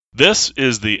This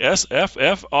is the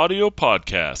SFF Audio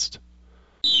Podcast.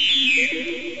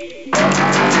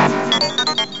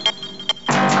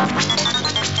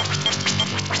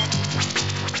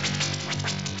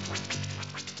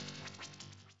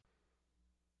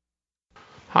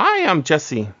 Hi, I'm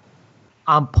Jesse.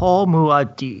 I'm Paul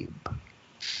Muad'Dib.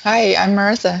 Hi, I'm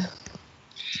Marissa.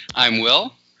 I'm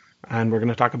Will. And we're going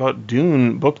to talk about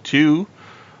Dune, Book 2.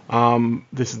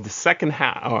 This is the second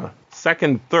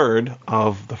third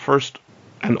of the first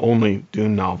and only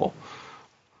Dune novel.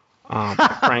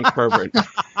 Frank Herbert.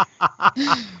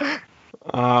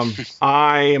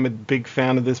 I am a big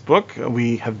fan of this book.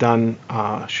 We have done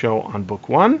a show on Book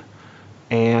 1.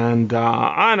 And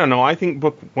I don't know, I think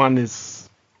Book 1 is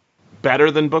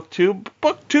better than Book 2.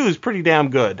 Book 2 is pretty damn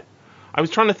good. I was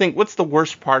trying to think, what's the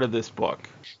worst part of this book?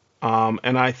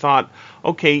 And I thought,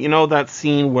 okay, you know that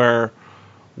scene where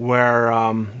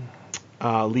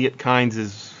Liet Kynes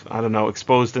is, I don't know,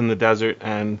 exposed in the desert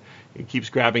and he keeps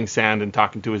grabbing sand and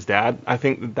talking to his dad. I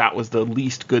think that was the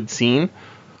least good scene.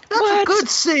 That's a good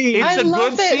scene. I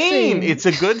love that scene. It's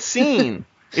a good scene.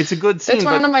 It's a good scene. It's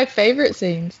one of my favorite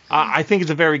scenes. I think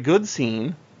it's a very good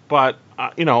scene, but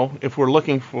if we're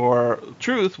looking for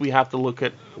truth, we have to look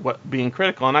at what being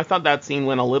critical. And I thought that scene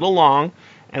went a little long,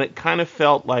 and it kind of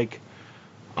felt like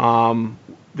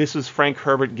this was Frank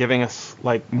Herbert giving us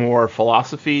like more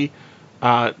philosophy,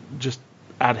 just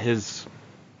at his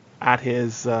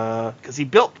because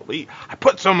I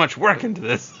put so much work into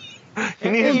this. He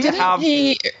needed to have.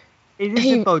 It is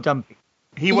info dumping.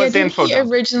 He was info Didn't dumping.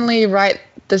 he originally write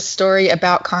the story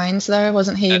about Kynes, though?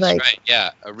 Wasn't he That's like? right,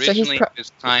 yeah. Originally, it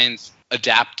was Kynes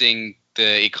adapting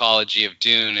the ecology of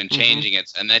Dune and changing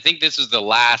it. And I think this was the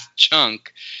last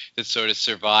chunk that sort of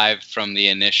survived from the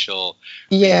initial.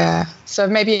 Yeah. So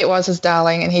maybe it was his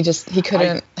darling, and he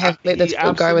couldn't have let this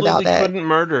book go without that. He couldn't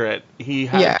murder it. He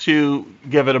had to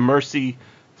give it a mercy,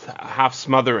 half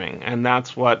smothering, and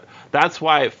that's why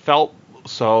it felt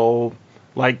so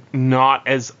like not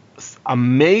as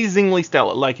amazingly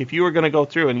stellar. Like if you were going to go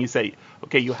through and you say,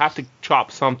 okay, you have to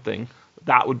chop something,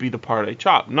 that would be the part I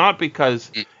chop. Not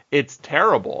because it's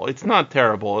terrible. It's not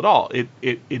terrible at all.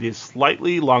 It is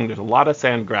slightly long. There's a lot of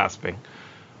sand grasping.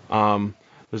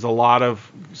 There's a lot of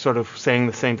sort of saying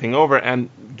the same thing over and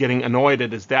getting annoyed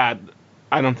at his dad.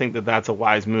 I don't think that that's a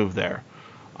wise move there.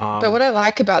 But what I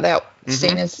like about that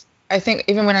scene is, I think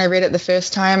even when I read it the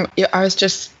first time, I was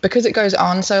just, because it goes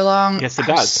on so long, yes, it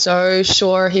I was does. so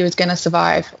sure he was going to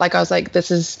survive. Like I was like, this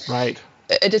is right.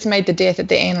 It just made the death at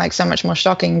the end like so much more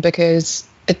shocking, because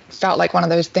it felt like one of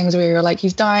those things where you're like,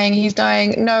 he's dying.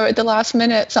 No, at the last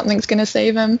minute, something's going to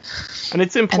save him. And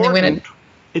it's important.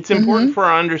 It's important for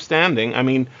our understanding. I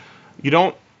mean, you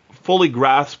don't fully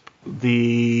grasp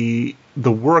the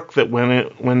work that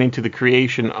went into the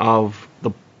creation of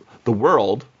the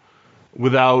world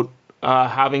without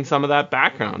having some of that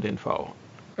background info.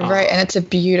 Right, and it's a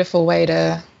beautiful way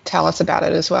to tell us about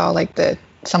it as well, like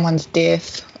someone's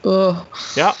death. Ugh.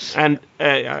 Yeah, and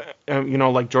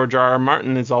like George R.R.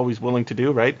 Martin is always willing to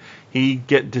do, right? He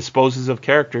disposes of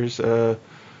characters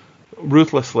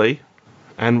ruthlessly,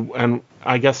 and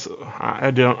I guess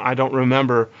I don't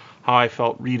remember how I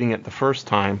felt reading it the first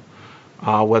time,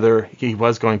 whether he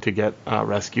was going to get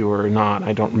rescue or not.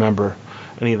 I don't remember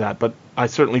any of that, but I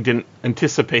certainly didn't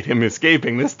anticipate him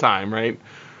escaping this time, right?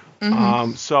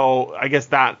 So I guess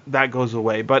that goes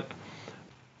away, but.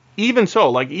 Even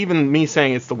so, like even me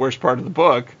saying it's the worst part of the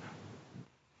book,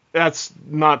 that's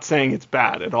not saying it's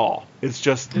bad at all. It's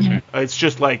just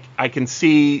like I can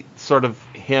see sort of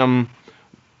him.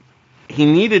 He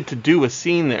needed to do a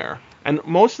scene there, and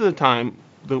most of the time,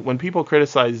 when people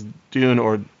criticize Dune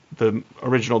or the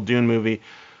original Dune movie,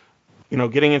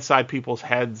 getting inside people's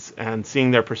heads and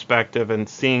seeing their perspective and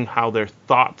seeing how their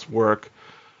thoughts work,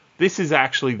 this is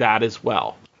actually that as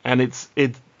well, and it's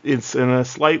in a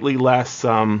slightly less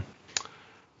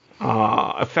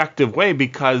effective way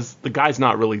because the guy's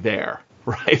not really there,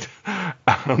 right?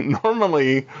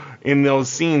 Normally, in those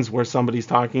scenes where somebody's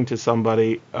talking to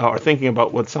somebody or thinking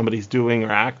about what somebody's doing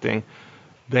or acting,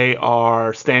 they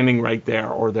are standing right there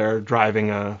or they're driving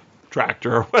a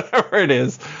tractor or whatever it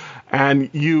is,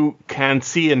 and you can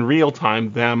see in real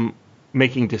time them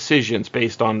making decisions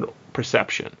based on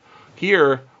perception.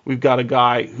 Here, we've got a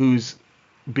guy who's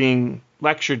being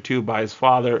lectured to by his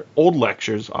father, old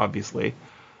lectures, obviously.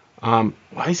 Why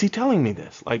is he telling me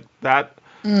this? Like that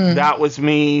was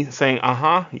me saying,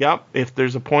 yep, if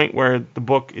there's a point where the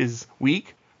book is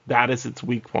weak, that is its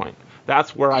weak point.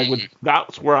 That's where I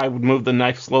would move the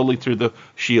knife slowly through the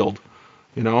shield,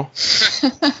 Well,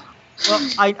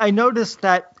 I noticed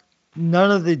that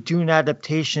none of the Dune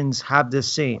adaptations have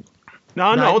this scene.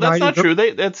 No, that's not true.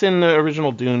 That's in the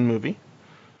original Dune movie.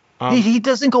 He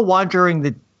doesn't go wandering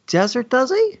the desert,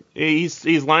 does he?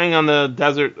 He's lying on the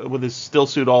desert with his still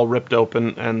suit all ripped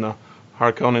open, and the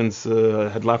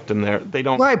Harkonnens had left him there. They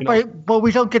don't. Right, but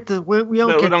we don't get the we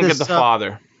don't get the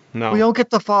father. No, we don't get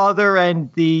the father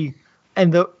and the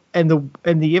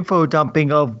info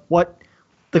dumping of what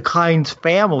the Kynes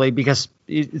family, because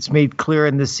it's made clear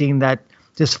in the scene that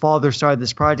this father started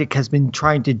this project, has been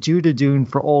trying to do to Dune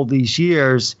for all these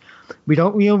years. We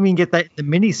don't even get that in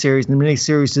the miniseries. The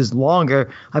miniseries is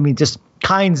longer. I mean, just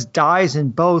Kynes dies in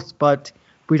both, but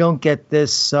we don't get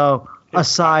this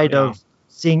aside of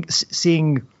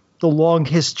seeing the long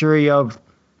history of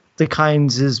the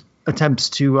Kynes' attempts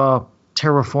to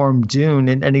terraform Dune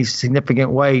in any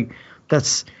significant way.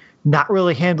 That's not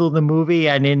really handled in the movie,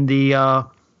 and in the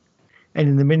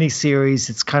miniseries,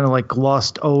 it's kind of like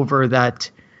glossed over that.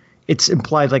 It's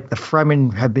implied like the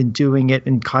Fremen have been doing it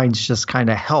and Kynes just kind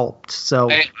of helped. So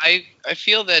I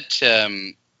feel that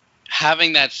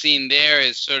having that scene there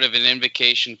is sort of an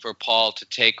invocation for Paul to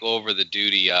take over the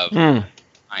duty of Kynes,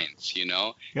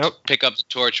 Yep. Pick up the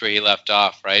torch where he left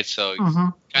off, right? So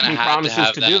kind of he had promises to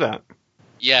have to do that.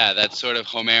 Yeah, that sort of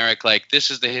Homeric, like,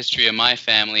 this is the history of my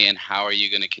family, and how are you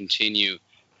going to continue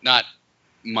not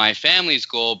my family's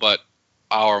goal, but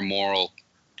our moral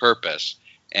purpose.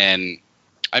 And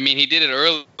I mean, he did it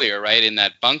earlier, right, in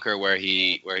that bunker where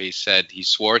he said, he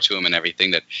swore to him and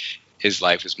everything that his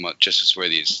life is just as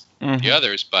worthy as the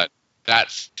others. But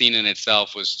that scene in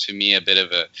itself was, to me, a bit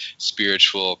of a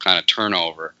spiritual kind of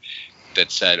turnover that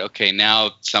said, okay,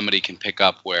 now somebody can pick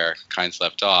up where Kynes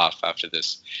left off after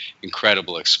this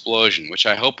incredible explosion, which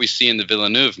I hope we see in the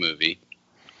Villeneuve movie.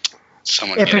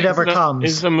 If it ever comes.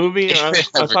 Is the movie? I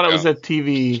thought it was a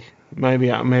TV.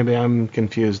 Maybe I'm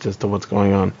confused as to what's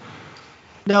going on.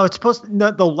 No, it's supposed to, no,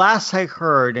 the last I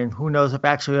heard, and who knows if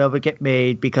actually it'll ever get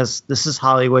made because this is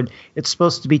Hollywood, it's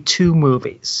supposed to be 2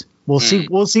 movies. We'll see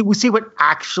what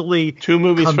actually 2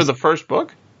 movies for the first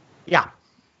book? Yeah.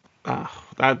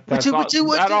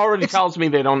 That already tells me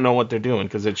they don't know what they're doing,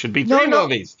 because it should be 3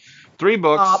 movies. 3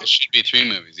 books. It should be 3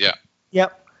 movies, yeah.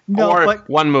 Yep. Or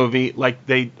 1 movie like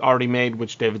they already made,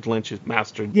 which David Lynch has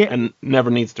mastered and never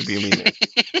needs to be remade.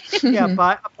 Yeah,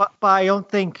 but I don't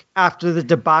think after the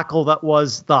debacle that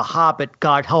was The Hobbit,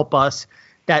 God help us,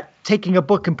 that taking a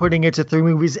book and putting it to 3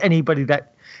 movies, anybody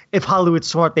that, if Hollywood's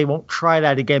smart, they won't try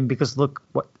that again, because look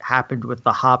what happened with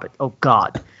The Hobbit. Oh,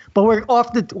 God. But we're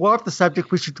off the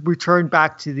subject. We should return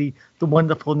back to the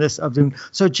wonderfulness of Dune.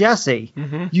 So, Jesse,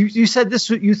 you said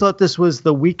you thought this was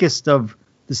the weakest of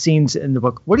the scenes in the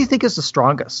book. What do you think is the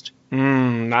strongest?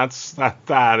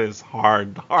 That is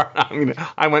hard. I mean,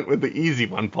 I went with the easy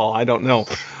one, Paul. I don't know.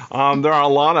 There are a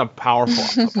lot of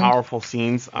powerful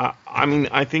scenes. I mean,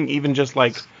 I think even just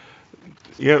like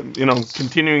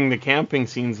continuing the camping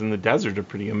scenes in the desert are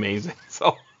pretty amazing.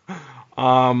 So,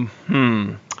 I'll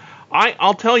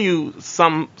tell you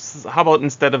some. How about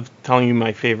instead of telling you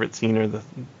my favorite scene or the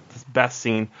best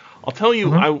scene, I'll tell you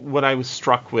what I was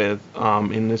struck with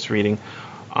in this reading.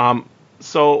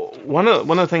 So one of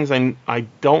the things I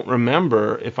don't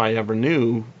remember if I ever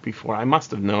knew before, I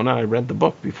must have known it, I read the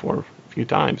book before a few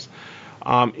times,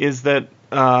 is that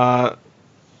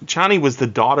Chani was the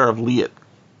daughter of Liet.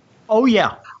 Oh,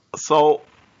 yeah. So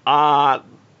that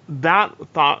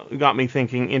thought got me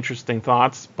thinking interesting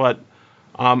thoughts, but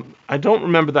I don't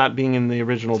remember that being in the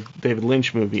original David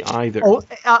Lynch movie either. Oh,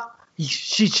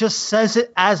 she just says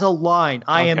it as a line.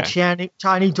 I am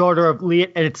Chani, daughter of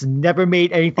Liet, and it's never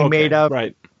made anything made of.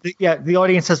 Right. The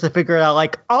audience has to figure it out.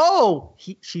 Like,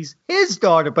 she's his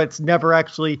daughter, but it's never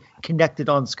actually connected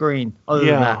on screen. Other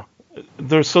than that,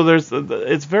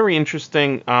 it's very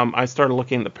interesting. I started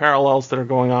looking at the parallels that are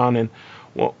going on, and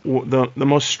the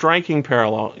most striking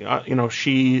parallel.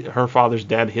 Her father's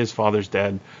dead, his father's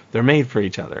dead. They're made for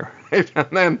each other. And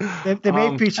then they're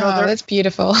made for each other. That's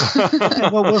beautiful.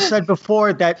 And what Will said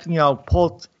before, that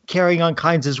Paul carrying on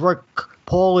Kynes' work.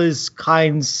 Paul is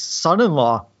Kynes'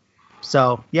 son-in-law.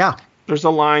 So yeah, there's a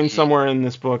line somewhere in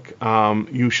this book.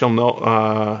 You shall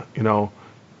know.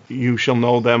 You shall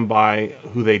know them by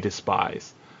who they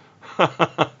despise. They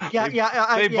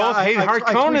both hate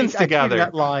Harkonnens together. I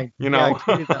tweeted that line. I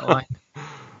tweeted that line.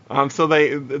 So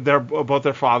both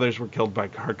their fathers were killed by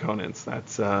Harkonnens.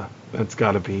 That's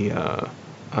got to be a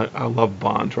love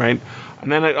bond, right?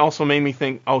 And then it also made me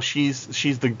think,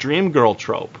 she's the dream girl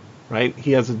trope, right?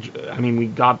 We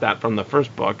got that from the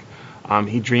first book.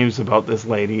 He dreams about this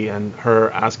lady and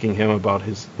her asking him about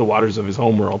the waters of his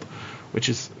homeworld, which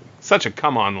is such a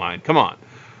come on line. Come on.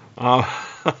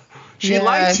 She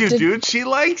likes you, dude. She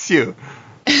likes you.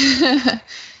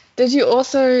 Did Did you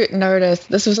also notice,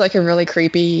 this was like a really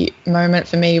creepy moment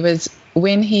for me, was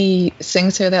when he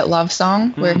sings her that love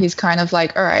song where he's kind of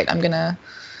like, all right,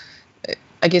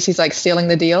 I guess he's like sealing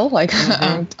the deal. Like,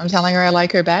 I'm telling her I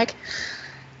like her back.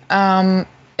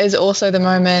 Is also the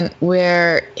moment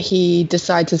where he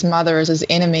decides his mother is his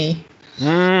enemy.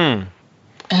 And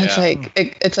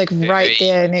it's like right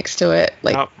there next to it.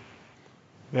 Like,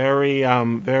 very,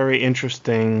 very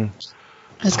interesting.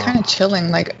 It's kind of chilling.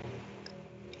 Like,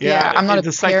 I'm not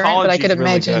a parent, but I could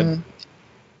imagine. Really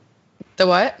the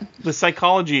what? The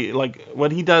psychology, like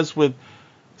what he does with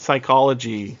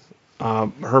psychology,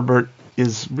 Herbert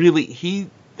is really,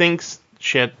 he thinks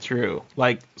shit through.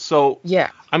 Like, so,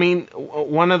 I mean,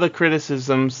 one of the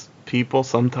criticisms people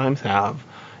sometimes have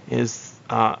is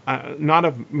not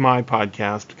of my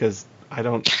podcast, because I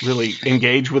don't really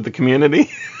engage with the community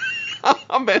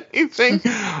of anything,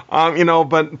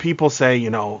 but people say,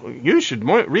 you should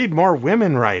read more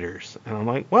women writers. And I'm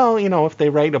like, well, if they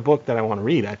write a book that I want to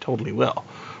read, I totally will.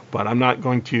 But I'm not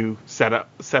going to set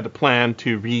a plan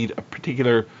to read a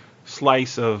particular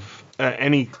slice of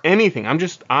anything.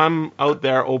 I'm out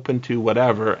there open to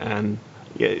whatever, and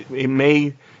it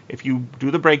may, if you do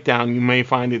the breakdown, you may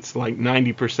find it's like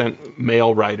 90%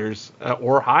 male writers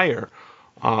or higher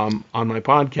on my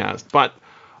podcast. But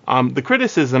the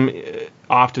criticism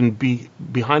often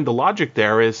behind the logic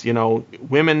there is,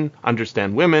 women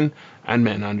understand women and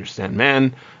men understand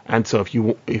men, and so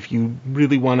if you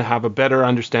really want to have a better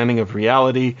understanding of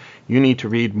reality, you need to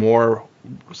read more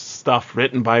stuff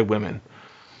written by women.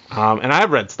 And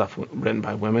I've read stuff written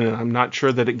by women, and I'm not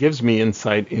sure that it gives me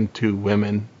insight into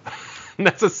women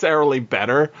necessarily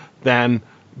better than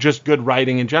just good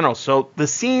writing in general. So the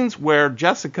scenes where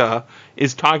Jessica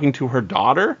is talking to her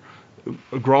daughter,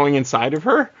 growing inside of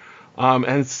her,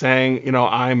 and saying,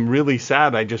 I'm really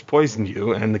sad I just poisoned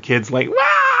you, and the kid's like,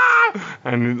 wah!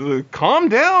 And calm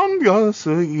down, yes,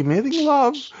 you're making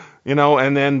love,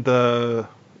 and then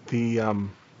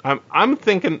I'm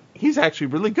thinking he's actually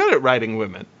really good at writing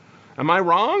women. Am I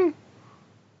wrong?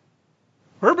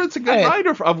 Herbert's a good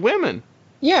writer of women.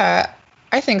 Yeah,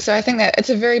 I think so. I think that it's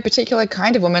a very particular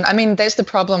kind of woman. I mean, that's the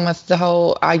problem with the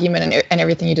whole argument and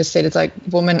everything you just said. It's like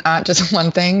women aren't just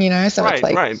one thing, So it's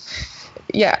like,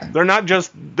 yeah, they're not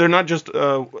just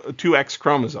 2 X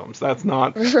chromosomes. That's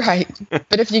not right.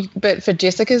 But for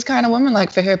Jessica's kind of woman,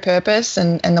 like for her purpose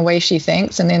and the way she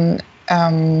thinks, and then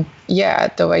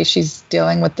the way she's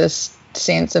dealing with this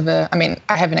sense of I mean,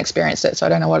 I haven't experienced it, so I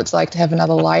don't know what it's like to have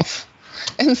another life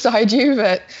inside you,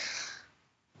 but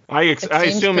I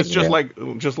assume it's just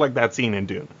like that scene in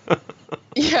Dune.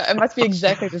 Yeah, it must be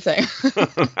exactly the same.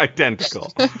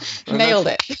 Identical. Nailed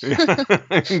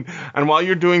it. And while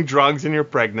you're doing drugs and you're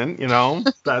pregnant,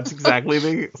 that's exactly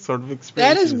the sort of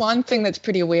experience. That is one thing that's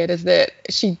pretty weird, is that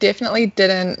she definitely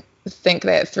didn't think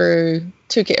that through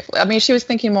too carefully. I mean, she was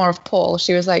thinking more of Paul.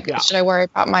 She was like, should I worry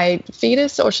about my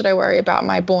fetus or should I worry about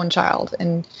my born child?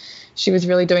 And she was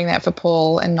really doing that for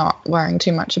Paul and not worrying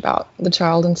too much about the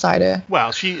child inside her.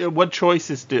 Well, what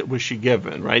choices was she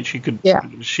given, right? She could. Yeah.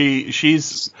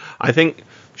 I think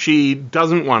she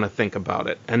doesn't want to think about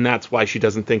it, and that's why she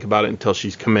doesn't think about it until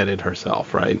she's committed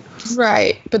herself, right?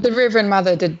 Right. But the Reverend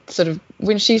Mother did sort of,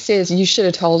 when she says you should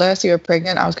have told us you were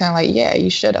pregnant, I was kind of like, yeah, you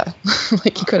should have.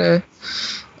 Like you could have.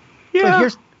 Yeah.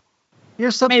 But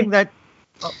here's something that.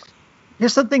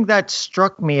 Here's something that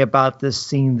struck me about this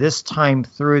scene this time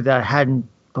through that I hadn't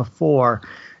before.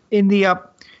 In the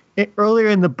earlier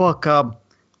in the book, the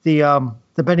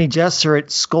Bene Gesserit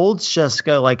scolds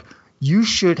Jessica like, "You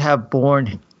should have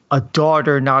born a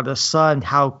daughter, not a son.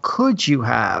 How could you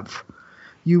have?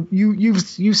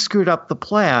 You screwed up the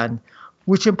plan,"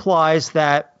 which implies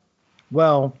that,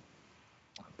 well,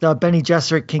 the Bene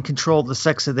Gesserit can control the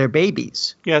sex of their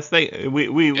babies. Yes,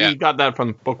 we got that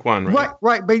from book 1, right?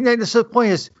 Right. But then the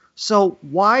point is, so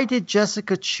why did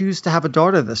Jessica choose to have a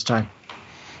daughter this time?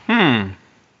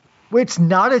 It's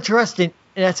not addressed in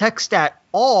a text at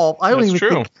all. I don't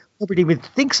think nobody even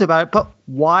thinks about it. But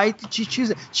why did she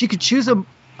choose it? She could choose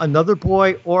another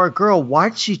boy or a girl. Why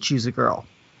did she choose a girl?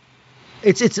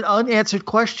 It's an unanswered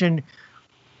question,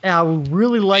 and I would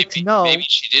really like to know. Maybe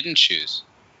she didn't choose.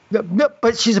 No,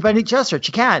 but she's a Bene Gesserit.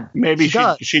 She can. Maybe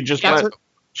she just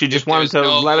wanted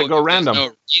to let it go random. There's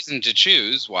no reason to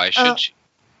choose. Why should she?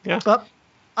 Yeah. But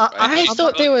I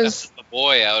thought there was the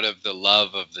boy out of the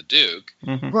love of the Duke.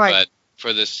 Mm-hmm. Right. But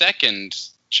for the second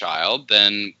child,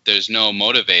 then there's no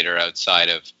motivator outside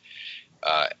of.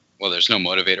 There's no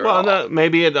motivator. Well, at all.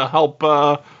 Maybe it'll help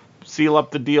seal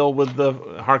up the deal with the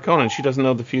Harkonnen. She doesn't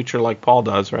know the future like Paul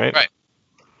does, right? Right.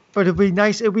 But it'd be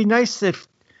nice. It'd be nice if,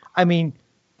 I mean,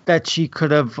 that she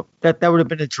could have that would have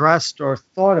been addressed or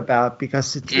thought about,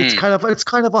 because it's kind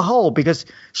of a hole, because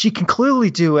she can clearly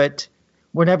do it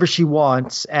whenever she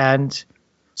wants, and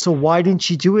so why didn't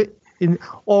she do it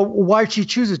or why did she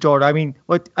choose a daughter? I mean,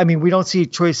 we don't see a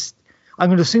choice. I'm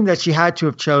going to assume that she had to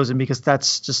have chosen, because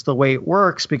that's just the way it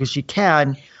works, because she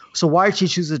can. So why did she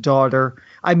choose a daughter?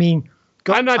 I mean,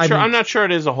 I'm not sure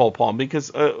it is a hole, Paul,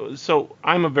 because so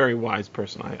I'm a very wise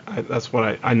person. That's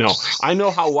what I know. I know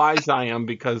how wise I am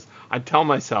because I tell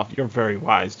myself, you're very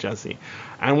wise, Jesse.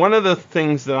 And one of the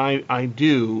things that I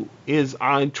do is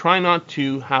I try not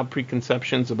to have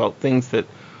preconceptions about things that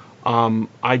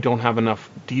I don't have enough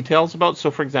details about.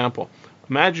 So, for example,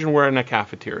 imagine we're in a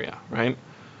cafeteria, right?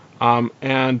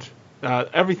 And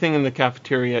everything in the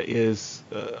cafeteria is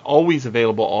always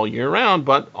available all year round,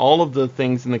 but all of the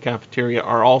things in the cafeteria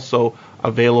are also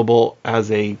available as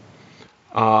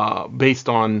based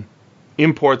on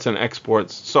imports and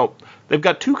exports. So they've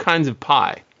got two kinds of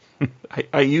pie.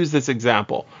 I use this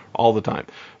example all the time.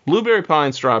 Blueberry pie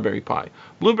and strawberry pie.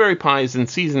 Blueberry pie is in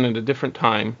season at a different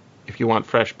time, if you want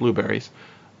fresh blueberries,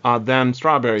 than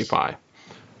strawberry pie,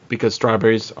 because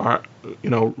strawberries are,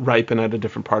 ripen at a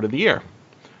different part of the year.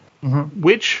 Mm-hmm.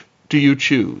 Which do you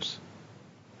choose?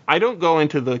 I don't go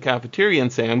into the cafeteria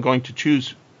and say I'm going to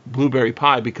choose blueberry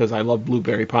pie because I love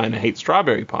blueberry pie and I hate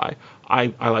strawberry pie. I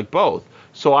like both.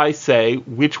 So I say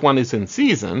which one is in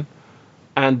season,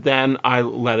 and then I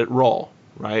let it roll,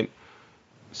 right?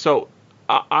 So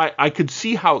I could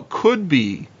see how it could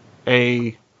be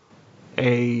a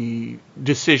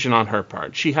decision on her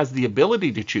part. She has the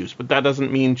ability to choose, but that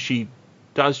doesn't mean she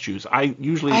does choose. I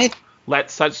usually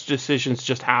let such decisions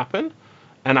just happen,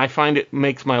 and I find it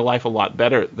makes my life a lot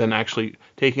better than actually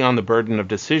taking on the burden of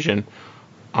decision.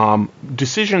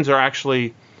 Decisions are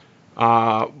actually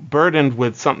burdened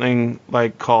with something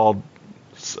called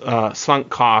sunk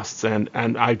costs, and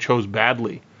I chose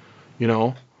badly,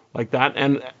 like that.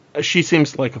 And she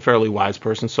seems like a fairly wise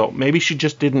person, so maybe she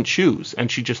just didn't choose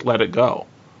and she just let it go.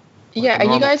 Yeah,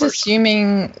 are you guys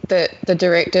assuming that the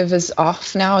directive is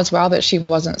off now as well, that she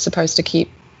wasn't supposed to keep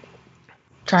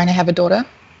trying to have a daughter?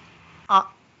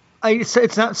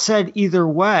 It's not said either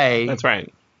way. That's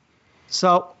right.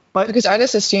 So, but because I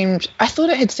just assumed, I thought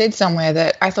it had said somewhere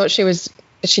that I thought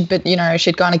she'd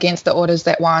gone against the orders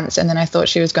that once, and then I thought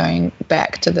she was going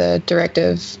back to the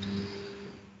directive.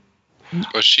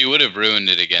 Well, she would have ruined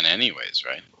it again anyways,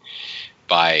 right?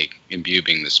 By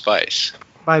imbibing the spice.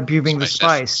 By imbibing the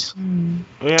spice.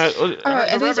 Yeah,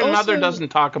 the Reverend Mother doesn't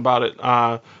talk about it.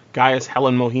 Gaius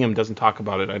Helen Mohiam doesn't talk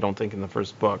about it, I don't think, in the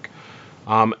first book.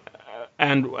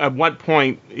 And at what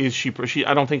point is she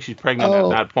I don't think she's pregnant at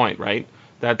that point, right?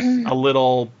 That's a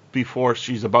little before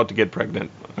she's about to get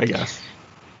pregnant, I guess.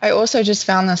 I also just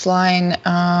found this line,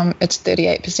 it's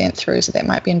 38% through, so that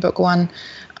might be in book 1,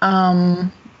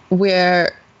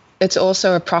 where it's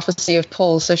also a prophecy of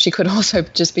Paul, so she could also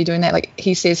just be doing that. Like,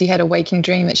 he says he had a waking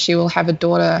dream that she will have a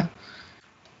daughter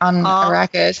on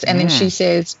Arrakis, and then she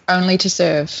says, only to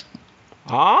serve.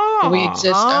 We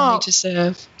exist only to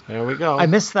serve. There we go. I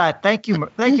missed that. Thank you,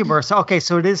 Marissa. Okay,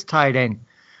 so it is tied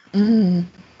in.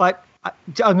 But I'm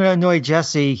going to annoy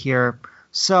Jesse here.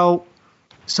 So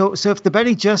if the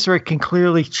Bene Gesserit can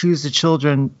clearly choose the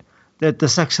children, the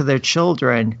sex of their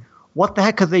children, what the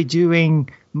heck are they doing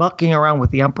mucking around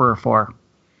with the Emperor for?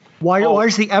 Why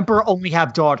does the Emperor only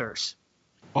have daughters?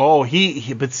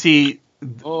 But see,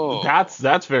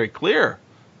 that's very clear.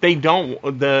 The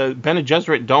Bene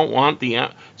Gesserit don't want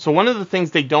so one of the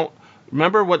things they don't,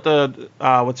 remember what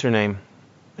what's her name?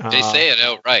 They say it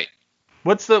outright.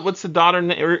 What's the daughter,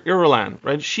 Irulan,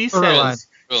 right? She says,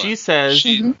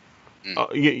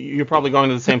 you're probably going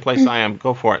to the same place I am.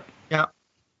 Go for it. Yeah.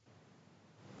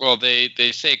 Well,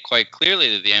 they say quite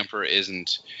clearly that the Emperor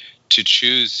isn't to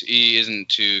choose. He isn't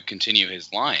to continue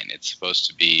his line. It's supposed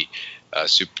to be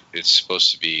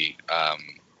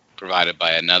provided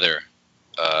by another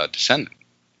descendant.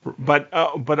 But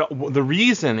the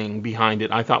reasoning behind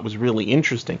it, I thought, was really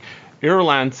interesting.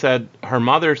 Irulan said her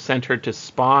mother sent her to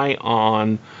spy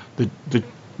on the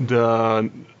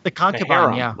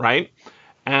concubine, harem, right?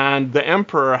 And the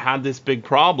Emperor had this big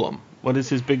problem. What is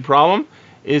his big problem?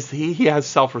 Is he has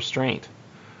self-restraint,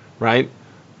 right?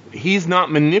 He's not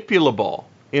manipulable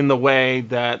in the way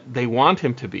that they want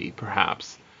him to be,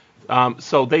 perhaps.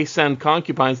 So they send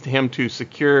concubines to him to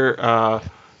secure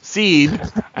seed,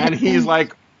 and he's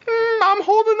like, I'm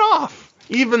holding off,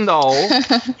 even though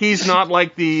he's not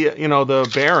like the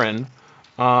Baron.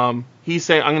 He's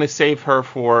saying, I'm going to save her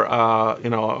for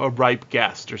a ripe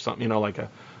guest or something,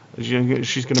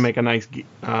 she's going to make a nice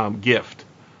gift.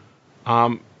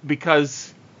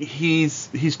 Because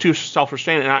he's too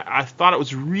self-restrained, and I thought it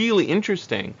was really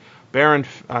interesting.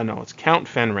 It's Count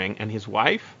Fenring and his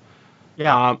wife.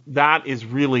 Yeah. That is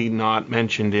really not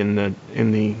mentioned in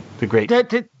the great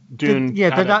Dune.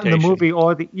 They're not in the movie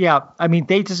or I mean,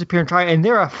 they disappear and try, and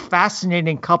they're a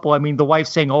fascinating couple. I mean, the wife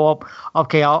saying, "Oh,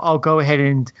 okay, I'll go ahead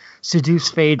and seduce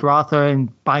Fade Rotha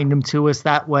and bind him to us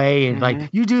that way," and like,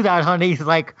 you do that, honey. It's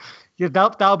like,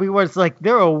 that'll be what it's like.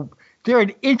 They're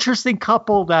an interesting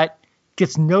couple that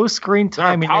gets no screen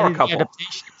time in any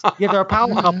adaptations. Yeah, they're a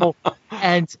power couple,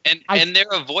 and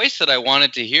they're a voice that I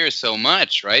wanted to hear so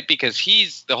much, right? Because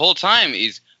he's the whole time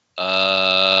he's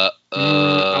right.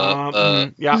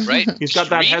 He's got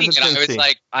that hesitancy. I was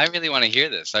like, I really want to hear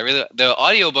this. The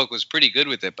audiobook was pretty good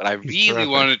with it, but I really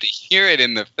wanted to hear it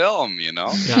in the film.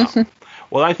 Yeah.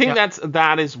 Well, I think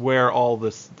that is where all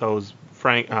those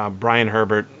Brian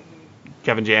Herbert,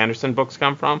 Kevin J. Anderson books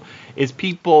come from, is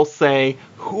people say,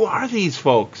 who are these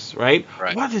folks, right?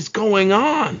 What is going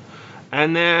on?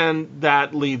 And then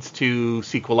that leads to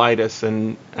sequelitis,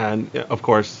 and of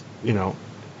course,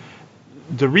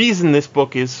 the reason this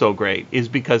book is so great is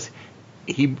because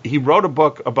he wrote a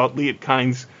book about Liet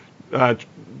Kynes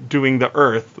doing the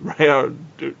Earth, right,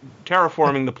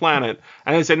 terraforming the planet,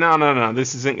 and they said, no,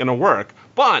 this isn't going to work.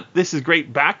 But this is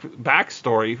great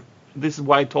backstory. This is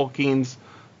why Tolkien's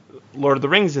Lord of the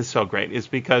Rings is so great, is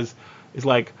because it's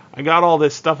like, I got all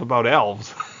this stuff about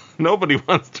elves. Nobody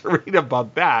wants to read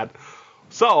about that.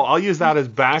 So I'll use that as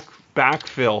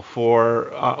backfill for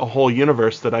a whole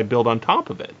universe that I build on top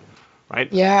of it.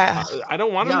 Right? Yeah. I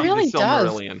don't want to read the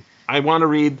Silmarillion. I want to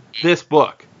read this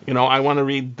book. I want to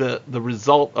read the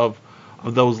result of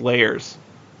those layers.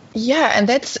 Yeah, and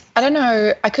I don't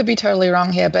know, I could be totally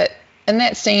wrong here, but in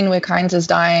that scene where Kynes is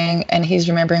dying and he's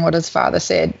remembering what his father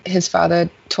said, his father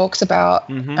talks about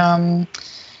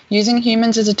using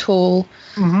humans as a tool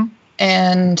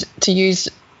and to use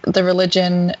the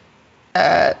religion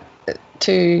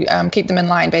to keep them in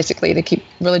line, basically, to keep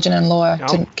religion and law,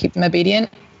 to keep them obedient.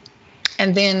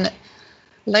 And then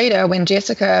later, when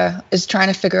Jessica is trying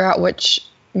to figure out which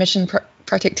Mission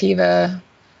Protectiva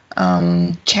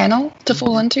channel to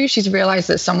fall into, she's realized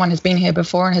that someone has been here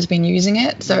before and has been using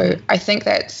it. So I think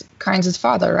that's Kynes'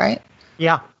 father, right?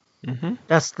 Yeah.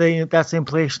 That's the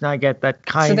implication I get, that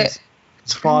Kynes'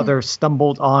 father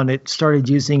stumbled on it, started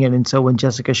using it, and so when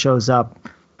Jessica shows up,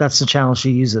 that's the channel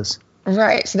she uses.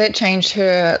 Right. So that changed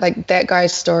her, like that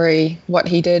guy's story, what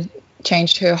he did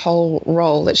changed her whole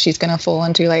role that she's going to fall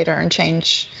into later and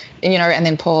change, and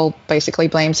then Paul basically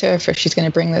blames her for she's going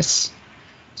to bring this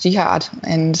jihad,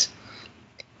 and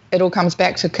it all comes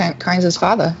back to Kynes'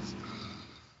 father.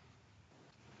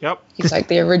 Yep. He's like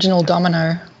the original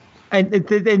domino. And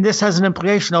this has an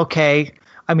implication, okay,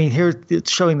 I mean, here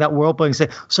it's showing that world building.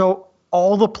 So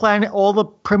all the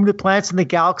primitive planets in the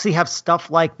galaxy have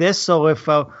stuff like this, so if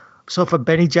a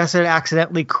Bene Gesserit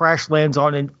accidentally crash lands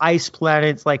on an ice planet,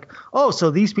 it's like, oh,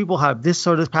 so these people have this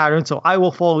sort of pattern, so I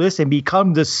will follow this and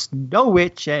become the Snow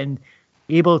Witch and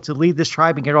be able to lead this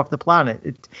tribe and get off the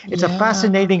planet. It's a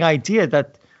fascinating idea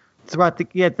that throughout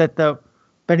that the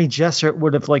Bene Gesserit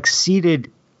would have like seeded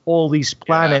all these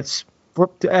planets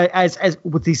as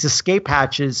with these escape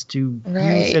hatches to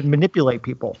use and manipulate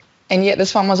people. And yet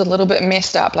this one was a little bit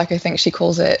messed up. Like I think she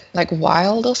calls it like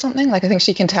wild or something. Like I think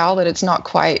she can tell that it's not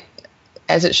quite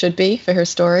as it should be for her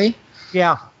story.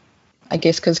 Yeah. I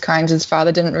guess because Kynes'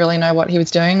 father didn't really know what he was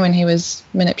doing when he was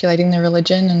manipulating the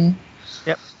religion. And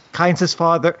yep. Kynes'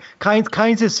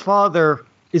 father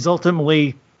is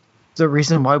ultimately the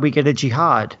reason why we get a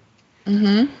jihad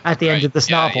at the end of this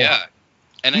novel. Yeah.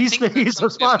 And I think he's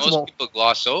responsible.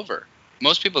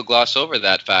 Most people gloss over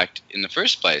that fact in the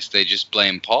first place. They just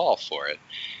blame Paul for it.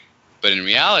 But in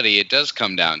reality, it does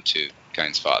come down to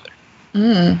Kynes' father.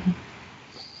 You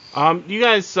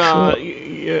guys,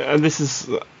 this is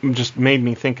just made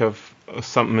me think of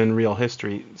something in real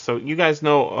history. So you guys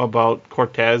know about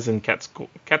Cortez and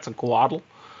Quetzalcoatl,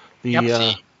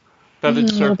 the feathered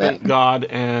serpent god,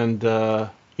 and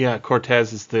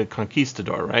Cortez is the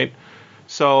conquistador, right?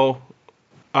 So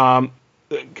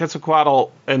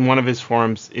Quetzalcoatl in one of his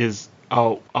forms is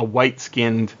a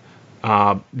white-skinned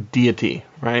deity,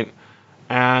 right?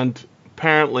 And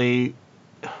apparently,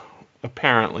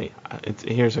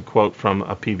 here's a quote from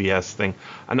a PBS thing.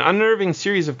 An unnerving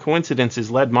series of coincidences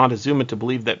led Montezuma to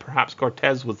believe that perhaps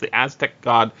Cortez was the Aztec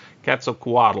god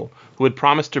Quetzalcoatl, who had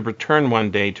promised to return one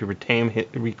day to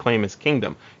reclaim his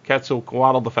kingdom.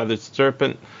 Quetzalcoatl, the feathered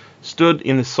serpent, stood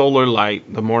in the solar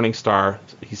light, the morning star.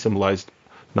 He symbolized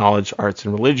knowledge, arts,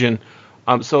 and religion.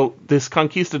 So this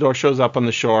conquistador shows up on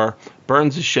the shore,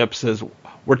 burns his ship, says,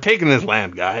 "We're taking this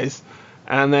land, guys."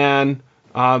 And then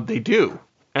they do.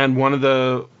 And one of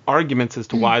the arguments as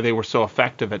to why they were so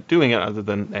effective at doing it, other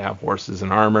than they have horses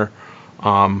and armor,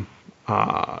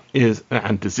 is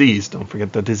and disease. Don't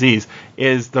forget the disease.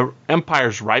 Is the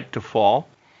empire's ripe to fall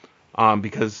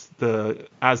because the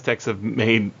Aztecs have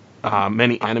made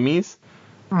many enemies,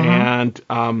 and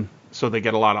so they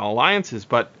get a lot of alliances.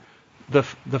 But the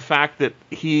fact that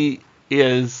he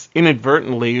is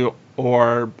inadvertently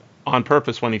or on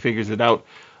purpose when he figures it out,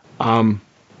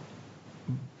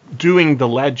 doing the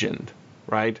legend,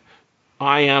 right?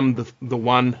 I am the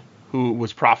one who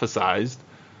was prophesized.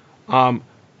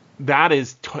 That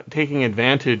is taking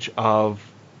advantage of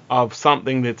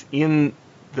something that's in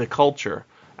the culture,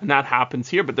 and that happens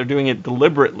here. But they're doing it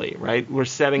deliberately, right? We're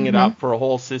setting it up for a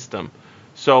whole system.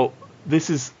 So this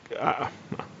is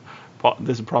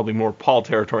probably more Paul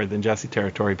territory than Jesse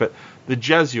territory. But the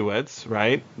Jesuits,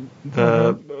 right?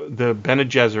 The Bene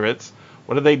Gesserits,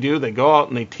 what do? They go out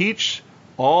and they teach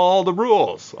all the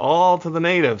rules, all to the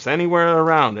natives, anywhere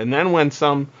around. And then when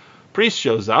some priest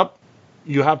shows up,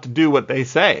 you have to do what they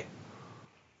say,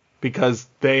 because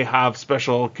they have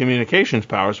special communications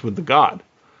powers with the god.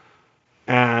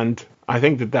 And I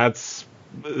think that's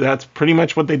pretty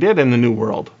much what they did in the New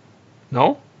World.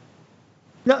 No?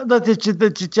 No,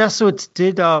 the Jesuits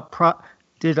did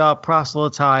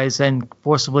proselytize and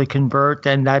forcibly convert,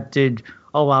 and that did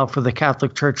allow for the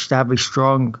Catholic Church to have a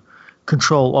strong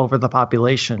control over the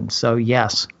population. So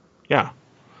yes. Yeah.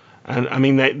 And I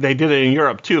mean they did it in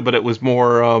Europe too, but it was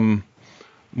much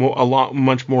more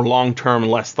long-term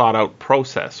and less thought-out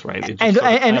process, right? It just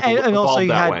and also you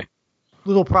that had way.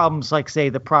 Little problems like, say,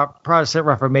 the Protestant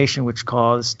Reformation, which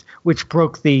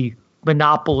broke the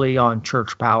monopoly on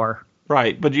church power.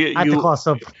 Right, but at the cost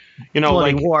of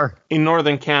like war. In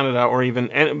northern Canada, or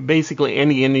even basically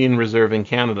any Indian reserve in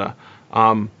Canada,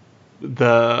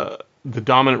 the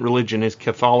dominant religion is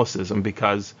Catholicism,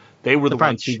 because they were the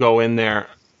ones who go in there.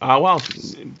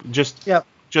 Just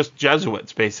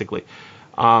Jesuits basically.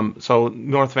 So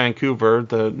North Vancouver,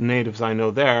 the natives I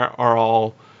know there are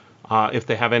all, if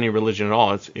they have any religion at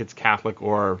all, it's Catholic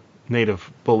or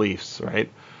Native beliefs, right?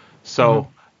 So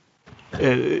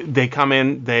they come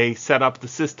in, they set up the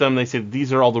system, they say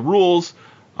these are all the rules,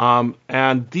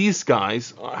 and these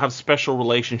guys have special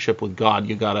relationship with God.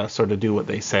 You gotta sort of do what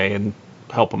they say and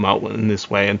help them out in this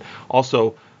way. And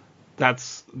also, that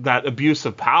abuse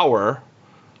of power,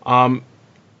 the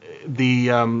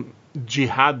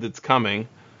jihad that's coming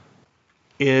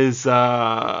is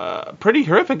pretty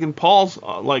horrific, and Paul's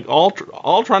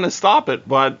all trying to stop it,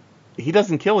 but he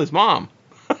doesn't kill his mom.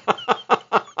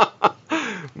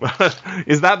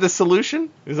 Is that the solution?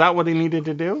 Is that what he needed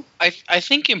to do? I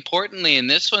think importantly in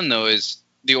this one, though, is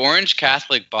the Orange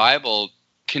Catholic Bible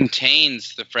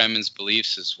contains the Fremen's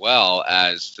beliefs as well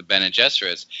as the Bene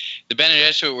Gesserits. The Bene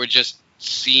Gesserit were just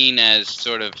seen as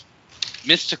sort of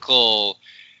mystical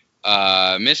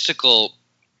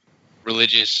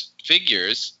religious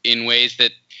figures in ways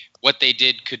that what they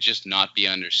did could just not be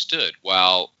understood,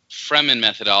 while Fremen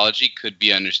methodology could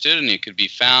be understood and it could be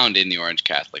found in the Orange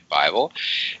Catholic Bible.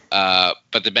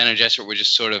 But the Bene Gesserit were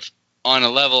just sort of on a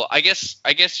level. I guess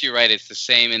you're right. It's the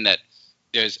same in that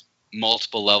there's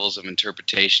multiple levels of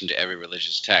interpretation to every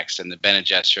religious text, and the Bene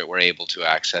Gesserit were able to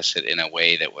access it in a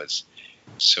way that was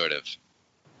sort of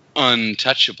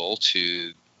untouchable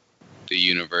to the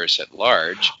universe at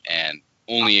large and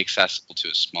only accessible to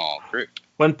a small group.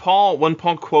 When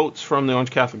Paul quotes from the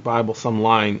Orange Catholic Bible some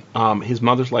line, his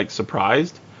mother's like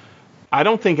surprised. I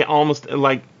don't think it almost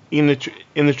like in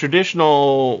the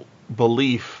traditional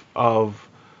belief of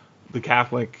the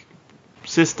Catholic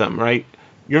system, right?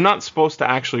 You're not supposed to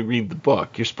actually read the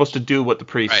book. You're supposed to do what the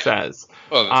priest says.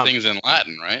 Well, the thing's in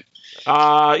Latin, right?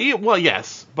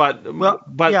 Yes,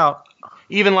 but yeah.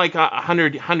 Even like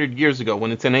 100 years ago,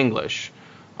 when it's in English,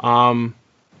 or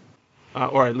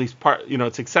at least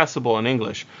it's accessible in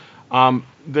English.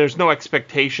 There's no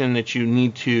expectation that you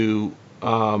need to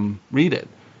read it.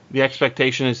 The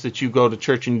expectation is that you go to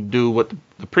church and you do what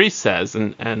the priest says,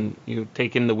 and you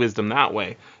take in the wisdom that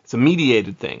way. It's a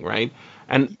mediated thing, right?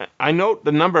 And I note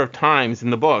the number of times in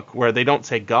the book where they don't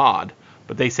say God,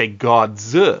 but they say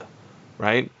God's,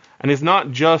 right? And it's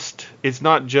not just the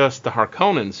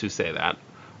Harkonnens who say that.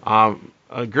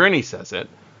 Gurney says it,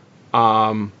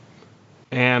 and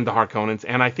the Harkonnens,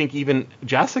 and I think even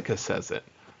Jessica says it.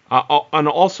 And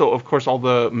also, of course, all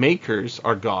the makers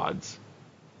are gods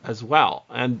as well.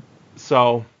 And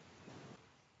so,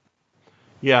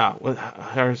 yeah,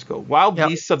 Harris go. Wild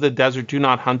beasts of the desert do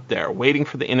not hunt there, waiting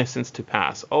for the innocents to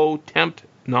pass. Oh, tempt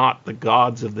not the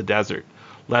gods of the desert,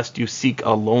 lest you seek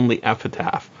a lonely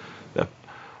epitaph.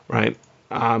 Right?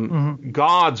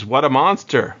 Gods, what a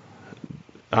monster.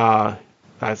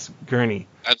 That's Gurney.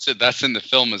 That's it. That's in the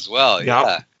film as well. Yep.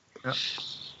 Yeah.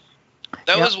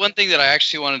 That was one thing that I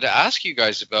actually wanted to ask you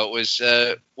guys about was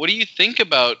what do you think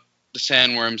about the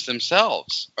sandworms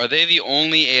themselves? Are they the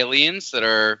only aliens that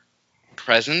are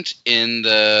present in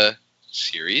the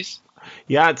series?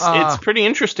 Yeah, it's pretty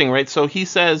interesting, right? So he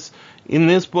says in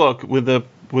this book with the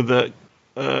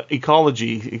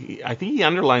ecology, I think he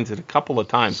underlines it a couple of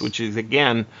times, which is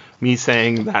again me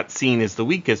saying that scene is the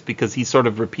weakest because he sort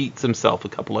of repeats himself a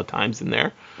couple of times in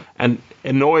there and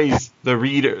annoys the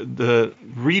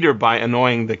reader by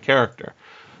annoying the character.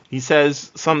 He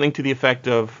says something to the effect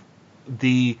of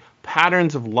the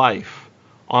patterns of life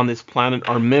on this planet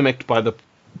are mimicked by the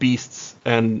beasts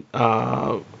and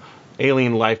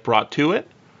alien life brought to it.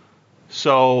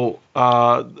 So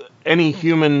any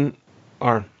human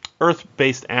or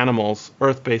Earth-based animals,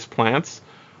 Earth-based plants,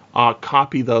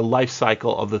 copy the life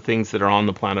cycle of the things that are on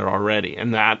the planet already.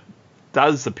 And that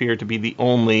does appear to be the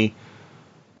only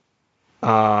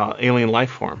alien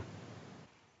life form.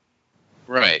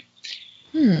 Right.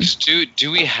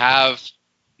 Do we have,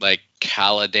 like,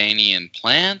 Caledonian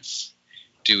plants?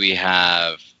 Do we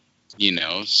have,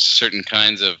 certain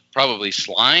kinds of probably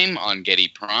slime on Getty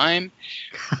Prime?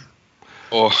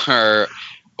 Or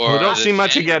we don't see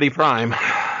much of Getty Prime.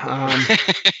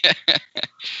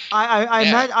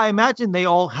 I imagine they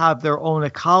all have their own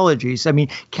ecologies. I mean,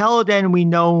 Caladan we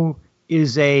know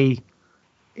is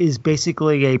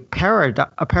basically a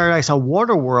paradise, a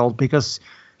water world because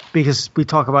we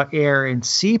talk about air and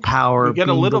sea power. We get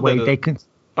a little bit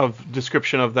of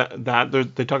description of that.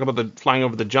 They talk about the flying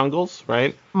over the jungles,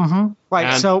 right? Mm-hmm.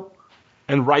 Right.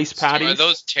 And rice paddies. So are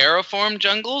those terraformed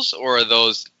jungles or are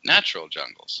those natural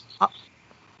jungles?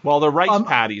 Well, they're rice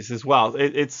paddies as well.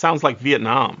 It sounds like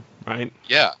Vietnam, right?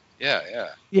 Yeah.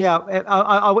 Yeah,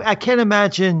 I can't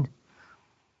imagine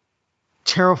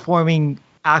terraforming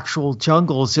actual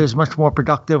jungles. There's much more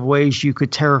productive ways you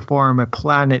could terraform a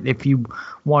planet if you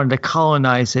wanted to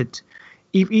colonize it.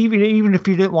 Even if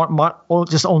you didn't want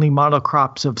just only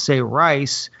monocrops of, say,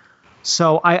 rice.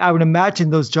 So I would imagine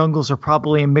those jungles are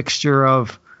probably a mixture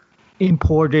of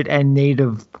imported and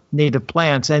native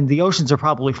plants, and the oceans are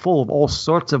probably full of all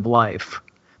sorts of life.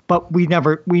 But we leave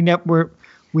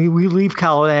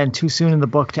Caladan too soon in the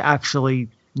book to actually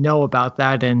know about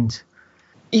that, and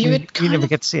we never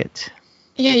get to see it.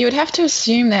 Yeah, you would have to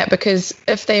assume that, because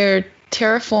if they're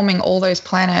terraforming all those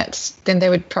planets, then they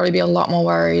would probably be a lot more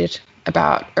worried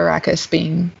about Arrakis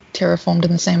being terraformed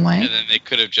in the same way. And then they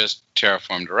could have just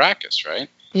terraformed Arrakis, right?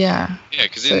 Yeah. Yeah,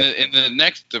 because in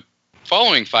the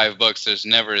following 5 books, there's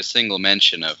never a single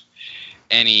mention of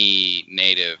any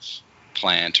native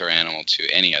plant or animal to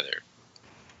any other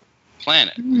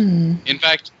planet. In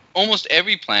fact, almost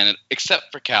every planet,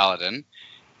 except for Caladan,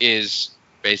 is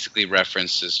basically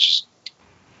referenced as just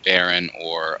barren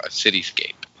or a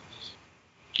cityscape.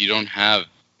 You don't have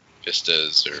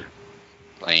vistas or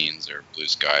plains or blue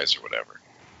skies or whatever.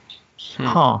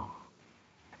 Huh.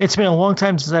 It's been a long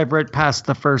time since I've read past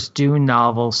the first Dune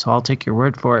novel, so I'll take your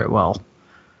word for it, Will.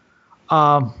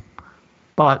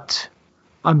 But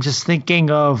I'm just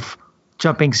thinking of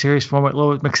jumping series from what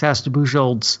Lois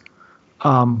McSaster-Bujold's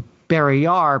Barry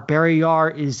Yar. Barry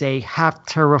Yar is a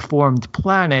half-terraformed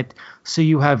planet, so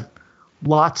you have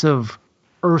lots of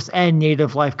Earth and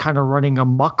native life kind of running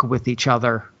amok with each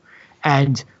other.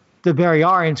 And the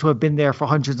Baryarians, who have been there for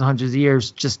hundreds and hundreds of years,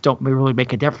 just don't really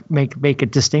make a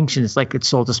distinction. It's like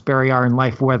it's all just Baryaran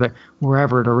life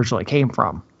wherever it originally came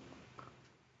from.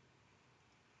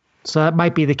 So that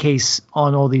might be the case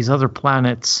on all these other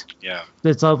planets. Yeah,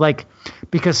 it's like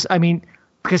because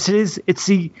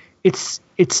it's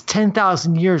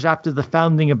 10,000 years after the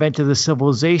founding event of the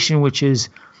civilization, which is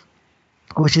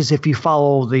if you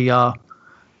follow the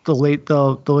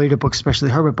later books, especially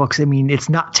the Herbert books. I mean, it's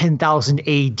not 10,000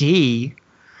 A.D.,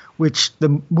 which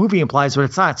the movie implies, but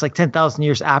it's not. It's like 10,000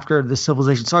 years after the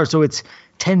civilization started. So it's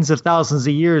tens of thousands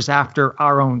of years after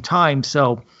our own time.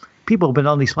 So people have been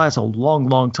on these planets a long,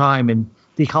 long time, and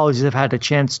the ecologies have had a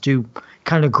chance to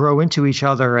kind of grow into each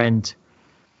other and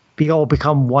all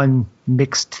become one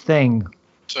mixed thing.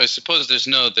 So I suppose there's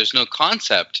no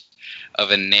concept of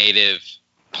a native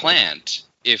plant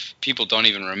if people don't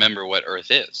even remember what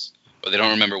Earth is, or they don't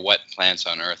remember what plants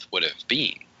on Earth would have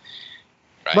been.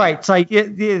 Right. It's like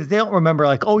they don't remember,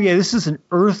 like, oh yeah, this is an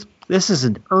Earth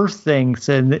thing,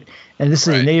 and this is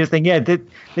a native thing. Yeah,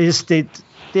 it's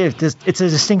a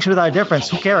distinction without a difference.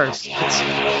 Who cares?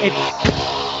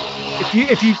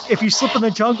 If you slip in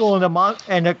the jungle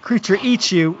and a creature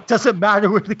eats you, it doesn't matter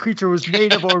whether the creature was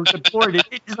native or was imported.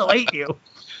 It will eat you.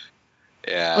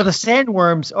 Yeah. Well, the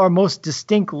sandworms are most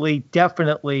distinctly,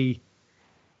 definitely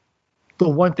the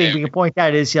one thing we can point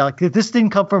out is, like, this didn't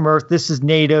come from Earth. This is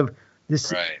native.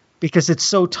 This Right. because it's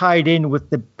so tied in with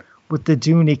the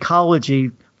Dune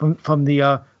ecology from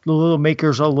the little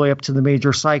makers all the way up to the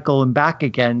major cycle and back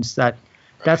again.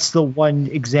 That's the one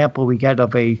example we get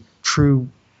of a true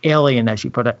alien, as you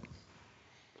put it.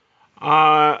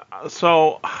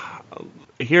 So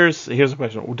here's a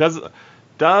question: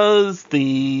 Does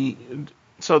the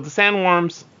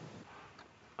sandworms?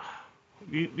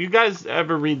 You guys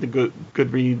ever read the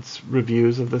Goodreads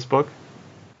reviews of this book?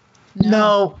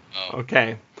 No. Oh.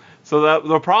 Okay. So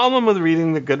the problem with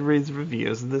reading the Goodreads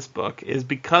reviews of this book is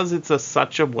because it's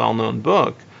such a well-known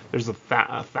book. There's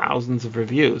thousands of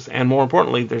reviews, and more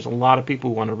importantly, there's a lot of people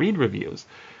who want to read reviews.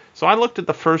 So I looked at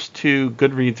the first 2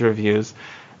 Goodreads reviews,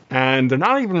 and they're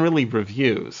not even really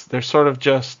reviews. They're sort of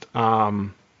just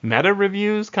meta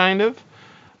reviews, kind of.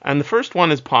 And the first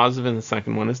one is positive, and the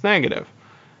second one is negative.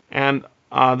 And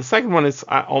the second one is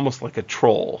almost like a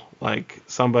troll, like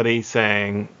somebody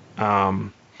saying,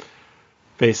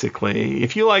 basically,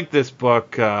 if you like this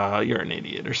book, you're an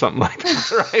idiot or something like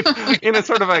that, right? In a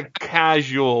sort of a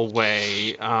casual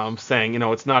way, saying,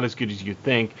 it's not as good as you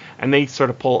think. And they sort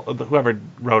of whoever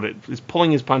wrote it is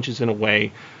pulling his punches in a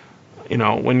way,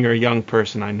 when you're a young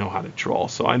person, I know how to troll.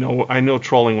 So I know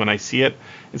trolling when I see it.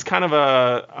 It's kind of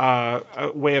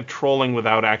a way of trolling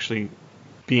without actually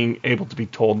being able to be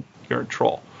told you're a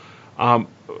troll.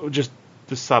 Just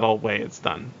the subtle way it's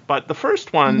done. But the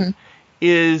first one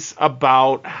is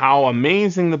about how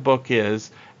amazing the book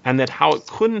is, and that how it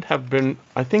couldn't have been.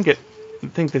 I think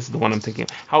this is the one I'm thinking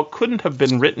of. How it couldn't have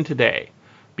been written today,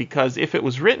 because if it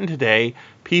was written today,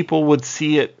 people would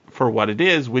see it for what it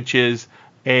is, which is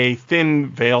a thin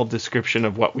veiled description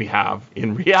of what we have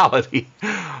in reality.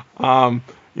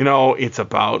 It's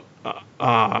about.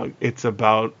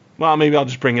 Well, maybe I'll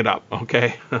just bring it up,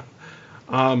 okay?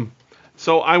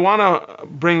 So I want to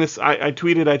bring this. I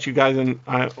tweeted at you guys, and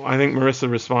I think Marissa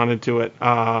responded to it.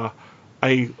 A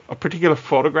particular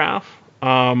photograph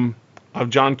of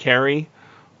John Kerry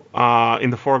in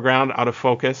the foreground, out of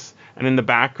focus, and in the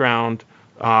background,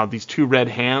 these 2 red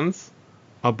hands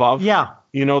above. Yeah.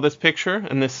 You know this picture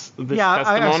and this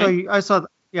testimony? I saw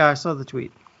the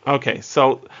tweet. Okay,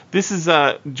 so this is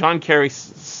John Kerry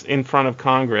in front of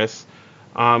Congress,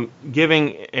 giving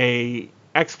a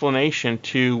explanation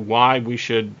to why we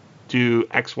should do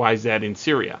XYZ in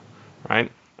Syria, right?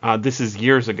 This is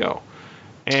years ago.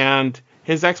 And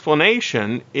his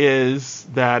explanation is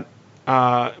that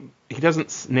he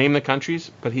doesn't name the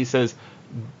countries, but he says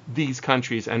these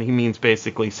countries, and he means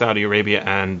basically Saudi Arabia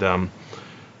and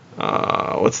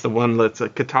what's the one that's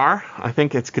Qatar? I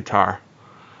think it's Qatar,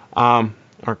 or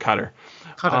Qatar.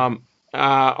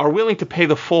 Are willing to pay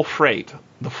the full freight,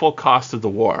 the full cost of the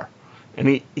war.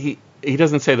 And he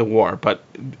doesn't say the war, but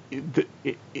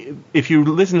if you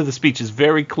listen to the speech, it's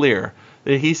very clear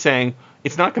that he's saying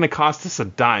it's not going to cost us a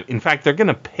dime. In fact, they're going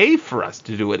to pay for us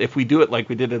to do it if we do it like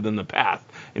we did it in the past,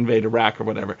 invade Iraq or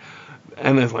whatever.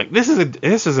 And it's like, this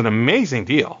is an amazing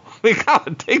deal. We got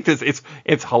to take this.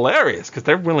 It's hilarious because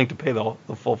they're willing to pay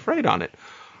the full freight on it.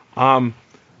 And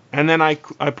then I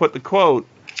put the quote,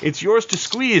 "It's yours to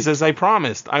squeeze, as I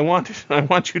promised. I want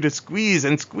you to squeeze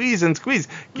and squeeze and squeeze.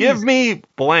 Give me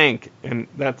blank." And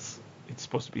it's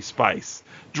supposed to be spice.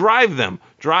 Drive them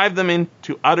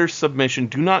into utter submission.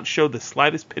 Do not show the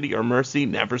slightest pity or mercy.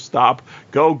 Never stop.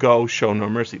 Go, show no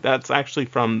mercy. That's actually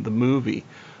from the movie.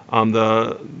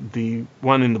 The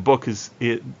one in the book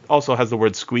it also has the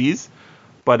word squeeze,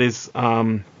 but is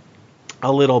a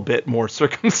little bit more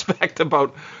circumspect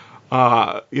about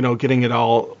getting it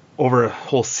all over a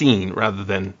whole scene rather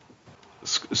than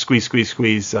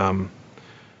squeeze.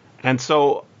 And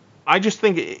so I just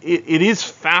think it is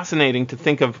fascinating to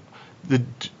think of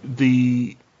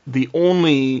the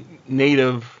only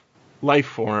native life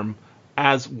form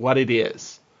as what it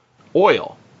is,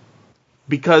 oil.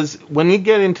 Because when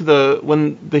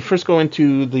they first go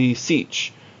into the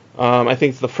siege, I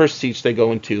think it's the first siege they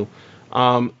go into,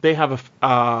 they have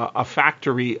a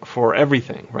factory for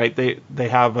everything, right? They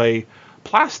have a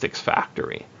plastics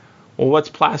factory. Well, what's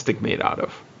plastic made out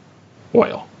of?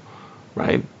 Oil,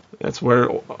 right? That's where,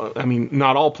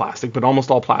 not all plastic, but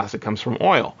almost all plastic comes from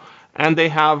oil. And they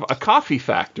have a coffee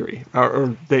factory,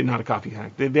 not a coffee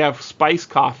factory. They have spice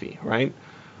coffee, right?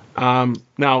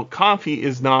 Now, coffee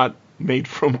is not made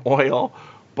from oil,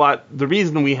 but the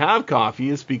reason we have coffee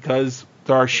is because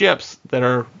there are ships that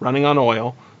are running on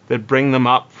oil that bring them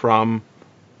up from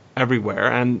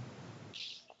everywhere, and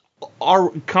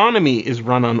our economy is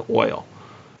run on oil.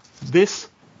 This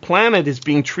planet is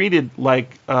being treated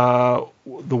like the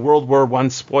World War I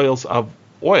spoils of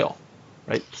oil,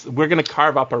 right? So we're going to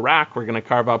carve up Iraq. We're going to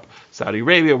carve up Saudi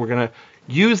Arabia. We're going to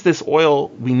use this oil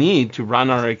we need to run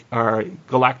our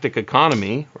galactic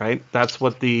economy, right? That's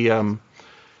what the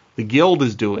guild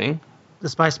is doing. The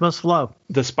spice must flow.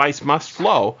 The spice must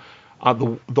flow.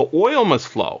 The oil must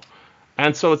flow.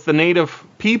 And so it's the native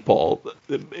people.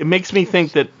 It makes me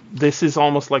think that this is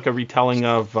almost like a retelling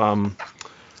of Lawrence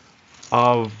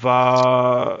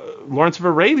of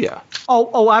Arabia.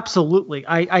 Oh, absolutely.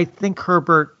 I think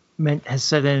Herbert has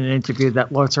said in an interview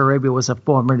that Lawrence of Arabia was a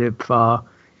formative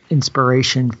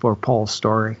inspiration for Paul's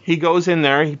story. He goes in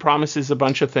there. He promises a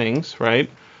bunch of things, right?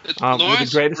 With the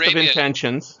greatest of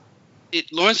intentions.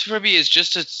 Lawrence of Arabia is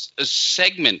just a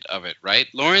segment of it, right?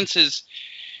 Lawrence is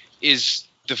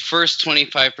the first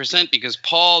 25% because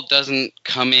Paul doesn't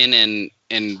come in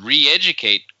and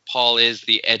re-educate. Paul is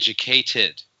the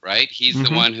educated, right? He's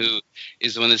the one who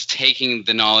is the one that's taking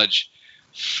the knowledge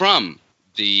from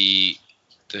the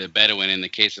Bedouin in the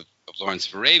case of Lawrence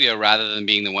of Arabia rather than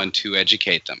being the one to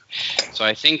educate them. So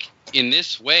I think in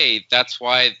this way, that's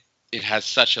why it has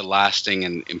such a lasting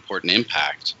and important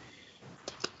impact.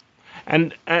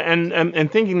 And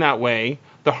thinking that way,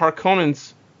 the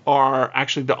Harkonnens are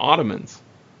actually the Ottomans,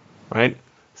 right?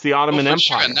 It's the Ottoman Empire.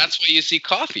 Sure. And that's why you see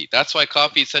coffee. That's why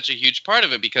coffee is such a huge part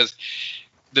of it, because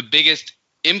the biggest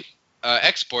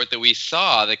export that we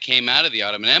saw that came out of the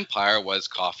Ottoman Empire was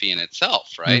coffee in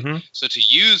itself, right? Mm-hmm. So to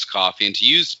use coffee and to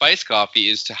use spice coffee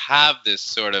is to have this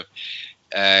sort of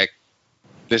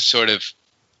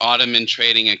Ottoman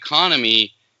trading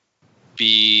economy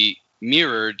be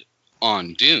mirrored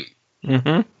on Dune.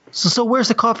 Mm-hmm. So where's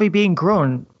the coffee being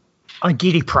grown? On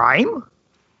Gidi Prime?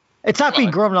 It's not being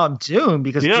grown on Dune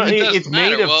because it's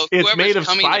made of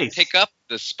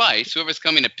spice. Whoever's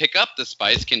coming to pick up the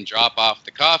spice can drop off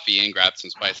the coffee and grab some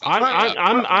spice.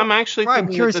 I'm actually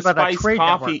thinking that the spice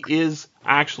coffee is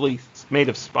actually made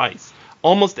of spice.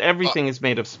 Almost everything is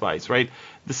made of spice, right?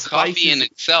 The coffee in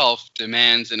itself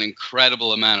demands an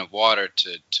incredible amount of water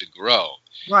to grow.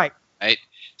 Right. Right.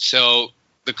 So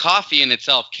the coffee in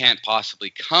itself can't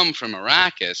possibly come from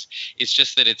Arrakis. It's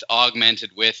just that it's augmented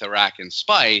with Arakan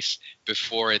spice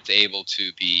before it's able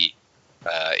to be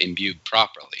imbued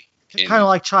properly. Kind of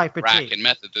like chai for tea. Arakan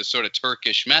method, the sort of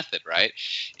Turkish method, right?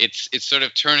 It's sort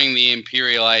of turning the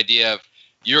imperial idea of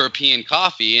European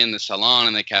coffee in the salon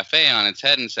and the cafe on its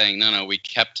head and saying, no, we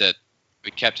kept it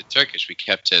Turkish. We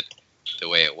kept it the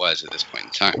way it was at this point in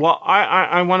time. Well,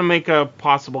 I want to make a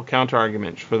possible counter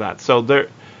argument for that. So there.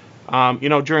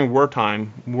 During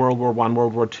wartime, World War I,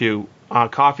 World War II,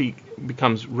 coffee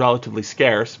becomes relatively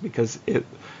scarce because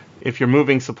if you're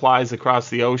moving supplies across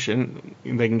the ocean,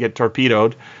 they can get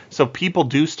torpedoed. So people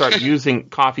do start using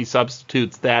coffee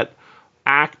substitutes that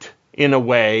act in a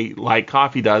way like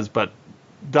coffee does, but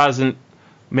doesn't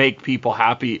make people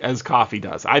happy as coffee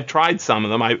does. I've tried some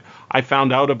of them. I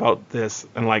found out about this,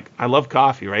 and I love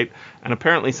coffee, right? And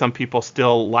apparently some people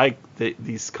still like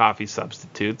these coffee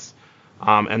substitutes.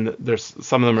 And there's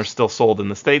some of them are still sold in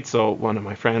the States. So one of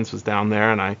my friends was down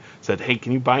there, and I said, "Hey,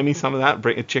 can you buy me some of that?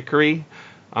 Bring a chicory,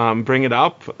 bring it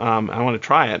up. I want to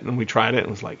try it." And we tried it, and it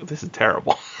was like, "This is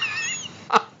terrible."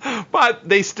 But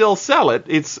they still sell it.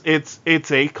 It's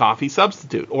a coffee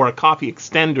substitute or a coffee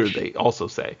extender. They also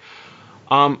say.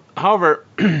 However,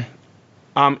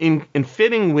 in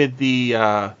fitting with the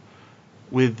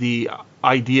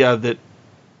idea that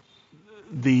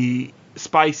the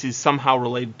spice is somehow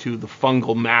related to the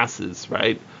fungal masses,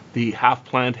 right? The half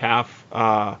plant, half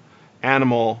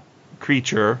animal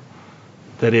creature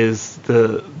that is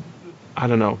the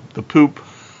poop,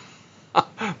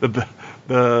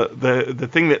 the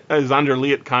thing that is under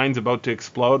Liet Kynes about to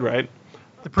explode, right?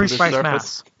 The pre-spice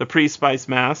mass. The pre-spice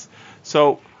mass.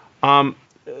 So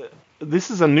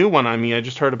this is a new one on me. I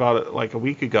just heard about it like a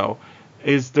week ago.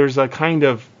 There's a kind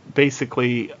of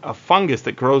basically a fungus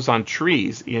that grows on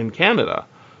trees in Canada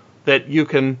that you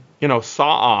can, saw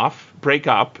off, break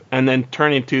up, and then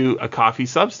turn into a coffee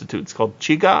substitute. It's called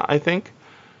chiga, I think.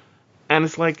 And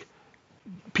it's like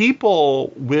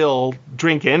people will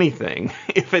drink anything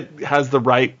if it has the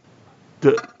right,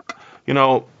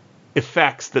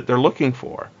 effects that they're looking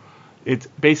for. It's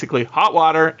basically hot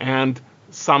water and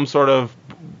some sort of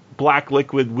black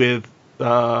liquid with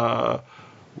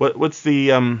what's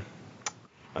the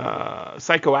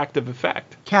psychoactive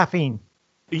effect? Caffeine.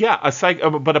 Yeah,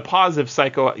 but a positive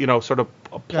sort of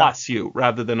a plus U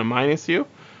rather than a minus U.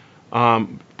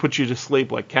 Put you to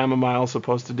sleep like chamomile is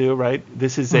supposed to do, right?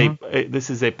 This is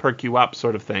a perk you up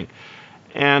sort of thing.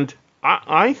 And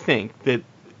I think that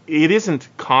it isn't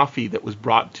coffee that was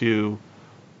brought to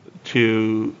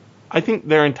I think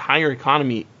their entire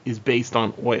economy is based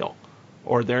on oil.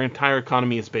 or their entire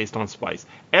economy is based on spice.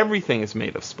 Everything is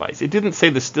made of spice. It didn't say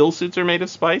the still suits are made of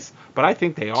spice, but I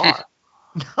think they are.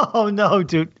 Oh no,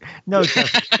 dude. No,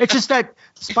 Justin. It's just that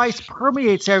spice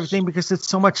permeates everything because it's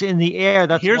so much in the air.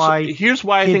 That's why. Here's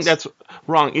why I think that's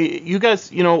wrong. You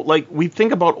guys, like we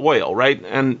think about oil, right?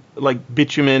 And like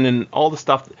bitumen and all the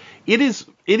stuff. It is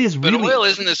But really. oil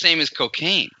isn't the same as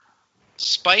cocaine.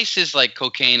 Spice is like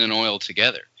cocaine and oil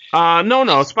together.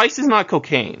 No. Spice is not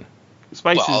cocaine.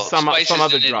 Spice is some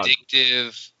other drug.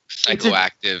 Addictive,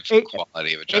 psychoactive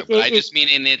quality of a drug. But I just mean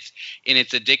in its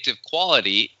addictive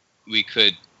quality, we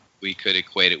could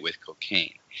equate it with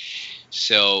cocaine.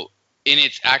 So in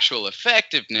its actual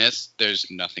effectiveness, there's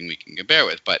nothing we can compare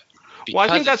with. But I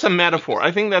think that's a metaphor.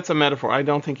 I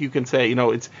don't think you can say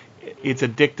it's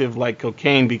addictive like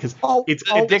cocaine because it's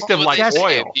addictive like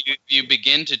oil. If you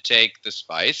begin to take the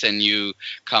spice and you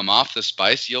come off the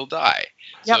spice, you'll die.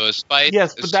 Yep. So a spice,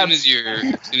 yes, but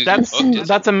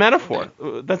that's a metaphor.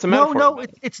 That's a metaphor. No,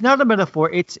 it's not a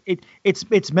metaphor. It's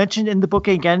mentioned in the book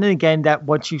again and again that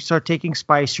once you start taking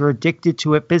spice, you're addicted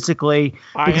to it physically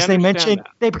because they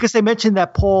mentioned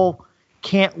that Paul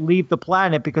can't leave the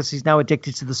planet because he's now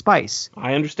addicted to the spice.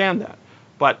 I understand that,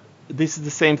 but this is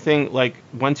the same thing. Like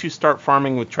once you start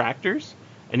farming with tractors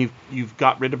and you've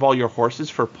got rid of all your horses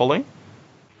for pulling,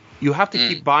 you have to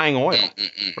keep buying oil,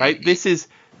 right? This is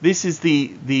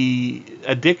the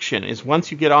addiction. Is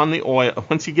once you get on the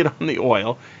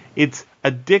oil, it's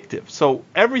addictive. So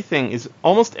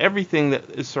almost everything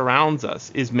that surrounds us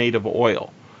is made of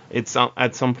oil. It's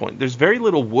at some point. There's very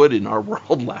little wood in our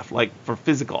world left, like for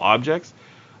physical objects.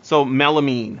 So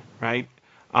melamine, right?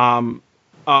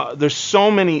 There's so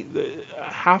many.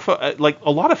 A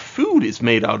lot of food is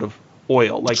made out of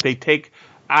oil. Like they take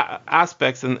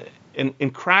aspects and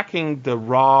in cracking the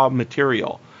raw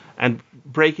material and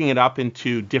breaking it up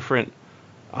into different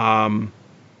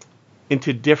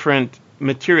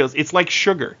materials. It's like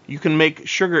sugar. You can make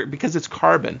sugar because it's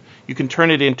carbon. You can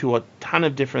turn it into a ton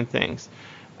of different things.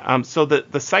 So the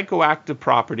psychoactive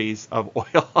properties of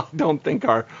oil, I don't think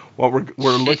are what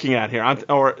we're looking at here.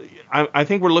 I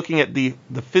think we're looking at the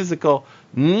physical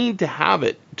need to have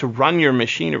it to run your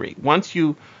machinery. Once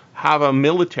you have a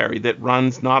military that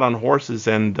runs not on horses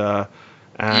and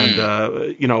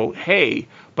hay,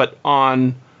 but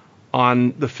on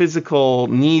the physical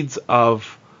needs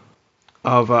of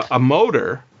a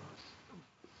motor.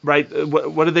 Right.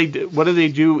 What do they do? What do they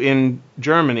do in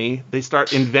Germany? They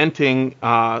start inventing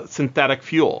synthetic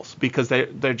fuels because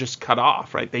they're just cut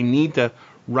off. Right. They need to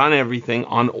run everything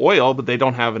on oil, but they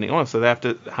don't have any oil, so they have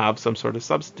to have some sort of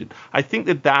substitute. I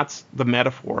think that's the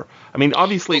metaphor. I mean,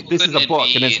 obviously, this is a book,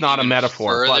 and it's not a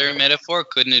metaphor. Metaphor?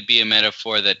 Couldn't it be a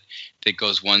metaphor that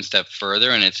goes one step further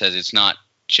and it says it's not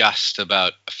just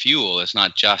about a fuel, it's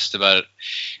not just about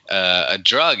a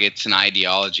drug, it's an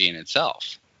ideology in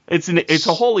itself. It's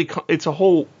a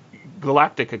whole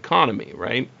galactic economy,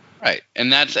 right? Right,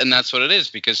 and that's what it is.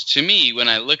 Because to me, when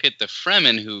I look at the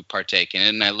Fremen who partake in it,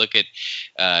 and I look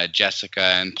at Jessica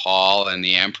and Paul and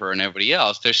the Emperor and everybody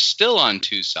else, they're still on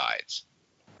two sides,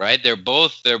 right? They're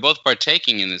both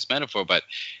partaking in this metaphor, but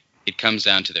it comes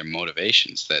down to their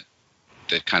motivations that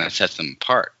kind of sets them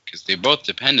apart because they're both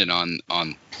dependent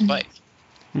on spice.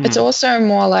 It's also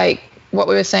more like what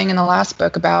we were saying in the last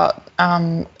book about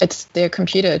it's their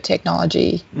computer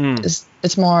technology.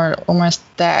 It's more almost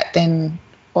that than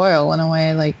oil in a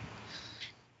way. Like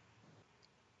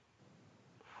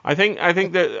I think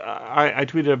that I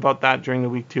tweeted about that during the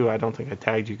week too. I don't think I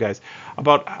tagged you guys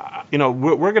about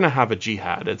we're going to have a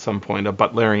jihad at some point, a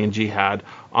Butlerian jihad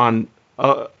on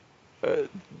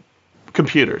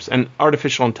computers and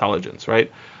artificial intelligence,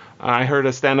 right? I heard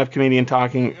a stand-up comedian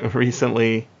talking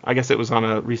recently, I guess it was on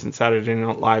a recent Saturday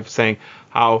Night Live, saying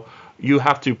how you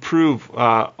have to prove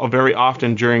very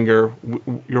often during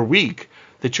your week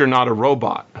that you're not a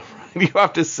robot. You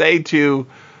have to say to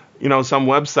some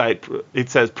website,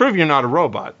 it says, prove you're not a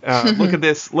robot. Look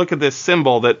at this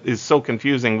symbol that is so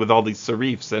confusing with all these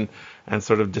serifs and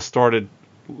sort of distorted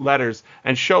letters,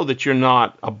 and show that you're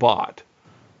not a bot.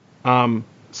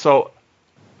 So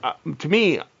to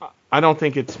me, I don't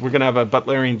think we're going to have a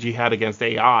Butlerian jihad against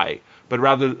AI, but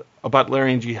rather a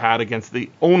Butlerian jihad against the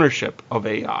ownership of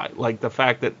AI, like the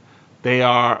fact that they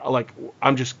are like,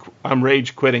 I'm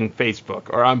rage quitting Facebook,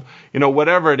 or I'm,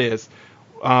 whatever it is,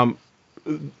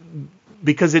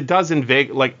 because it does invade,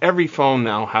 like every phone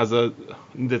now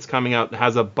that's coming out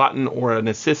has a button or an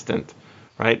assistant,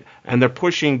 right? And they're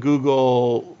pushing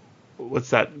Google, what's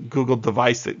that Google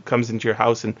device that comes into your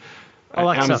house, and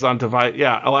Alexa. Amazon device,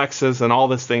 Alexas and all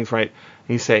these things, right?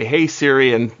 And you say, "Hey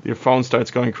Siri," and your phone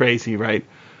starts going crazy, right?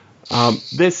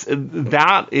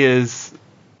 That is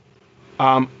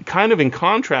kind of in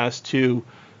contrast to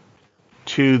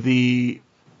the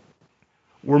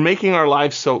we're making our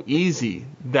lives so easy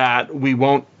that we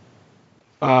won't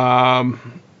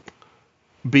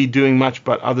be doing much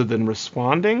but other than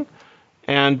responding.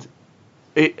 And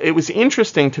it was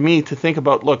interesting to me to think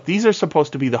about, look, these are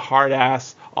supposed to be the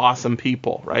hard-ass, awesome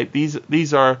people, right?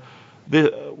 These are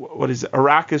what is it?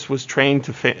 Arrakis was trained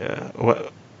to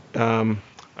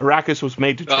Arrakis was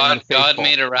made to train the faithful. God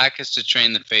made Arrakis to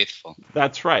train the faithful.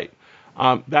 That's right.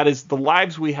 That is, the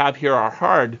lives we have here are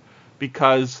hard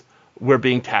because we're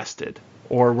being tested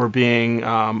or we're being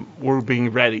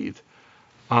readied.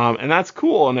 And that's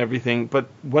cool and everything, but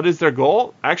what is their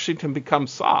goal? Actually to become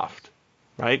soft,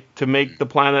 right? To make the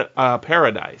planet a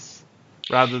paradise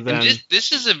rather than... And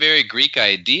this is a very Greek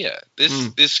idea.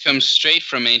 This comes straight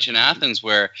from ancient Athens,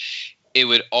 where it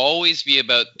would always be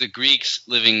about the Greeks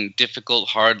living difficult,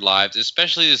 hard lives,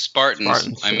 especially the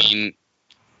Spartans. I mean...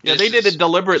 Yeah, they did it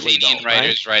deliberately, Athenian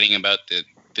writers writing about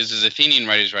this is Athenian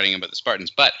writers writing about the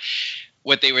Spartans. But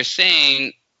what they were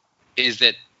saying is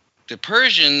that the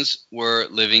Persians were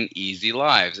living easy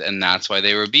lives, and that's why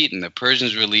they were beaten. The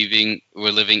Persians were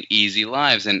living easy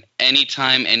lives, and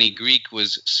anytime any Greek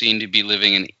was seen to be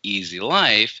living an easy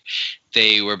life,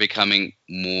 they were becoming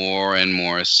more and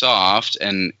more soft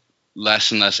and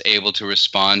less able to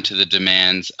respond to the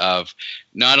demands of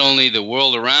not only the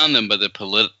world around them, but the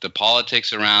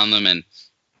politics around them and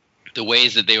the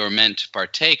ways that they were meant to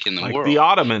partake in the world. Like the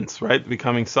Ottomans, right?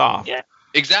 Becoming soft. Yeah.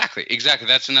 Exactly.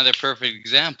 That's another perfect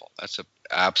example. That's an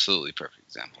absolutely perfect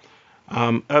example.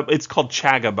 It's called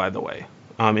chaga, by the way,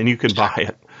 and you can buy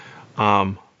it.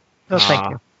 Thank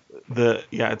you.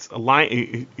 It's a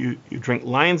lion. You drink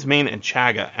lion's mane and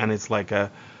chaga, and it's like a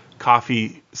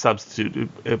coffee substitute.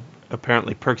 It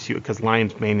apparently perks you because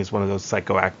lion's mane is one of those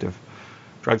psychoactive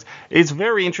drugs. It's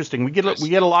very interesting. We get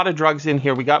a lot of drugs in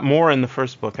here. We got more in the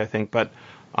first book, I think, but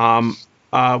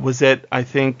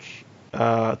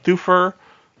Thufir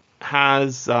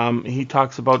has he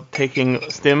talks about taking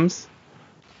stims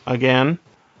again.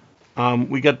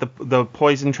 We get the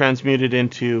poison transmuted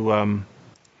into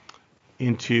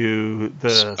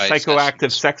the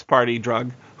psychoactive sex party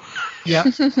drug. Yeah,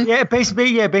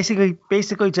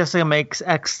 basically just makes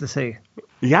ecstasy.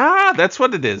 Yeah, that's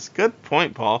what it is. Good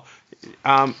point, Paul.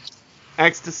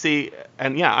 Ecstasy,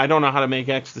 and yeah, I don't know how to make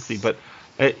ecstasy, but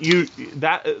that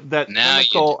now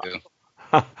chemical. You do.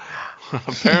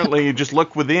 Apparently, you just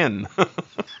look within.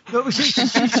 No, she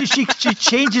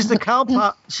changes the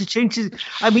compound. She changes.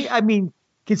 I mean,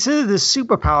 consider the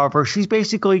superpower of her. She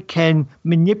basically can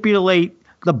manipulate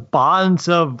the bonds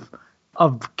of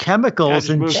chemicals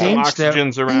and change them.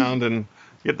 Oxygens around and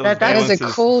get those. That is a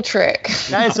cool trick.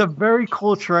 That is a very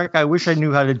cool trick. I wish I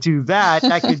knew how to do that.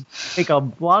 That could make a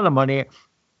lot of money.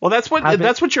 Well, that's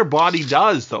what your body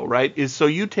does, though, right? Is so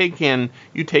you take in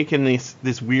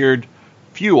this weird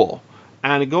fuel,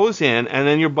 and it goes in, and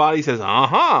then your body says,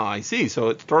 "Aha, I see." So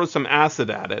it throws some acid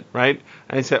at it, right?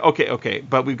 And it said, "Okay,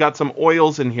 but we've got some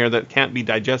oils in here that can't be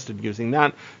digested using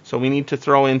that, so we need to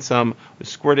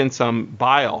squirt in some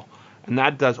bile." And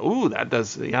that has a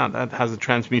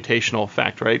transmutational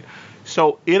effect, right?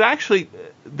 So it actually,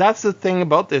 that's the thing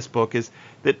about this book, is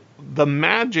that the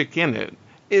magic in it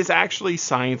is actually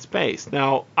science-based.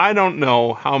 Now, I don't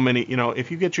know how many, if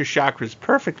you get your chakras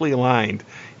perfectly aligned,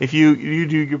 if you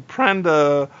do your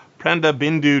Pranda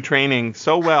Bindu training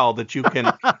so well that you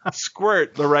can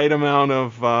squirt the right amount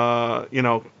of,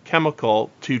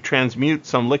 chemical to transmute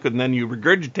some liquid and then you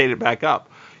regurgitate it back up,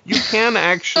 you can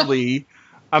actually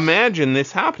imagine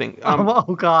this happening.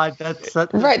 Oh God, that's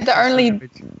right. The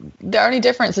only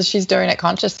difference is she's doing it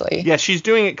consciously. Yeah, she's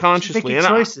doing it consciously. Making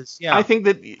choices. Yeah, I think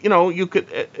that you could,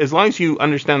 as long as you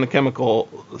understand the chemical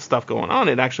stuff going on,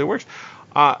 it actually works.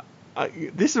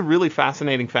 This is a really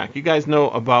fascinating fact. You guys know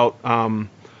about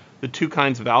the two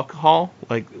kinds of alcohol,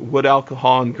 like wood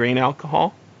alcohol and grain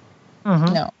alcohol?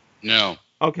 Mm-hmm. No.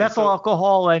 Okay. Methyl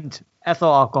alcohol and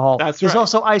ethyl alcohol. That's right.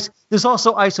 There's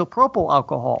also isopropyl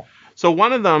alcohol. So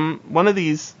one of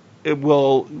these, it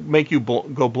will make you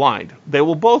go blind. They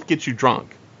will both get you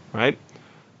drunk, right?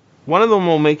 One of them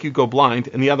will make you go blind,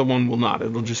 and the other one will not.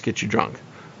 It'll just get you drunk.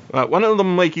 One of them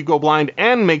will make you go blind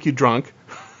and make you drunk,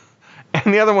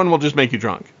 and the other one will just make you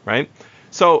drunk, right?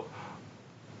 So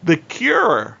the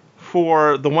cure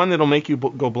for the one that'll make you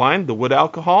go blind, the wood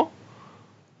alcohol,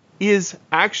 is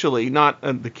actually not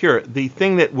the cure. The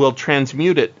thing that will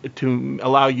transmute it to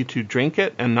allow you to drink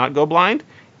it and not go blind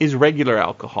is regular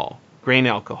alcohol, grain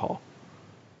alcohol.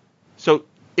 So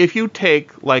if you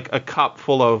take like a cup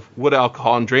full of wood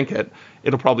alcohol and drink it,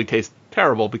 it'll probably taste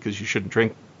terrible because you shouldn't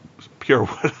drink pure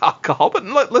wood alcohol.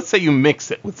 But let's say you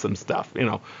mix it with some stuff,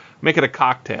 make it a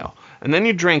cocktail, and then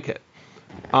you drink it.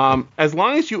 As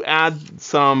long as you add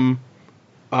some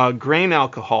grain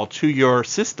alcohol to your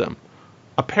system,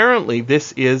 apparently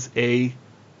this is a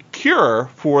cure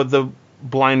for the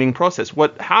blinding process.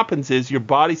 What happens is your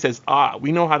body says,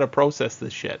 we know how to process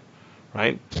this shit,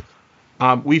 right?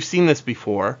 We've seen this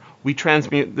before. We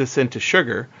transmute this into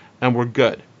sugar, and we're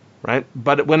good, right?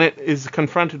 But when it is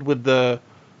confronted with the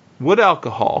wood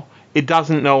alcohol, it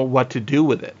doesn't know what to do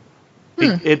with it.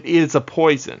 It is a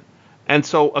poison. And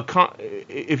so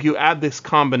if you add this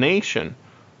combination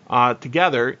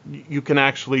together, you can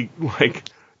actually like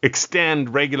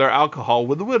extend regular alcohol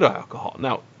with the wood alcohol.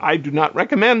 Now, I do not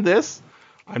recommend this.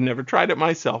 I've never tried it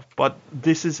myself, but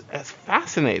this is as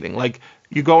fascinating. Like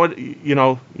you go to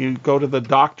the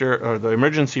doctor or the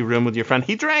emergency room with your friend.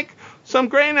 He drank some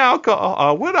grain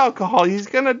alcohol, wood alcohol. He's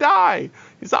gonna die.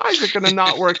 His eyes are gonna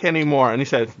not work anymore. And he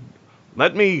said,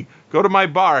 "Let me go to my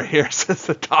bar here," says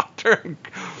the doctor.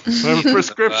 A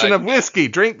prescription of whiskey.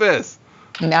 Drink this.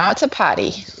 Now it's a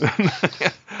party.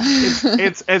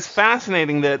 It's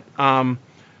fascinating that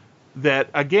that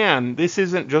again, this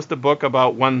isn't just a book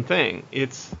about one thing.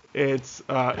 It's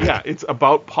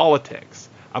about politics,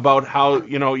 about how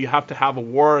you have to have a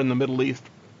war in the Middle East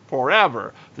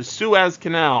forever. The Suez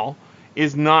Canal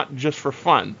is not just for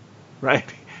fun, right?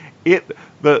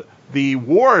 The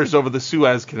wars over the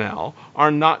Suez Canal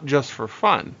are not just for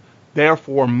fun. They're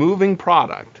for moving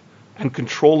product and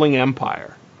controlling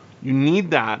empire. You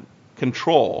need that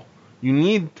control. You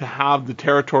need to have the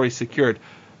territory secured.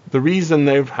 The reason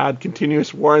they've had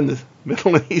continuous war in the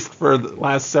Middle East for the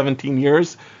last 17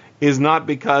 years is not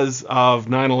because of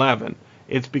 9/11.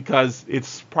 It's because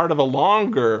it's part of a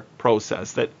longer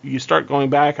process that you start going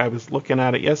back. I was looking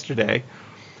at it yesterday.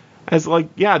 As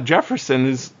Jefferson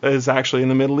is actually in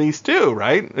the Middle East too,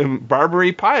 right? And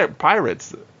Barbary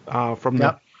pirates from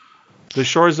the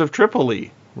shores of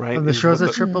Tripoli, right? From the shores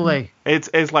of Tripoli.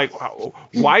 It's like,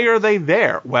 why are they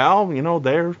there? Well,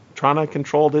 they're trying to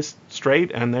control this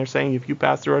strait, and they're saying if you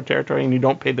pass through our territory and you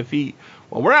don't pay the fee,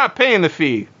 well, we're not paying the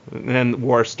fee, and then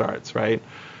war starts, right?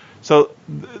 So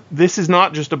this is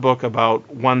not just a book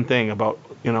about one thing, about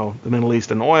the Middle East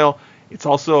and oil. It's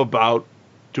also about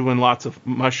doing lots of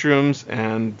mushrooms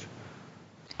and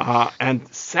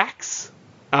sex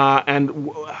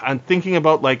and thinking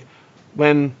about like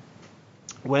when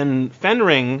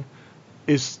Fenring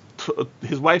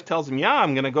his wife tells him,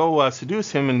 I'm gonna go seduce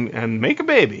him and make a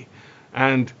baby,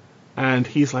 and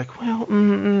he's like, well,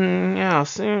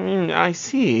 I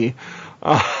see.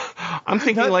 I'm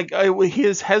thinking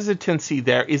his hesitancy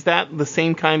there, is that the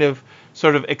same kind of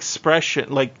sort of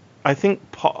expression? Like I think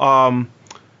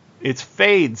it's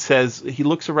Fade says he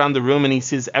looks around the room and he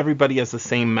sees everybody has the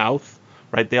same mouth,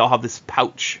 right? They all have this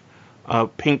pouch,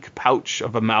 pink pouch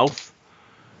of a mouth,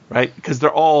 right? Because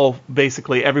they're all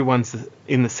basically, everyone's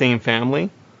in the same family.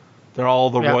 They're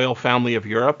all the royal family of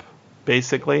Europe,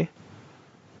 basically.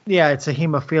 Yeah, it's a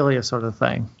hemophilia sort of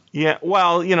thing. Yeah,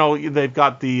 well, they've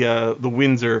got the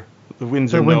Windsor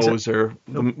nose or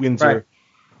the Windsor,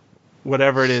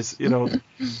 whatever it is.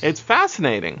 It's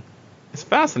fascinating. It's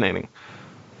fascinating.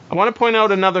 I want to point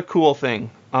out another cool thing.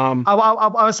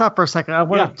 I'll stop for a second. I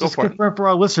want to just confirm for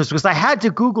our listeners, because I had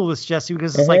to Google this, Jesse,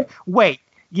 because it's like, wait,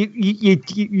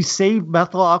 you save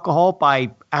methyl alcohol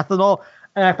by ethanol,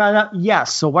 and I found out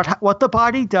yes. So what the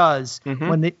body does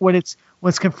when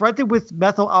it's confronted with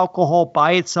methyl alcohol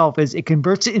by itself is it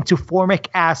converts it into formic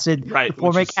acid. Right. The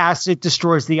formic acid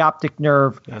destroys the optic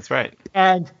nerve. That's right.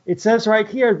 And it says right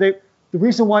here that the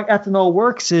reason why ethanol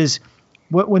works is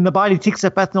when the body takes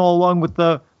up ethanol along with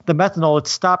the methanol, it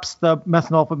stops the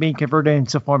methanol from being converted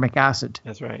into formic acid.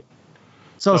 That's right.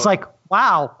 So it's like,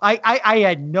 wow, I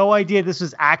had no idea this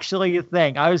was actually a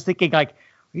thing. I was thinking like,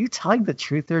 are you telling the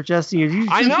truth there, Jesse?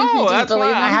 I know. That's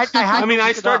why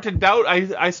I start to doubt.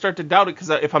 I start to doubt it because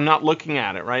if I'm not looking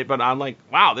at it, right? But I'm like,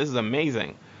 wow, this is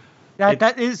amazing.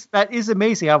 That is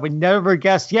amazing. I would never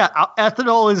guess. Yeah,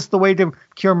 ethanol is the way to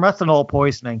cure methanol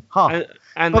poisoning. Huh.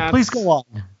 But please go on.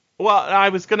 Well, I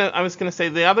was gonna say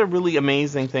the other really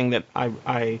amazing thing that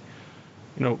I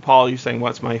Paul, you're saying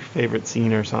what's my favorite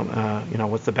scene or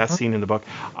something? What's the best scene in the book?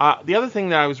 The other thing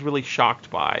that I was really shocked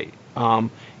by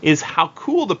is how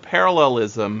cool the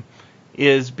parallelism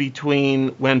is between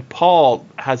when Paul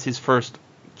has his first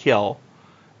kill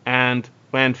and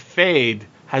when Fade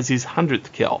has his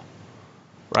 100th kill,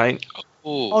 right?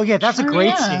 Oh yeah, that's a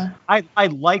great scene. I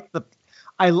like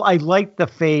the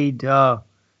Fade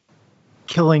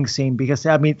killing scene because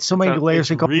so many layers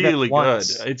are going really at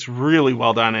once. Good. It's really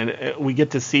well done, and we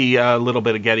get to see a little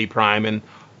bit of Getty Prime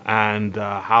and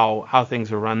how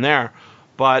things are run there.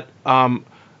 But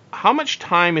how much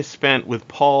time is spent with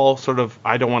Paul sort of,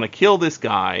 I don't want to kill this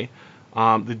guy, the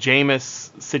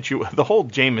whole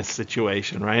Jameis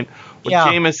situation, right?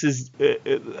 Jameis is,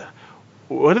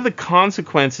 what are the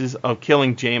consequences of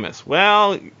killing Jameis?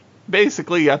 Well,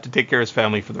 basically you have to take care of his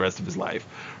family for the rest of his life,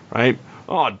 right?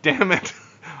 Oh, damn it.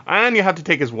 And you have to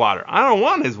take his water. I don't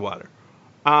want his water.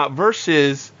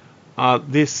 Versus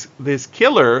this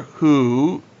killer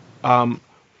who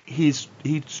he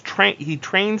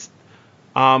trains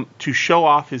to show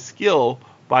off his skill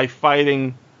by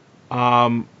fighting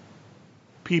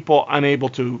people unable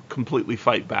to completely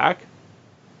fight back,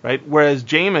 right? Whereas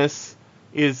Jameis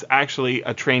is actually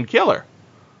a trained killer.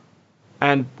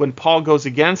 And when Paul goes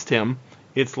against him,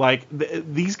 it's like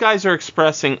these guys are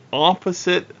expressing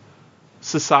opposite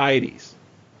societies.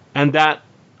 And that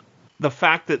the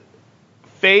fact that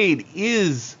Fade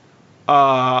is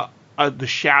the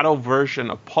shadow version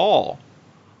of Paul,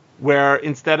 where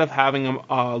instead of having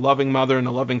a loving mother and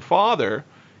a loving father,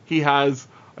 he has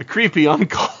a creepy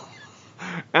uncle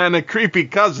and a creepy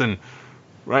cousin,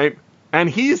 right? And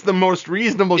he's the most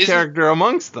reasonable character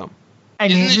amongst them.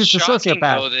 And he's just a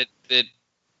sociopath. Though,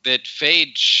 that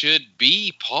Fade should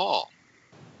be Paul.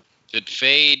 That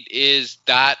Fade is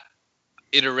that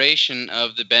iteration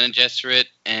of the Bene Gesserit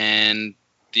and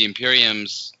the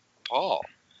Imperium's Paul.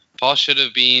 Paul should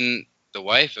have been the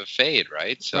wife of Fade,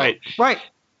 right? So, right.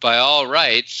 By all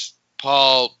rights,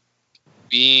 Paul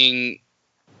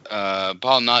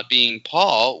not being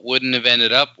Paul wouldn't have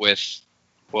ended up with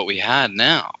what we had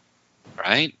now,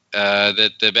 right?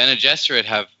 That the Bene Gesserit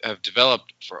have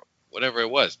developed for whatever it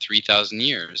was, 3,000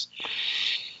 years.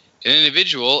 An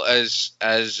individual as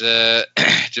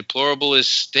deplorable as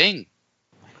Sting.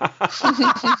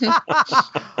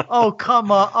 Oh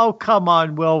come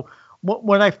on, Will.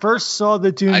 When I first saw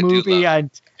the Dune movie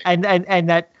and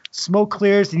that smoke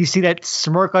clears and you see that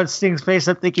smirk on Sting's face,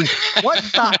 I'm thinking, what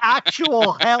the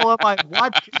actual hell am I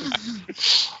watching?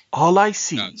 All I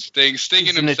see. No, Sting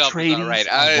himself is not right.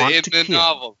 In the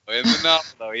novel,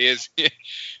 though, he is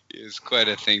quite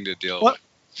a thing to deal with.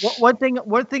 One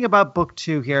thing about book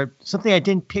 2 here, something I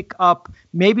didn't pick up,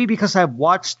 maybe because I've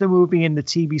watched the movie and the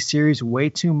TV series way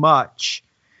too much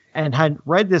and hadn't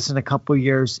read this in a couple of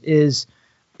years, is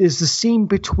the scene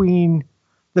between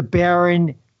the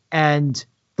Baron and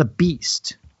the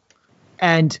Beast.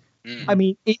 And I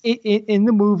mean, in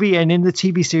the movie and in the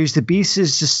TV series, the Beast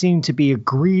is just seen to be a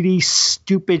greedy,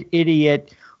 stupid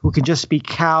idiot who can just be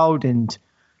cowed and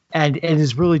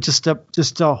is really just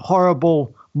a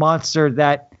horrible monster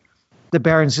that the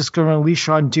Baron's just going to unleash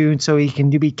on Dune so he can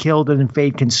be killed and then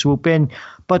Fade can swoop in.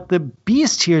 But the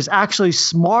Beast here is actually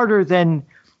smarter than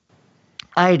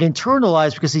I had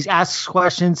internalized because he asks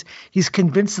questions. He's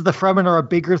convinced that the Fremen are a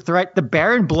bigger threat. The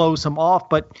Baron blows him off,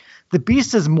 but the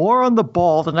Beast is more on the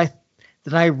ball than I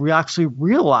actually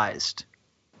realized.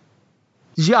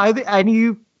 Did you any of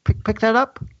you pick that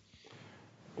up?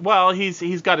 Well,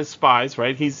 he's got his spies,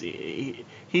 right? He's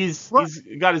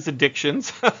got his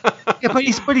addictions. Yeah, but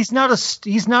he's not as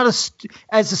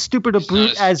stupid a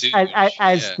brute as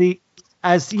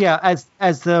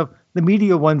the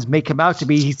media ones make him out to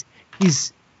be.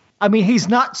 He's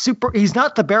not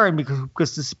the Baron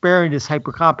because this Baron is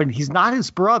hyper competent. He's not his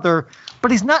brother,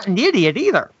 but he's not an idiot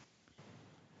either.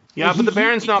 Yeah, but the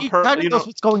Baron's not perfect. He knows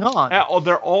what's going on. Oh,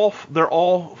 they're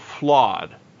all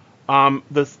flawed.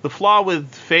 The flaw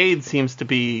with Fade seems to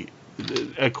be,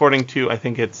 according to I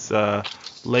think it's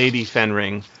Lady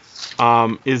Fenring,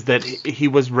 is that he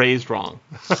was raised wrong.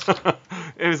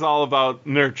 It was all about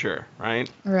nurture, right?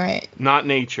 Right. Not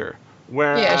nature.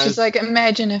 Whereas, yeah, she's like,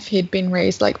 imagine if he'd been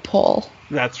raised like Paul.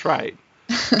 That's right.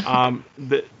 And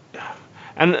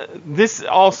this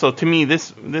also, to me,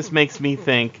 this makes me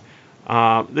think.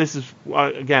 This is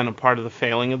again a part of the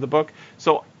failing of the book.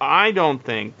 So I don't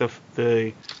think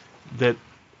the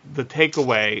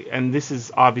takeaway, and this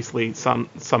is obviously some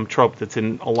trope that's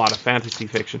in a lot of fantasy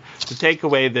fiction. The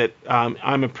takeaway that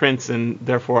I'm a prince and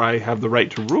therefore I have the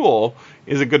right to rule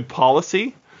is a good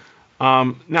policy.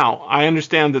 Now, I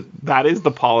understand that is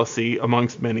the policy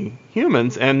amongst many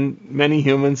humans, and many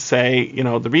humans say,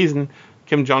 the reason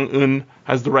Kim Jong-un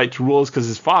has the right to rule is because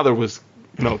his father was,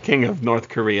 king of North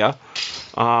Korea,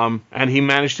 and he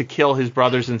managed to kill his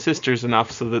brothers and sisters enough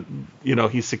so that,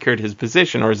 he secured his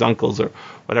position, or his uncles or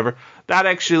whatever. That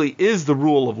actually is the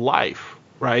rule of life,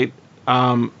 right?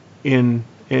 In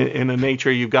a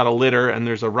nature, you've got a litter and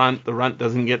there's a runt. The runt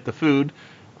doesn't get the food.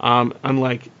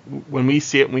 Unlike when we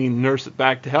see it, we nurse it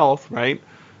back to health, right?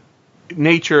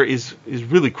 Nature is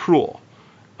really cruel.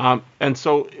 And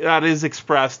so that is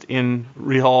expressed in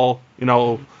real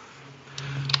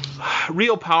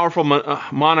powerful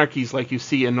monarchies like you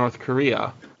see in North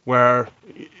Korea, where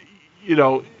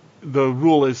the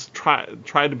rule is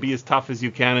try to be as tough as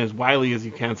you can, as wily as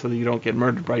you can, so that you don't get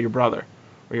murdered by your brother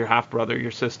or your half brother,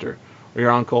 your sister, or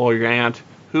your uncle or your aunt,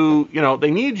 who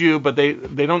they need you, but they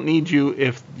don't need you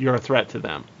if you're a threat to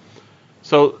them.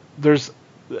 So there's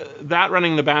that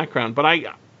running in the background. But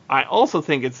I also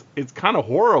think it's kind of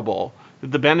horrible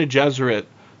that the Bene Gesserit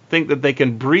think that they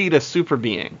can breed a super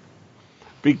being,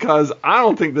 because I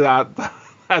don't think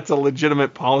that's a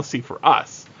legitimate policy for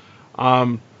us.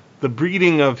 The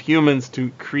breeding of humans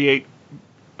to create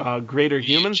greater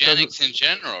humans. Eugenics in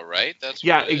general, right? That's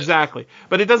yeah, exactly.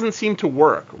 But it doesn't seem to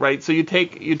work, right? So you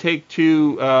take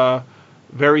two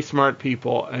very smart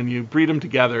people and you breed them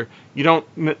together. You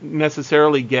don't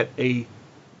necessarily get a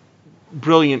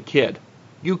brilliant kid.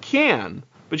 You can,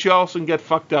 but you also can get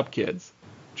fucked up kids,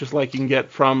 just like you can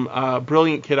get from a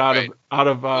brilliant kid out of two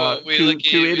idiots. We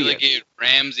look at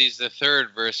Ramses III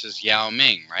versus Yao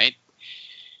Ming, right?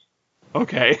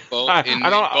 Okay. I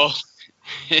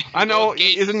know.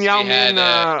 Isn't Yao Ming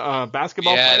a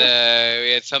basketball player?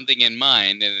 We had something in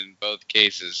mind, and in both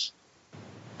cases,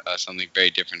 something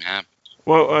very different happened.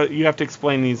 Well, you have to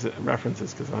explain these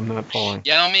references because I'm not following.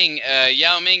 Yao Ming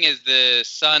is the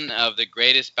son of the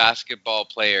greatest basketball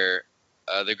player,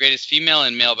 the greatest female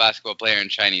and male basketball player in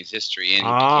Chinese history, and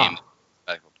he became the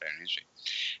basketball player in history.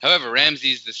 However,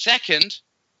 Ramses II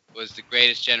was the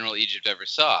greatest general Egypt ever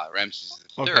saw. Ramses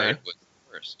III was the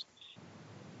first.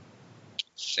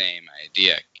 Same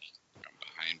idea from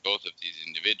behind both of these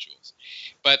individuals.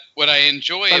 But what I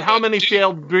enjoy. But how many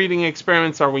failed breeding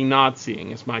experiments are we not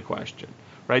seeing? Is my question,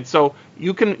 right? So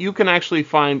you can actually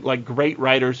find like great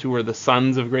writers who are the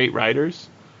sons of great writers.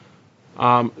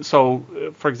 So,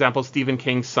 for example, Stephen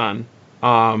King's son,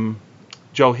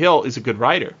 Joe Hill, is a good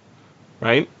writer,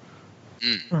 right?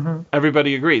 Mm-hmm.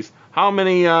 Everybody agrees. How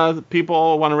many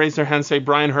people want to raise their hand and say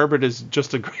Brian Herbert is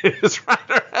just the greatest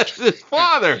writer as his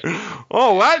father?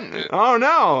 Oh, what? Oh,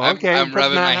 no. Okay. I'm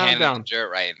rubbing my hand in the dirt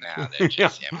right now. There,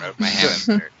 Jesse. I'm rubbing my hand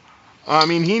in the dirt. I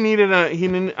mean, he needed.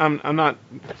 I'm not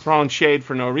throwing shade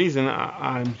for no reason.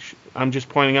 I'm just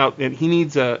pointing out that he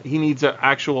needs a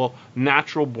actual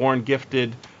natural born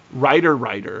gifted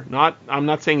writer. I'm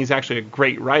not saying he's actually a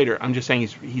great writer. I'm just saying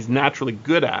he's naturally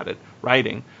good at it,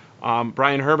 writing.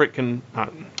 Brian Herbert can.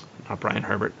 Not Brian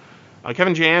Herbert.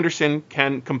 Kevin J. Anderson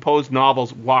can compose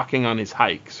novels walking on his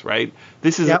hikes, right?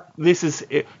 This is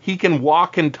he can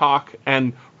walk and talk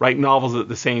and write novels at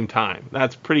the same time.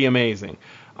 That's pretty amazing.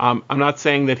 I'm not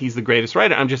saying that he's the greatest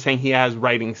writer. I'm just saying he has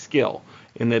writing skill,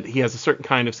 in that he has a certain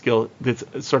kind of skill that's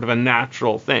sort of a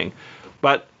natural thing.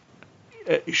 But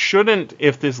shouldn't,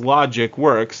 if this logic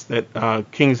works, that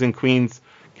kings and queens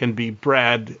can be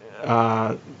bred,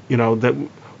 that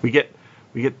we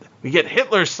get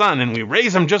Hitler's son and we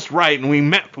raise him just right and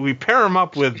we pair him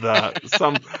up with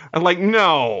some. I'm like,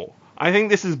 no, I think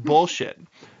this is bullshit.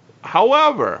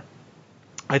 However,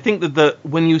 I think that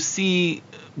when you see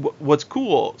what's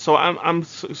cool, so I'm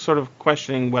sort of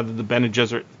questioning whether the Bene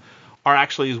Gesserit are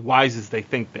actually as wise as they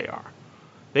think they are.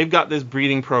 They've got this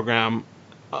breeding program,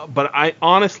 but I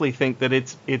honestly think that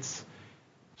it's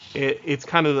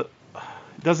kind of it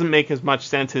doesn't make as much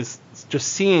sense as just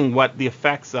seeing what the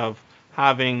effects of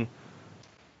having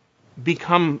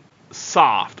become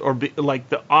soft, or like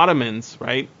the Ottomans,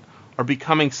 right, are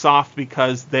becoming soft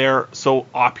because they're so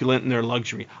opulent in their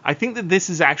luxury. I think that this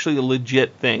is actually a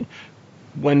legit thing.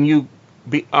 When you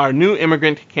are a new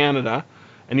immigrant to Canada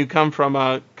and you come from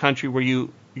a country where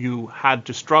you had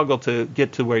to struggle to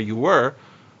get to where you were,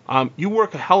 you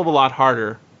work a hell of a lot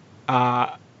harder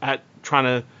at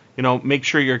trying to make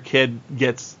sure your kid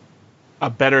gets a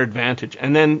better advantage.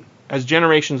 And then as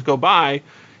generations go by,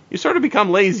 you sort of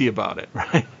become lazy about it,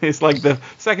 right? It's like the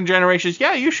second generation is,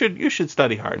 yeah, you should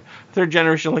study hard. Third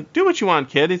generation, like, do what you want,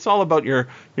 kid. It's all about your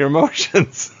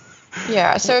emotions.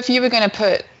 Yeah. So if you were going to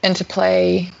put into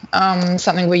play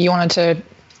something where you wanted to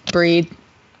breed,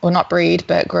 or not breed,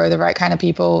 but grow the right kind of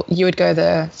people, you would go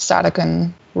the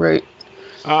Sardakan route.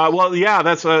 Well, yeah,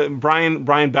 that's Brian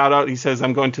bowed out. He says,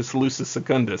 I'm going to Seleucus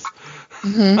Secundus.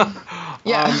 Mm-hmm.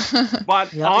 Yeah.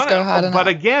 But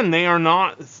again, they are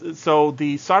not. So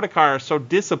the Sardaukar are so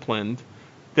disciplined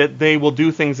that they will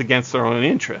do things against their own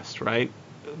interest, right?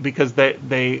 Because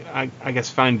they I guess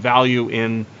find value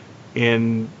in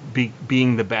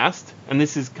being the best. And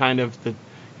this is kind of the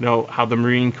how the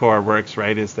Marine Corps works,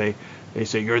 right? Is they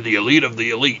say you're the elite of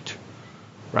the elite,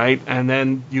 right? And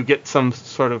then you get some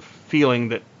sort of feeling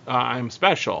that I'm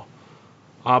special.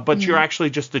 But you're actually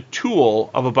just a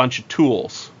tool of a bunch of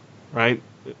tools, right?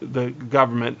 The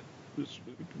government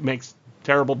makes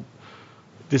terrible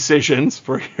decisions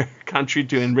for your country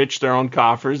to enrich their own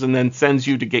coffers, and then sends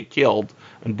you to get killed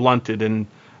and blunted, and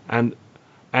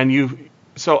you.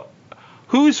 So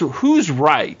who's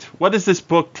right? What is this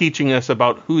book teaching us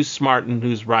about who's smart and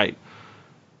who's right?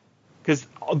 Because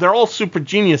they're all super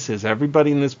geniuses.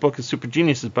 Everybody in this book is super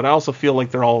geniuses, but I also feel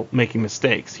like they're all making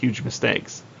mistakes, huge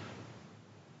mistakes.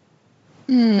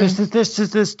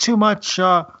 There's too much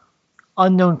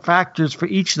unknown factors for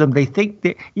each of them. They think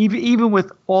that even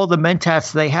with all the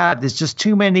mentats they have, there's just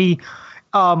too many.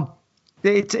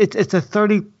 It's a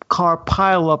 30-car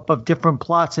pileup of different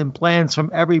plots and plans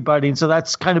from everybody, and so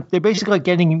that's they're basically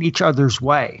getting in each other's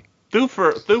way.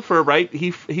 Thufir, right?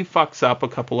 He fucks up a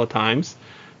couple of times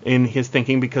in his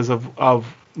thinking because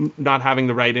of not having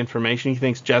the right information. He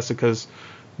thinks Jessica's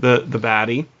the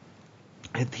baddie.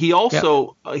 He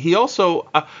also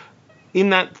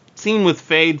in that scene with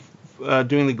Fade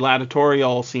doing the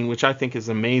gladiatorial scene, which I think is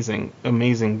amazing.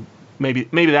 Maybe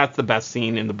that's the best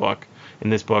scene in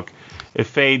this book. If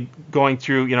Fade going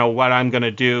through, what I'm going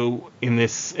to do in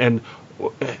this, and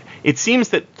it seems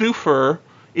that Thufir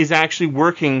is actually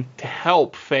working to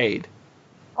help Fade.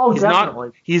 Oh,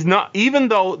 definitely. He's not, even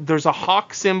though there's a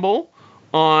hawk symbol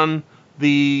on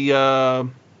the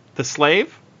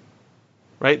slave,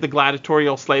 right? The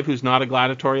gladiatorial slave who's not a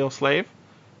gladiatorial slave.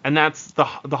 And that's the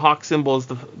hawk symbol is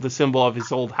the symbol of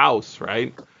his old house,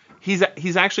 right? He's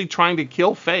actually trying to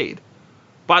kill Fade,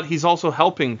 but he's also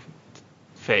helping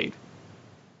Fade.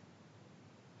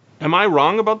 Am I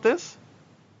wrong about this?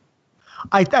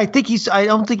 I don't think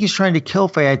he's trying to kill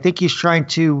Fade. I think he's trying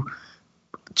to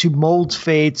mold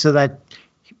Fade so that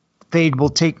Fade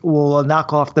will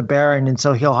knock off the Baron, and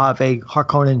so he'll have a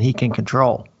Harkonnen he can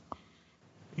control.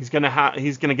 He's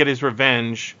gonna get his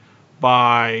revenge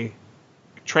by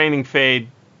training Fade,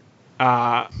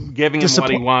 giving him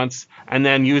what he wants, and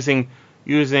then using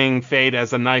Fade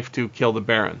as a knife to kill the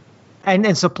Baron.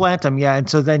 And supplant him, yeah. And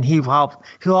so then he'll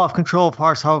have control of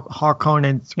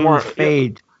Harkonnen through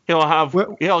Fade.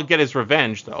 He'll get his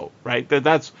revenge, though, right?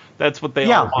 That's what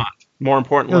they all want. More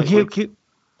importantly,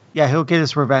 he'll get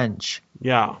his revenge.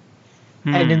 Yeah.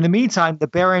 And in the meantime, the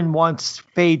Baron wants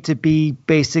Fade to be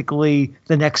basically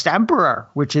the next emperor,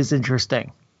 which is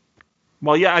interesting.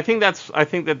 Well, yeah, I think that's what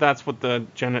the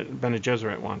Bene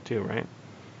Gesserit want too, right?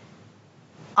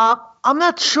 I'm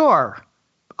not sure.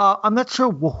 I'm not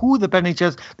sure who the Bene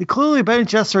Gesserit. Clearly, the Bene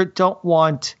Gesserit don't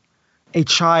want a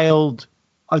child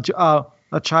of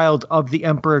the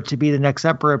emperor to be the next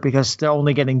emperor because they're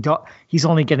only getting he's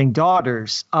only getting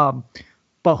daughters.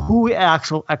 But who the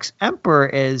actual ex-emperor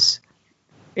is?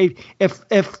 If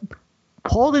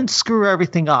Paul didn't screw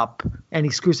everything up, and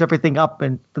he screws everything up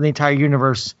for the entire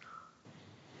universe.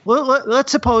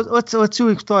 Let's do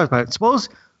a thought about it. Suppose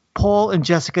Paul and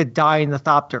Jessica die in the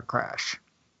Thopter crash,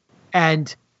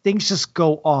 and things just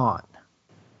go on.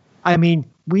 I mean,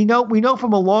 we know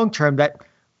from a long term that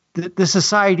the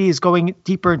society is going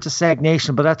deeper into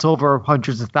stagnation, but that's over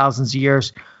hundreds of thousands of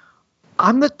years.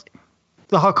 The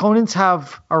Harkonnens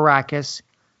have Arrakis.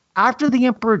 After the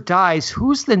emperor dies,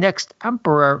 who's the next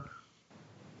emperor?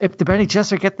 If the Bene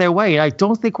Gesserit get their way, and I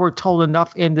don't think we're told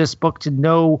enough in this book to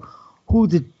know who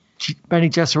the Bene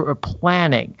Gesserit are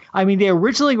planning. I mean, they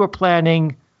originally were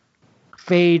planning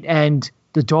Fade and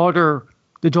the daughter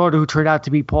who turned out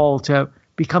to be Paul to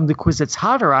become the Kwisatz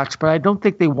Haderach, but I don't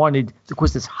think they wanted the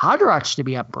Kwisatz Haderach to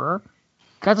be emperor.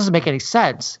 That doesn't make any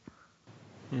sense.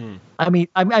 I mean,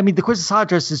 the Kwisatz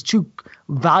Haderach is too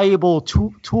valuable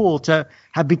tool to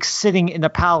have been sitting in a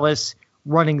palace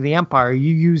running the empire.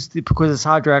 You use the Kwisatz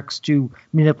Haderach to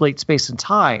manipulate space and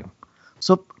time.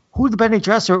 So who the Bene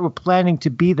Gesserit were planning to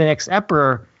be the next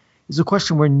emperor is a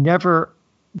question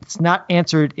it's not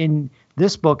answered in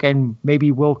this book, and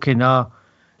maybe Will can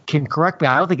correct me.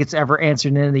 I don't think it's ever answered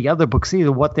in any of the other books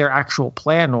either what their actual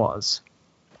plan was.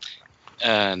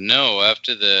 No,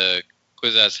 after the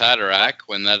Kwisatz Haderach,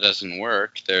 when that doesn't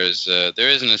work, there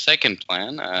isn't a second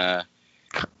plan.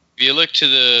 If you look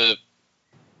to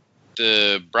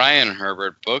the Brian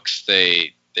Herbert books,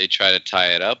 they try to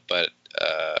tie it up, but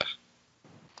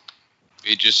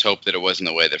we just hope that it wasn't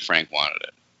the way that Frank wanted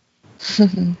it.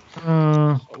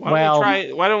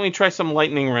 Why don't we try some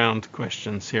lightning round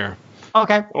questions here?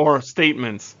 Okay. Or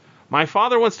statements. My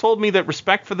father once told me that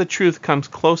respect for the truth comes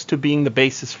close to being the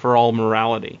basis for all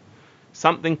morality.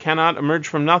 Something cannot emerge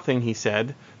from nothing, he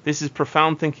said. This is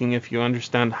profound thinking if you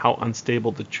understand how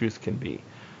unstable the truth can be.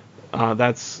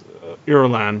 That's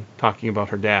Irulan talking about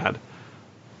her dad.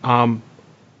 I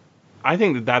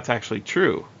think that's actually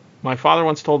true. My father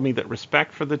once told me that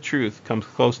respect for the truth comes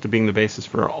close to being the basis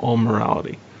for all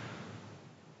morality.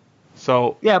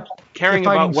 So, yeah, caring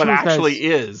about what actually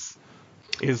is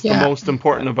is the most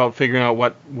important about figuring out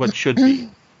what should be.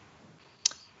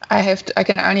 I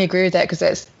can only agree with that because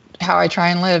that's how I try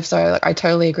and live. So I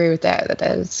totally agree with that. That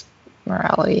is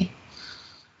morality.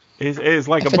 It is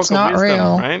like If a book it's of not wisdom,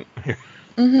 real.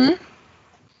 right?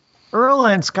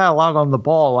 Erland's got a lot on the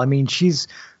ball. I mean, she's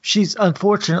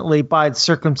unfortunately, by the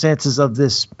circumstances of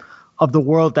the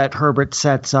world that Herbert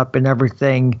sets up and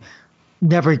everything,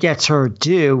 never gets her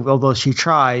due, although she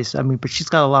tries. I mean, but she's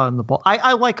got a lot on the ball.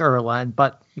 I like Erland,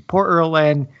 but poor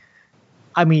Erland.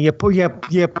 I mean, you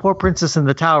poor Princess in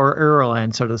the Tower,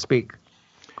 Erland, so to speak.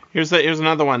 Here's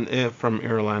another one from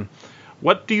Erland.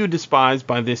 What do you despise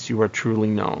by this you are truly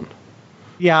known?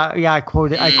 Yeah, I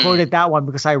quoted that one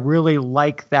because I really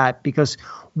like that, because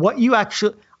what you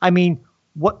actually, I mean,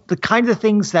 what the kind of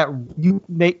things that you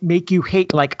make you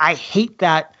hate, like I hate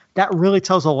that really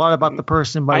tells a lot about the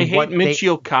person. I hate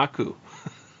Michio Kaku.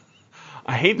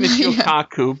 I hate Michio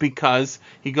Kaku because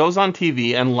he goes on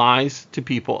TV and lies to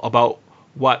people about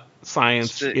what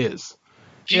science is.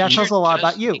 Yeah, that tells a lot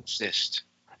about you. Exist.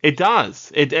 It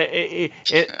does. It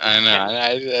I know.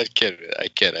 I kid.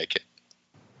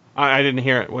 I didn't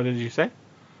hear it. What did you say?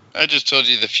 I just told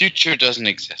you the future doesn't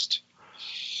exist.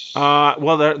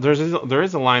 Well, there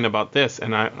is a line about this,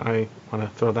 and I want to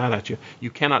throw that at you.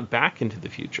 You cannot back into the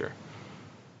future.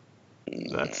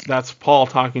 That's Paul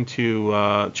talking to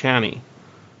Chani.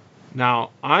 Now,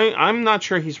 I'm not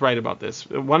sure he's right about this.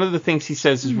 One of the things he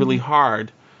says is really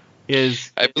hard.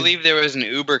 I believe there was an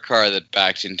Uber car that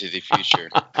backed into the future.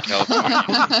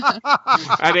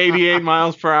 At 88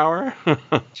 miles per hour?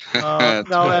 No,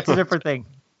 that's a different thing.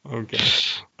 Okay,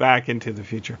 back into the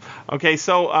future. Okay,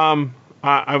 so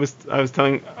I was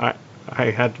telling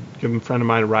I had given a friend of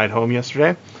mine a ride home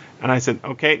yesterday, and I said,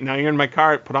 okay, now you're in my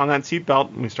car, put on that seatbelt,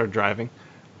 and we started driving.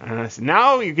 And I said,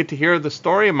 now you get to hear the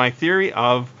story of my theory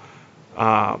of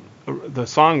the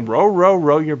song "Row, Row,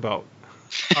 Row Your Boat."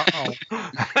 Oh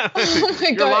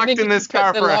You're locked in this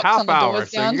car for a half hour,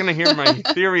 so you're going to hear my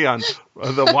theory on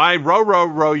the why "Row, Row,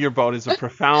 Row Your Boat" is a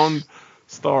profound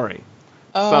story.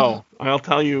 So I'll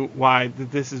tell you why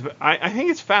this is. I think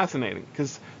it's fascinating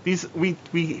because we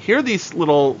hear these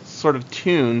little sort of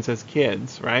tunes as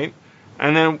kids, right?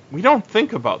 And then we don't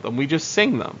think about them; we just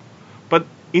sing them. But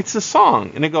it's a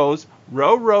song, and it goes,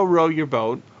 "Row, row, row your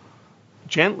boat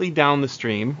gently down the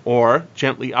stream," or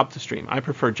 "gently up the stream." I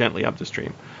prefer "gently up the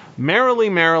stream." "Merrily,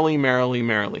 merrily, merrily,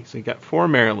 merrily." So you got 4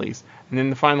 merrilies, and then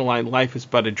the final line, "Life is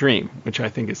but a dream," which I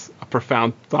think is a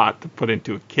profound thought to put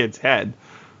into a kid's head.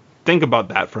 Think about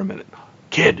that for a minute.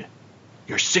 Kid,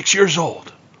 you're 6 years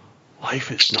old.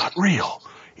 Life is not real.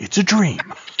 It's a dream.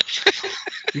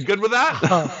 You good with that?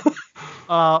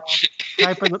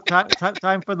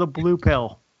 Time for the blue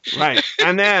pill. Right.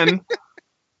 And then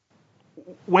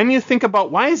when you think about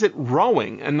why is it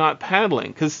rowing and not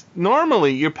paddling? Because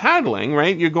normally you're paddling,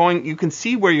 right? You can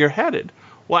see where you're headed.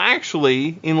 Well,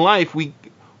 actually, in life, we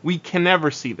can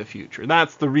never see the future.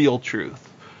 That's the real truth.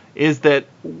 Is that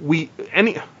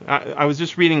I was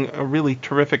just reading a really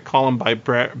terrific column by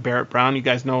Barrett Brown. You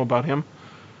guys know about him?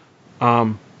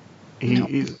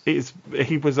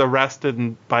 He was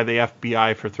arrested by the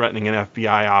FBI for threatening an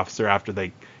FBI officer after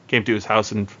they came to his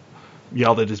house and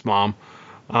yelled at his mom.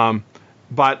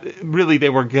 But really, they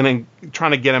were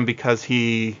trying to get him because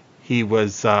he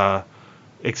was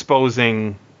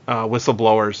exposing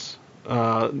whistleblowers.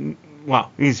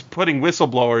 He's putting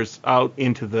whistleblowers out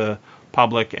into the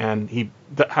public, and he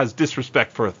has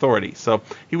disrespect for authority. So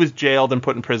he was jailed and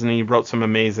put in prison. And he wrote some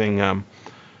amazing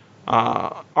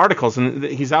articles, and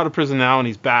he's out of prison now, and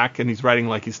he's back, and he's writing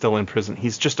like he's still in prison.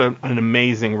 He's just an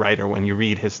amazing writer. When you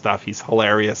read his stuff, he's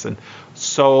hilarious and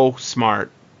so smart.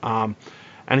 And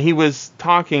he was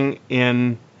talking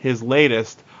in his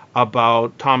latest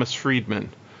about Thomas Friedman,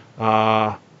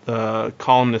 the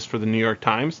columnist for the New York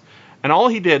Times. And all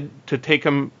he did to take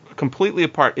him completely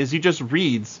apart is he just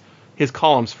reads his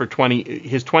columns for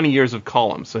 20 years of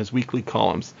columns, so his weekly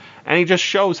columns. And he just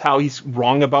shows how he's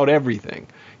wrong about everything.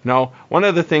 One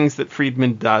of the things that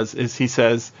Friedman does is he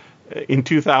says, in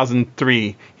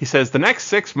 2003, he says, the next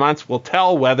 6 months will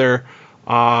tell whether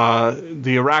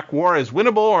the Iraq war is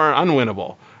winnable or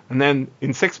unwinnable. And then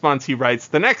in 6 months, he writes,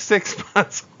 the next 6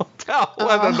 months will tell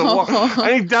whether the war...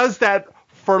 And he does that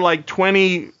for like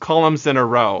 20 columns in a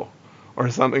row or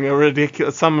something,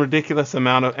 some ridiculous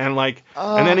amount of... And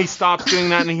then he stops doing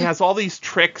that, and he has all these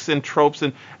tricks and tropes.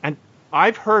 And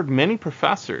I've heard many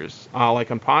professors,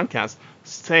 like on podcasts,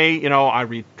 say, I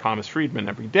read Thomas Friedman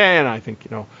every day, and I think,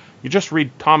 you just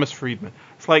read Thomas Friedman.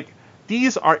 It's like,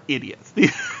 these are idiots.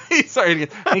 These are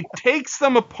idiots. And he takes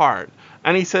them apart,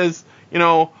 and he says,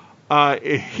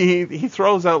 he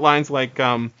throws out lines like,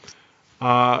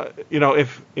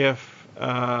 if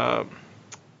Noam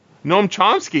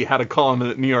Chomsky had a column in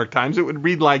the New York Times, it would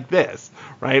read like this,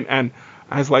 right? And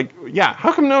I was like, yeah,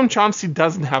 how come Noam Chomsky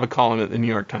doesn't have a column at the New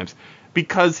York Times?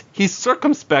 Because he's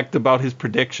circumspect about his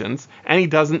predictions, and he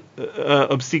doesn't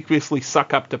obsequiously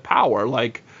suck up to power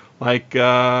like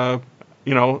all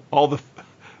the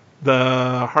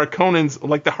Harkonnens,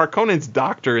 like the Harkonnens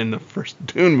doctor in the first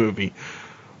Dune movie,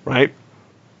 right?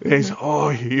 He's, oh,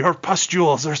 your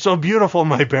pustules are so beautiful,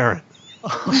 my Baron.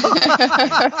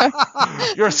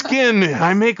 Your skin,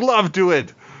 I make love to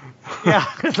it. Yeah,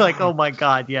 it's like, oh my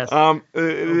God, yes.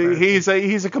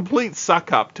 He's a complete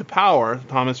suck up to power,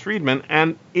 Thomas Friedman,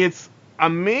 and it's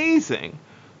amazing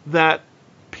that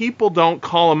people don't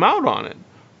call him out on it,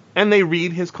 and they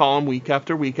read his column week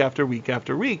after week after week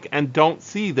after week, and don't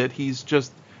see that he's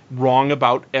just wrong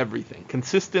about everything,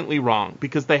 consistently wrong,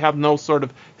 because they have no sort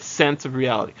of sense of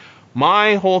reality.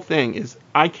 My whole thing is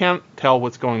I can't tell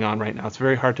what's going on right now. It's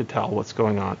very hard to tell what's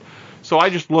going on. So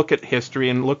I just look at history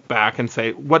and look back and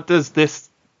say, what does this...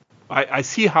 I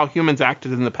see how humans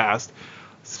acted in the past.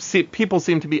 People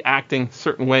seem to be acting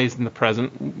certain ways in the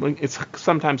present. It's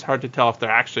sometimes hard to tell if they're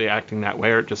actually acting that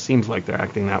way, or it just seems like they're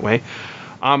acting that way.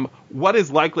 What is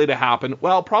likely to happen?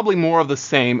 Well, probably more of the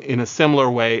same in a similar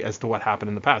way as to what happened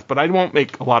in the past. But I won't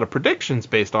make a lot of predictions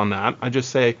based on that. I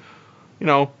just say,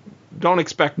 don't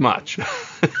expect much.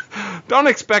 Don't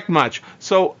expect much.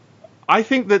 So I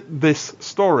think that this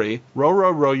story, row,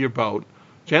 row, row your boat,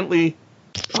 gently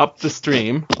up the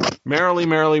stream, merrily,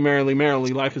 merrily, merrily,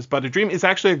 merrily, life is but a dream, is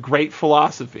actually a great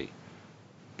philosophy.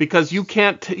 Because you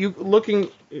can't,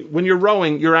 when you're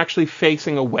rowing, you're actually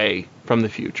facing away from the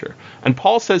future. And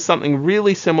Paul says something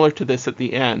really similar to this at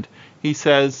the end. He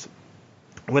says,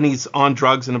 when he's on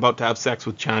drugs and about to have sex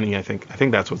with Chani, I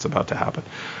think that's what's about to happen.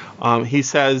 He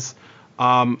says,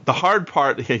 the hard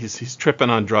part, he's tripping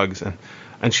on drugs,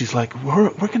 and she's like, we're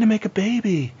going to make a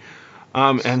baby.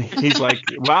 And he's like,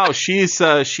 wow, she's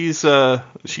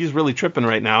really tripping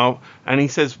right now. And he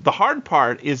says, the hard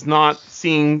part is not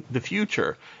seeing the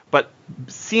future, but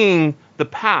seeing the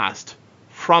past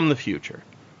from the future.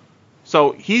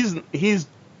 So he's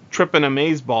tripping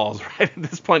amazeballs right at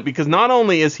this point, because not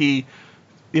only is he,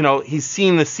 he's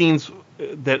seen the scenes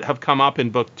that have come up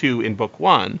in book 2 in book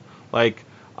 1, like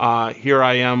here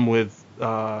I am with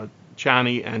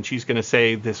Chani, and she's going to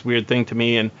say this weird thing to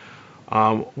me, and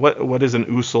what is an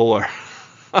usul, or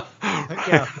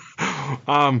Yeah.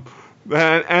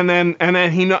 and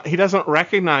then he doesn't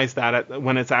recognize that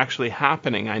when it's actually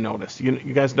happening. I noticed. You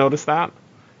guys notice that?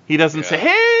 He doesn't say,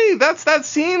 "Hey, that's that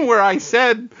scene where I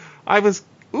said I was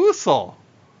usul,"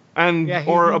 and Yeah,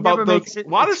 or he about never the makes it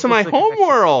waters of my explicit home connection.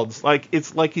 worlds. Like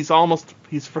it's like he's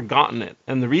forgotten it,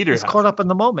 and the reader He's has. caught up in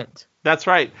the moment. That's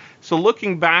right. So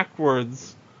looking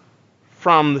backwards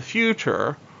from the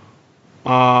future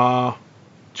to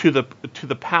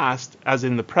the past, as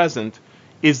in the present,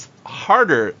 is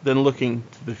harder than looking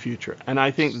to the future. And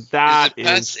I think that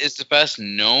is the past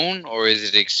known, or is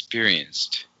it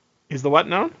experienced? Is the what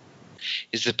known?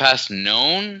 Is the past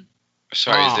known?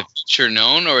 Sorry, is the future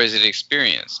known, or is it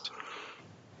experienced?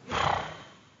 Right,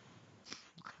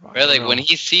 like when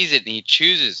he sees it and he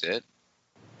chooses it,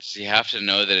 does he have to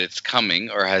know that it's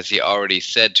coming, or has he already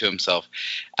said to himself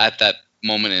at that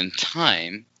moment in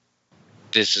time,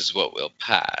 this is what will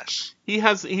pass? He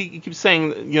keeps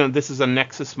saying, this is a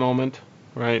nexus moment,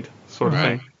 right? Sort of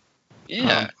thing.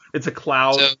 Yeah. It's a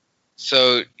cloud.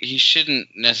 So he shouldn't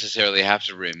necessarily have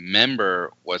to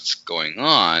remember what's going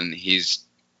on. He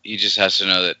just has to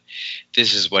know that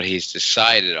this is what he's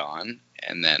decided on,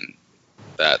 and then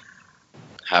that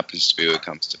happens to be what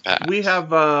comes to pass. We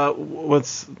have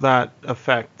what's that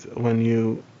effect when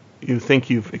you think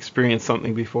you've experienced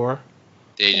something before?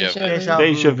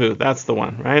 Deja vu. That's the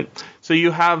one, right? So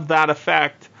you have that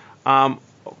effect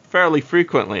fairly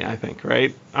frequently, I think,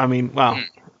 right? I mean, well,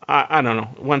 I don't know.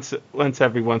 Once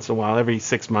every once in a while, every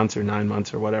 6 months or 9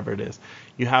 months or whatever it is,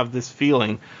 you have this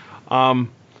feeling.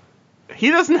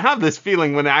 He doesn't have this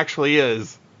feeling when it actually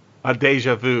is a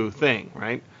deja vu thing,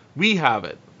 right? We have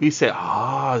it. We say,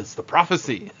 it's the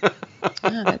prophecy.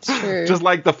 That's true. just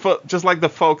like the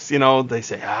folks, they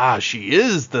say, she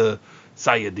is the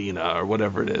Sayadina or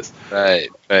whatever it is. Right.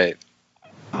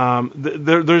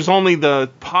 There's only the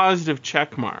positive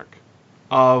check mark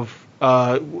of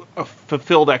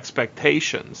fulfilled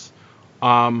expectations.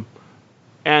 And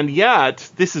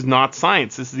yet, this is not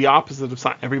science. This is the opposite of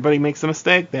science. Everybody makes a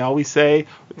mistake. They always say,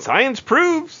 science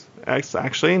proves. It's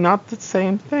actually not the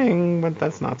same thing, but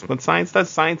that's not what science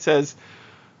does. Science says,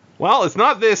 well, it's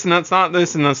not this, and that's not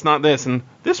this, and that's not this. And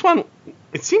this one,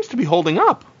 it seems to be holding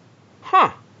up.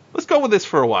 Let's go with this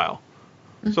for a while.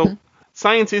 Mm-hmm. So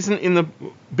science isn't in the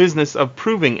business of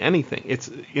proving anything. It's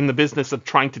in the business of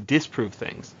trying to disprove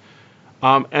things.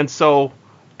 And so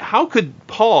how could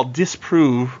Paul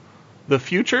disprove the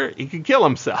future? He could kill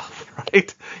himself,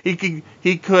 right?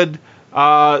 He could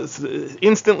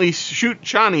instantly shoot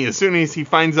Chani as soon as he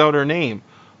finds out her name.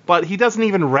 But he doesn't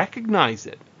even recognize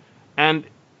it. And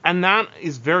that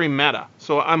is very meta.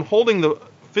 So I'm holding the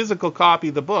physical copy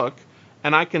of the book,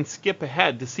 and I can skip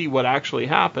ahead to see what actually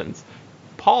happens.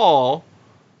 Paul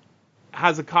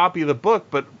has a copy of the book,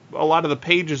 but a lot of the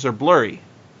pages are blurry,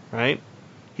 right?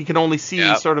 He can only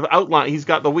see sort of outline. He's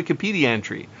got the Wikipedia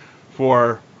entry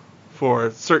for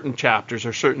certain chapters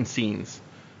or certain scenes.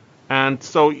 And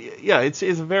so, yeah, it's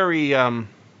very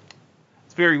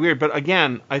it's very weird. But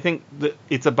again, I think that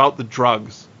it's about the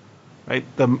drugs, right?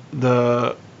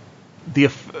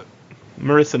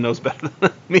 Marissa knows better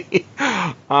than me.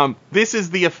 This is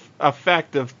the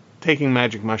effect of taking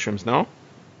magic mushrooms, no?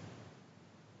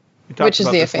 Which is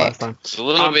the effect? It's a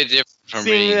little bit different from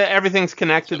seeing that everything's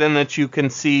connected and that you can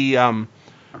see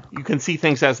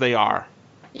things as they are.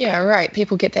 Yeah, right.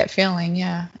 People get that feeling,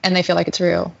 yeah. And they feel like it's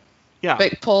real. Yeah.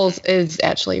 But Paul's is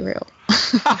actually real.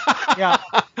 Yeah.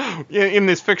 In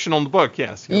this fictional book,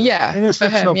 yes. Yeah. In this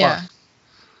fictional book.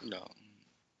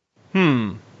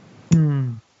 No.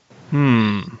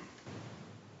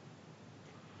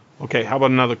 Okay, how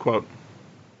about another quote?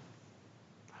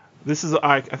 This is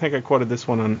I think I quoted this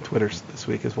one on Twitter this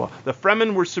week as well. The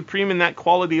Fremen were supreme in that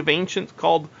quality of ancients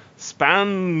called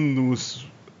Spannungsbogen.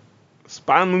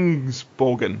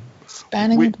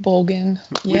 Spannungsbogen.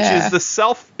 Which is the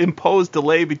self-imposed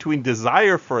delay between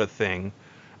desire for a thing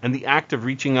and the act of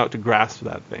reaching out to grasp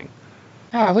that thing.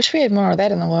 Oh, I wish we had more of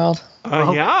that in the world.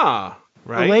 Yeah,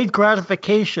 right? Delayed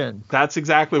gratification. That's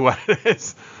exactly what it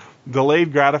is.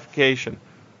 Delayed gratification.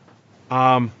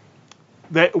 Why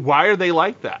are they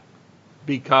like that?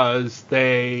 Because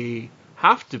they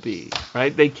have to be,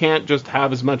 right? They can't just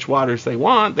have as much water as they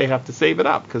want. They have to save it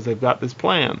up because they've got this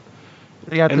plan.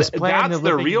 They got this plan. That's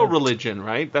their real religion,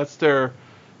 right? That's their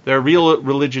real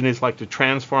religion is like to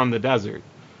transform the desert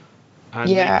and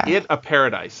make it a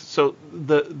paradise. So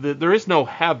there is no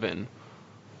heaven,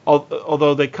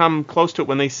 although they come close to it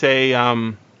when they say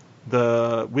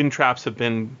the wind traps have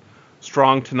been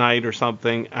strong tonight or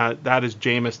something. That is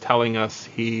Jameis telling us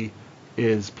he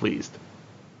is pleased,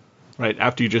 right?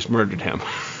 After you just murdered him.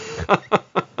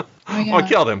 Well,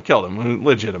 killed him,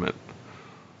 legitimate,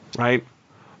 right?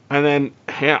 And then,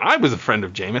 yeah, I was a friend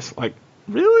of Jameis. Like,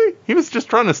 really? He was just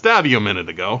trying to stab you a minute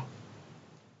ago.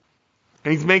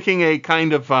 And he's making a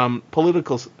kind of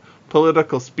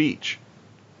political speech.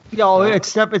 No,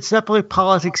 it's definitely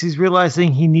politics. He's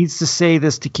realizing he needs to say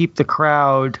this to keep the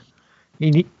crowd.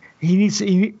 In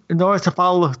order to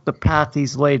follow the path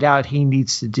he's laid out, he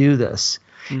needs to do this.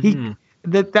 Mm-hmm.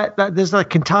 There's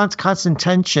like constant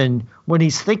tension when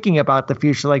he's thinking about the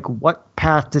future, like what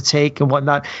path to take and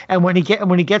whatnot. And when he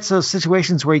gets those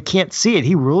situations where he can't see it,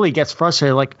 he really gets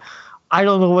frustrated. Like, I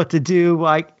don't know what to do.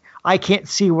 Like, I can't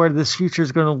see where this future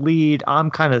is going to lead.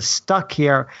 I'm kind of stuck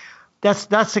here. That's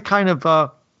the kind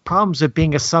of problems of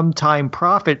being a sometime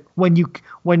prophet. When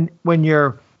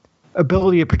your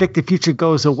ability to predict the future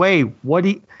goes away,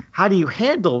 how do you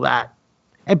handle that?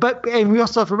 And we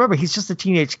also have to remember he's just a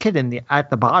teenage kid at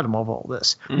the bottom of all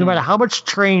this. No matter how much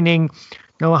training,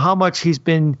 no matter how much he's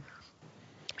been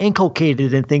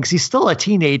inculcated in things, he's still a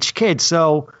teenage kid.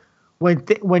 So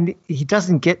when he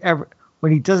doesn't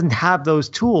have those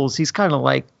tools, he's kind of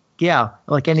like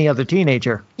any other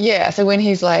teenager. Yeah. So when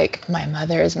he's like, my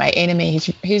mother is my enemy,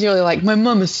 he's really like, my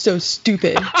mom is so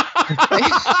stupid.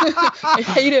 I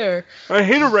hate her. I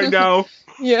hate her right now.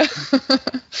 Yeah.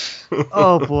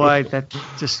 Oh boy, that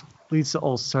just leads to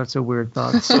all sorts of weird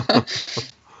thoughts.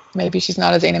 Maybe she's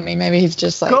not his enemy. Maybe he's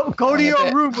just like, go to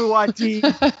your room, Muati.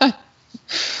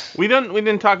 We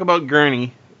didn't talk about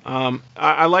Gurney.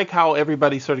 I like how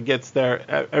everybody sort of gets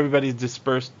there. Everybody's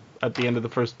dispersed at the end of the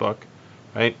first book,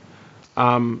 right?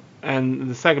 And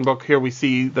the second book here we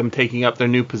see them taking up their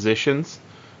new positions,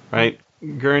 right?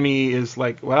 Gurney is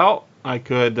like, well, I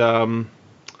could go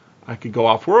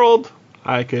off world.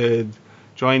 I could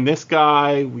join this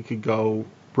guy. We could go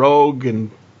rogue and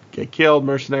get killed,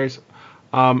 mercenaries.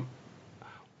 I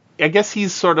guess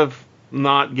he's sort of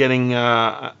not getting.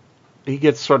 He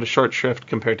gets sort of short shrift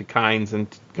compared to Kynes and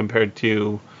compared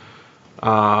to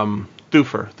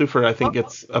Thufir. Thufir, I think,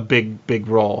 gets a big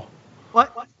role.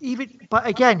 But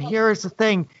again, here's the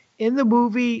thing: in the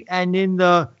movie and in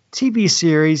the TV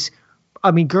series,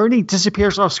 I mean, Gurney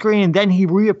disappears off screen and then he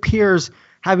reappears,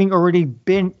 having already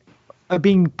been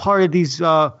being part of these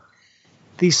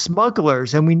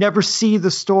smugglers, and we never see the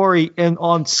story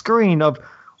on screen of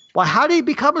well, how did he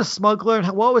become a smuggler,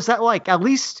 and what was that like? At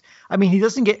least, I mean, he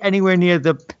doesn't get anywhere near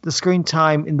the screen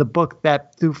time in the book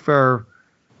that Thufir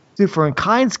and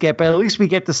Kynes get, but at least we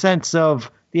get the sense of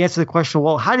the answer to the question,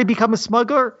 well, how did he become a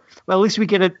smuggler? Well, at least we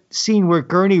get a scene where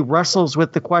Gurney wrestles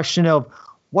with the question of,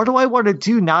 what do I want to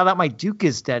do now that my Duke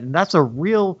is dead? And that's a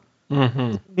real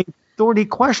thorny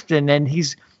question, and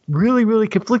he's really, really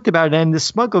conflicted about it. And the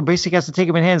smuggler basically has to take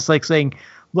him in hand. It's like saying,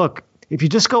 look, if you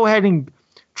just go ahead and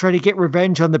try to get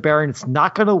revenge on the Baron, it's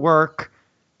not going to work.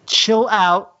 Chill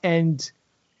out and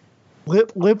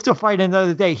live to fight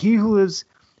another day. He who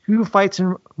fights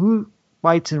and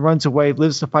runs away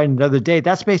lives to fight another day.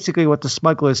 That's basically what the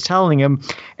smuggler is telling him.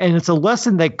 And it's a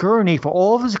lesson that Gurney, for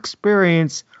all of his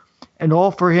experience and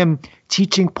all for him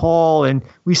teaching Paul, and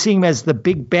we see him as the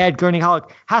big bad Gurney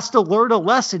Halleck, has to learn a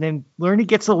lesson, and he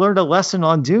gets to learn a lesson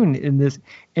on Dune in this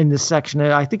section.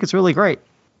 And I think it's really great.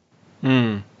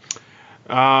 Is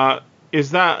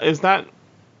that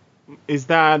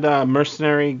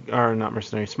mercenary, or not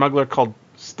mercenary, smuggler called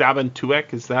Staben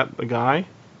Tuek? Is that the guy?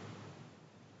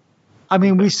 I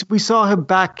mean, we saw him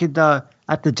back at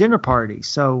the dinner party,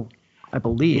 so I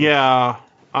believe. Yeah.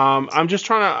 I'm just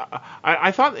trying to.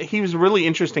 I thought he was a really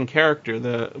interesting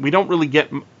character. We don't really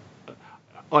get,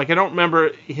 like, I don't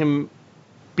remember him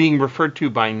being referred to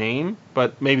by name,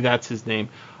 but maybe that's his name.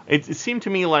 It seemed to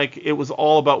me like it was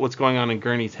all about what's going on in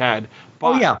Gurney's head.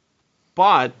 But,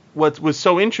 But what was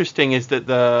so interesting is that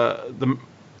the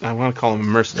I want to call him a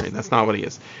mercenary. That's not what he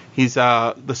is. He's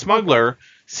the smuggler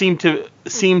seemed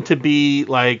to be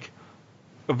like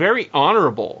very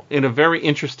honorable in a very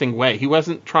interesting way. He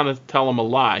wasn't trying to tell him a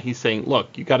lie. He's saying,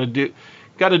 look, you got to do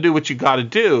what you got to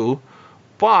do.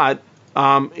 But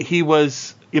he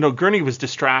was, Gurney was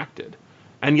distracted,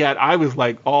 and yet I was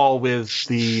like all with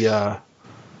the.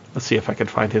 Let's see if I can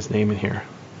find his name in here.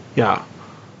 Yeah.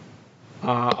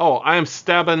 I am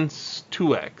Staben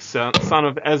Tuek, son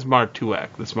of Esmar Tuek,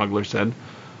 the smuggler said.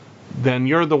 Then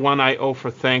you're the one I owe for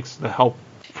thanks the help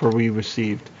for we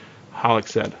received, Halleck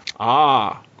said.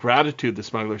 Ah, gratitude, the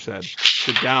smuggler said.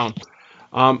 Sit down.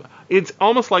 It's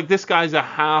almost like this guy's a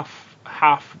half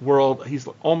world. He's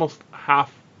almost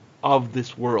half of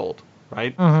this world,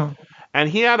 right? Mm-hmm. And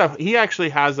he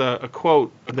actually has a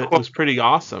quote that was pretty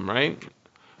awesome, right?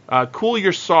 Cool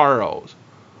your sorrows.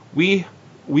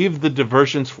 We've the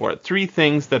diversions for it. 3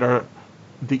 things that are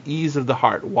the ease of the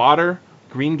heart: water,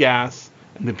 green gas,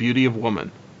 and the beauty of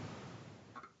woman.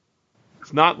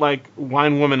 It's not like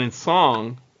wine, woman, and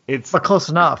song. But close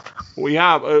enough. Well,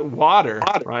 yeah, water,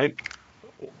 right?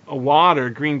 Water,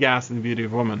 green gas, and the beauty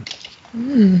of woman.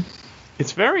 Mm.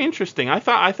 It's very interesting. I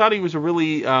thought he was a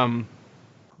really.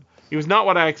 He was not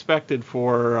what I expected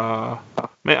for.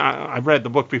 I've read the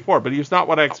book before, but he was not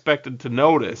what I expected to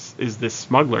notice. Is this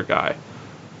smuggler guy?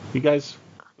 You guys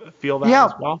feel that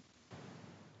as well?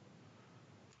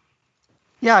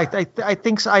 Yeah, I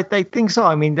think so. I think so.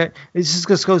 I mean, this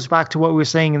just goes back to what we were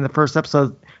saying in the first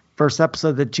episode.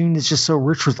 That Dune is just so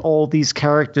rich with all these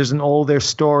characters and all their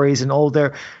stories and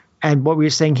and what we were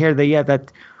saying here.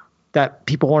 That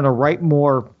people want to write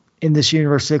more in this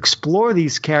universe to explore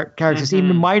these characters,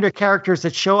 even minor characters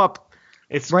that show up.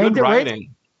 It's good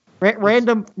writing.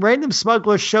 Random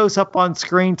smuggler shows up on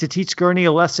screen to teach Gurney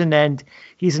a lesson, and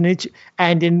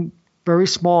and in very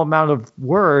small amount of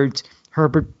words,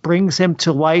 Herbert brings him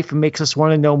to life and makes us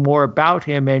want to know more about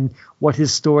him and what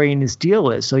his story and his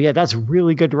deal is. So yeah, that's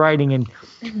really good writing, and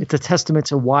it's a testament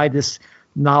to why this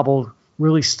novel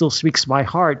really still speaks to my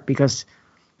heart, because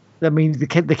I mean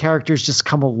the characters just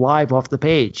come alive off the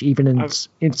page, even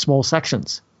in small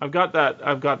sections. I've got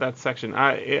that section.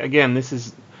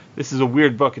 This is a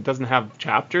weird book. It doesn't have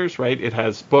chapters, right? It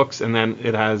has books, and then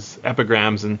it has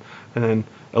epigrams and then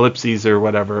ellipses or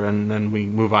whatever, and then we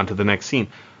move on to the next scene.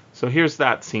 So here's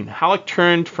that scene. Halleck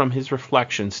turned from his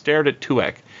reflection, stared at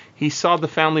Tuek. He saw the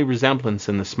family resemblance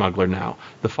in the smuggler now,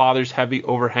 the father's heavy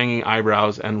overhanging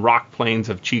eyebrows and rock plains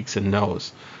of cheeks and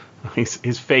nose.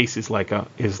 His face is like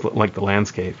the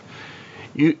landscape.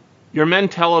 Your men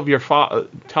tell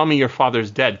me your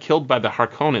father's dead, killed by the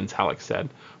Harkonnens, Halleck said.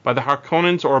 By the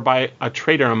Harkonnens or by a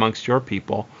traitor amongst your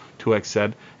people, Tuek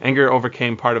said. Anger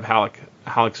overcame part of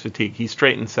Halleck's fatigue. He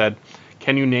straightened and said,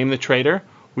 Can you name the traitor?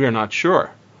 We are not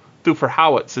sure. Thufir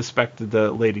Hawat suspected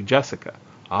the Lady Jessica.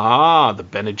 Ah, the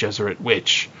Bene Gesserit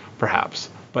witch, perhaps.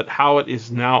 But Hawat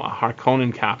is now a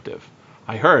Harkonnen captive.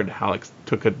 I heard, Halleck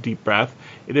took a deep breath.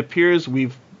 It appears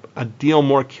we've a deal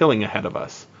more killing ahead of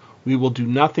us. We will do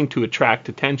nothing to attract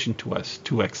attention to us,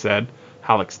 Tuek said.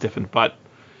 Halleck stiffened. But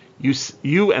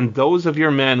you and those of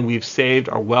your men we've saved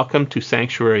are welcome to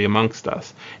sanctuary amongst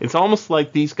us. It's almost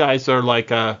like these guys are like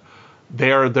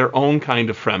they are their own kind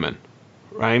of Fremen,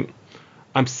 right?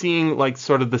 I'm seeing like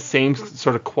sort of the same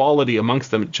sort of quality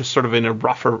amongst them, just sort of in a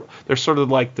rougher. They're sort of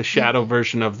like the shadow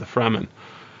version of the Fremen.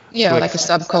 Yeah, like a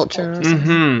subculture or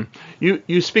something.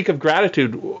 You speak of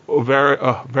gratitude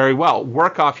very well.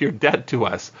 Work off your debt to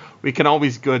us. We can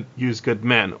always use good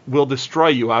men. We'll destroy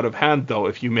you out of hand, though,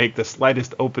 if you make the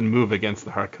slightest open move against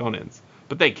the Harkonnens.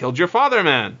 But they killed your father,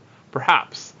 man.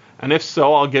 Perhaps. And if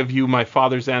so, I'll give you my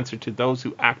father's answer to those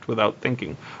who act without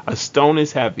thinking. A stone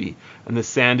is heavy, and the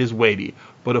sand is weighty,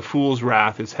 but a fool's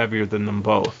wrath is heavier than them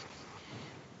both.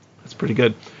 That's pretty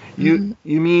good. You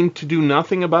mean to do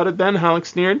nothing about it then? Halleck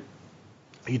sneered.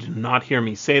 You did not hear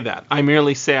me say that. I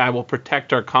merely say I will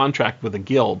protect our contract with the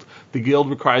guild. The guild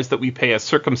requires that we pay a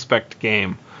circumspect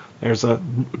game. There's a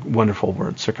wonderful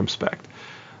word, circumspect,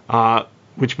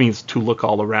 which means to look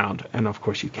all around. And of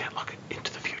course, you can't look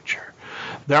into the future.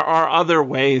 There are other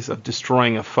ways of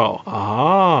destroying a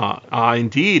foe.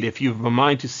 Indeed. If you've a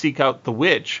mind to seek out the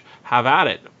witch, have at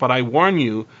it. But I warn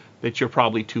you that you're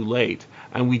probably too late.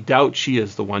 And we doubt she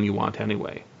is the one you want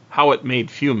anyway. Howitt made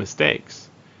few mistakes.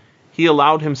 He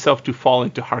allowed himself to fall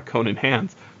into Harkonnen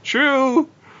hands. True,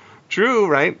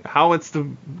 right? Howitt's the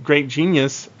great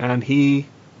genius, and he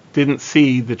didn't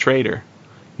see the traitor.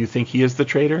 You think he is the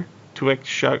traitor? Tuek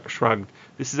shrugged.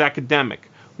 This is academic.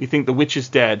 We think the witch is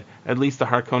dead. At least the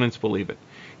Harkonnens believe it.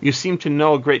 You seem to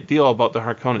know a great deal about the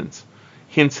Harkonnens.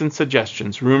 Hints and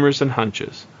suggestions, rumors and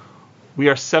hunches. We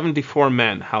are 74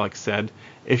 men, Halleck said.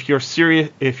 If you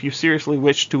seriously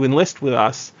wish to enlist with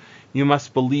us, you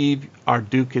must believe our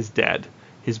Duke is dead.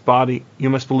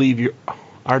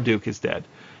 Our Duke is dead.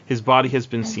 His body has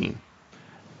been seen.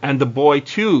 And the boy,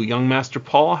 too, young Master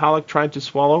Paul, Halleck tried to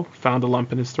swallow, found a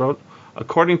lump in his throat.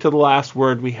 According to the last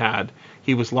word we had,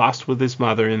 he was lost with his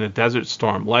mother in a desert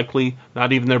storm. Likely,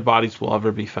 not even their bodies will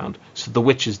ever be found. So the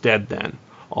witch is dead then.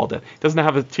 All dead. He doesn't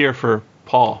have a tear for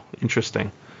Paul.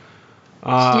 Interesting.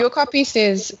 Your copy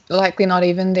says likely not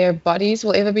even their bodies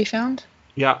will ever be found?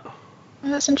 Yeah. Oh,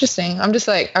 that's interesting. I'm just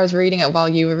like, I was reading it while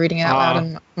you were reading it out loud,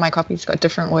 and my copy's got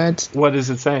different words. What does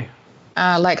it say?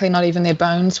 Likely not even their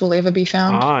bones will ever be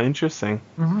found. Interesting.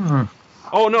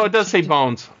 Oh, no, it does say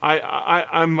bones.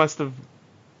 I must have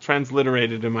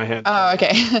transliterated in my head. Oh,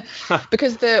 okay.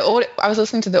 Because I was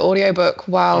listening to the audiobook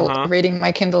while reading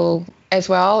my Kindle as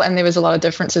well, and there was a lot of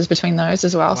differences between those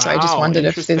as well. Wow, so I just wondered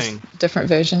if there's different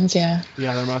versions. Yeah,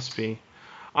 there must be.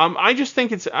 I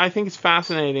think it's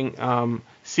fascinating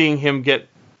seeing him get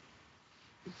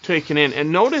taken in.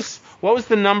 And notice, what was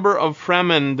the number of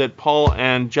Fremen that Paul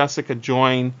and Jessica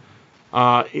join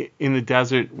in the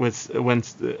desert when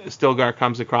Stilgar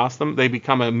comes across them? They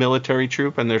become a military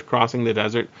troop, and they're crossing the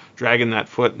desert, dragging that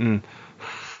foot and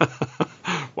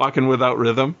walking without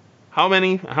rhythm. How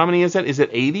many is it? Is it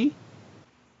 80?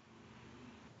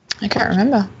 I can't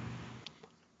remember.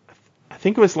 I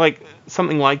think it was like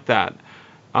something like that.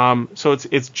 So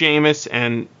it's Jameis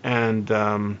and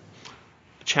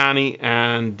Chani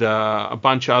and a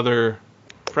bunch of other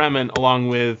Fremen along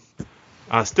with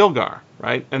Stilgar,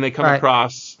 right? And they come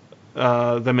across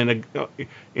them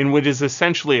in which is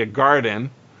essentially a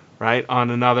garden, right, on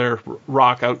another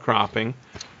rock outcropping,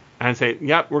 and say,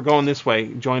 "Yep, we're going this way.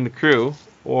 Join the crew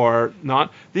or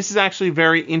not." This is actually a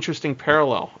very interesting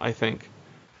parallel, I think,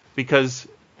 because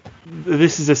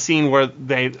this is a scene where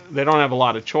they don't have a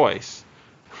lot of choice.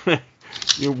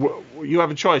 You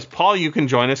have a choice. Paul, you can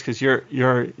join us because you're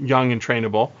young and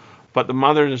trainable, but the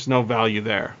mother, there's no value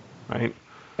there, right?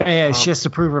 Yeah, she has to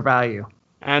prove her value.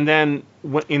 And then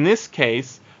in this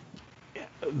case,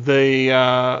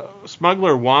 the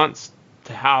smuggler wants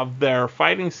to have their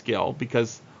fighting skill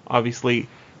because obviously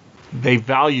they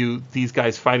value these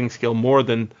guys' fighting skill more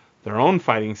than their own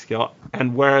fighting skill.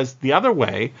 And whereas the other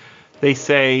way, they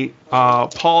say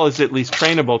Paul is at least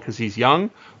trainable because he's young.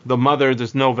 The mother,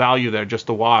 there's no value there, just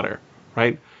the water,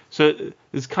 right? So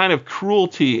this kind of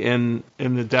cruelty in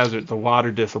the desert, the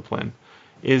water discipline,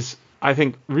 is, I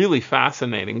think, really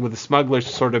fascinating, with the smugglers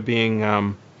sort of being,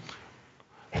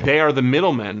 they are the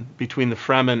middlemen between the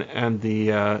Fremen and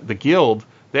the guild.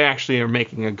 They actually are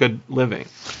making a good living,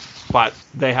 but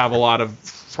they have a lot of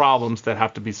problems that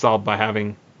have to be solved by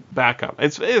having backup.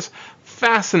 It's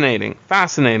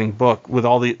fascinating book with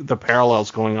all the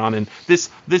parallels going on in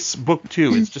this book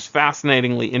too. It's just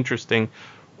fascinatingly interesting,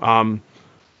 and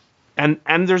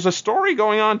there's a story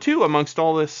going on too amongst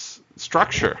all this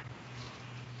structure.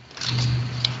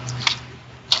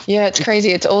 Yeah, it's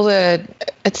crazy. It's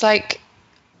like,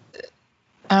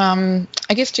 I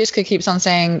guess Jessica keeps on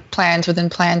saying plans within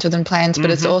plans within plans,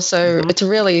 but it's also, it's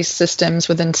really systems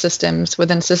within systems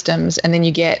within systems. And then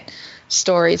you get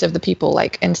stories of the people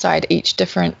like inside each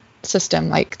different system,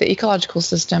 like the ecological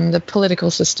system, the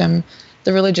political system,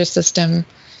 the religious system,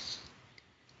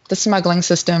 the smuggling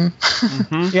system.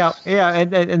 Yeah,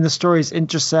 and the stories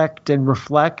intersect and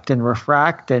reflect and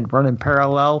refract and run in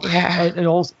parallel, Yeah. and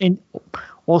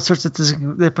all sorts of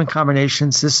different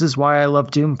combinations. This is why I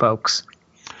love Dune, folks.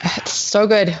 It's so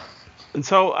good. And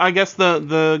so I guess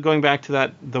the going back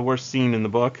to the worst scene in the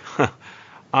book,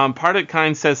 part of it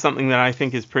kind of says something that I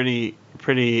think is pretty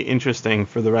interesting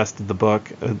for the rest of the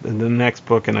book, the next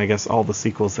book, and I guess all the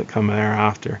sequels that come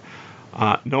thereafter.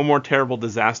 No more terrible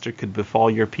disaster could befall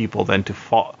your people than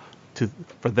for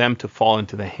them to fall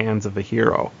into the hands of a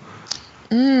hero.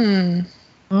 And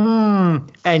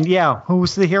yeah,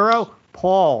 who's the hero?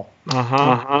 Paul.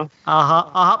 That's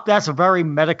a very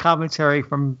meta commentary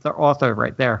from the author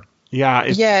right there. Yeah,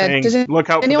 it's saying, does look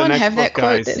out for the anyone next have that book,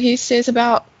 quote guys. that he says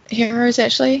about heroes,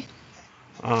 actually?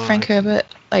 Frank Herbert,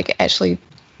 like, actually...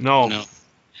 No.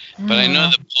 But I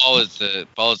know that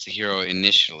Paul is the hero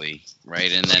initially,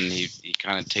 right? And then he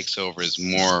kind of takes over as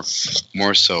more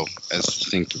so as the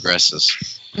thing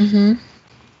progresses. Mm-hmm.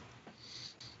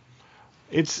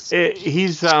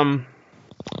 He's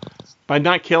by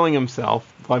not killing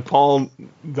himself, by Paul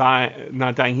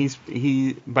not dying,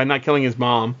 he by not killing his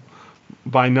mom,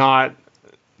 by not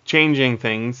changing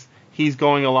things, he's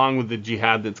going along with the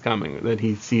jihad that's coming, that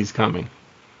he sees coming.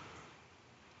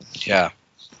 Yeah.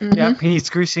 Mm-hmm. Yep, he's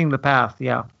greasing the path.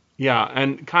 Yeah. Yeah,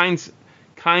 and Kynes,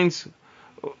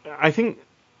 I think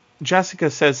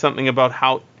Jessica says something about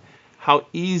how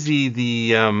easy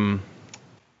the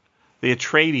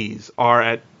Atreides are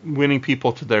at winning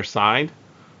people to their side,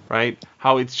 right?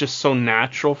 How it's just so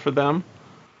natural for them,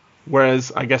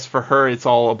 whereas I guess for her it's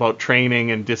all about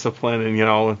training and discipline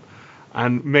and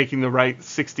and making the right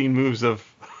 16 moves of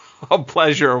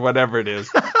pleasure or whatever it is.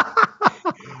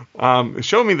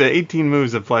 Show me the 18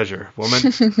 moves of pleasure, woman.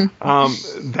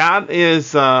 That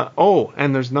is,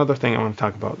 and there's another thing I want to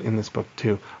talk about in this book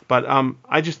too. But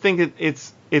I just think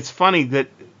it's funny that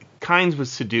Kynes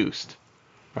was seduced,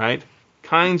 right?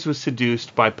 Kynes was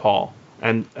seduced by Paul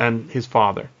and his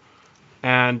father,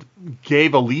 and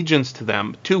gave allegiance to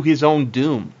them to his own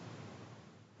doom.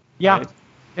 Yeah. Right?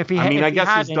 I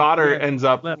guess his daughter ends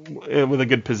up with a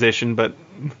good position, but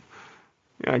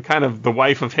kind of the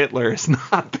wife of Hitler is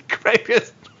not the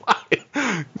greatest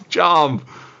job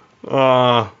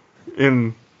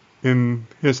in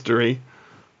history.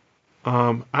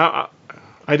 I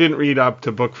didn't read up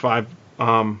to book 5.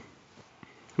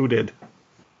 Who did?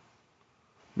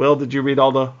 Will, did you read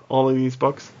all of these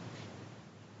books?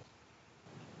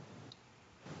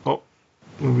 Oh,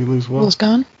 did we lose Will? Will's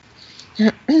gone.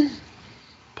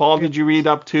 Paul, did you read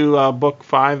up to book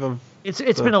 5 of?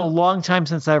 It's been a long time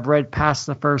since I've read past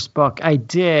the first book. I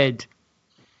did.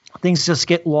 Things just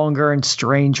get longer and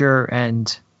stranger,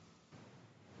 and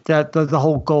the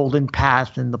whole golden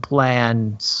path and the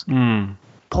plans. Mm.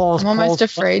 I'm almost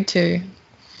afraid to.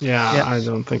 Yeah, I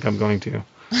don't think I'm going to.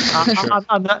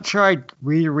 I'm not sure I'd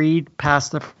reread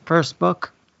past the first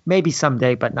book. Maybe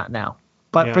someday, but not now.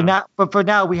 But for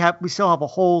now, we still have a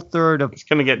whole third of it's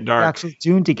going to get dark. Actually,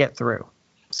 Dune to get through.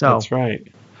 So that's right.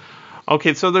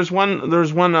 Okay, so there's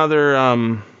one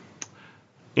other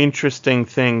interesting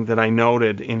thing that I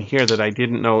noted in here that I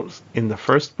didn't note in the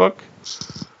first book,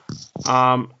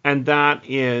 and that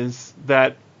is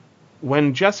that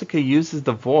when Jessica uses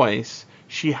the voice,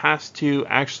 she has to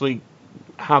actually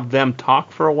have them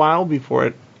talk for a while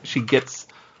before she gets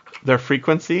their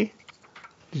frequency.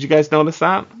 Did you guys notice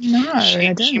that? No, I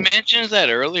didn't. She mentions that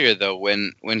earlier, though,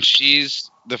 when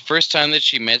she's the first time that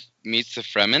she meets the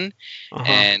Fremen,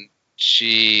 and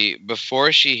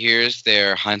before she hears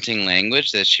their hunting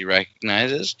language that she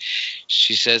recognizes,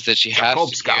 she says that she has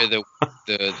to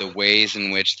hear the ways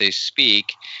in which they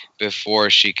speak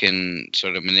before she can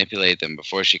sort of manipulate them,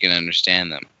 before she can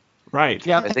understand them. Right.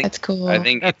 Yeah, that's cool. I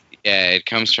think it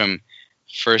comes from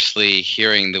firstly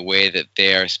hearing the way that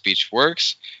their speech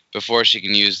works before she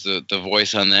can use the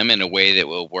voice on them in a way that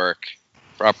will work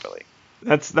properly.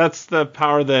 That's the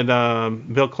power that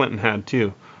Bill Clinton had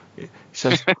too. He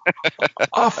says,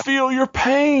 "I feel your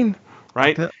pain."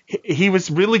 Right? He was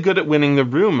really good at winning the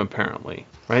room, apparently.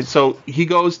 Right? So he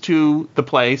goes to the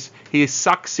place, he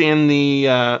sucks in the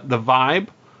vibe,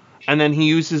 and then he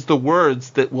uses the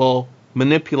words that will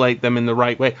manipulate them in the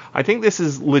right way. I think this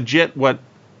is legit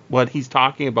what he's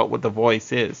talking about, what the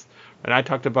voice is. And I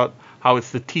talked about how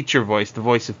it's the teacher voice, the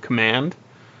voice of command.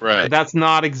 Right. But that's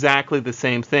not exactly the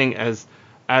same thing as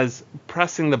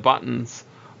pressing the buttons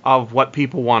of what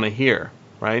people want to hear,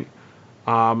 right?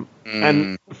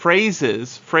 And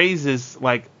phrases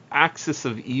like axis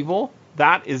of evil,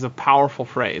 that is a powerful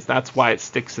phrase. That's why it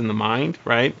sticks in the mind,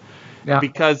 right?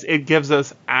 because it gives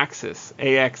us Axis,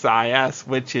 AXIS,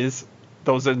 which is,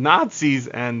 those are Nazis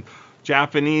and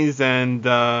Japanese and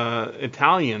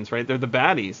Italians, right? They're the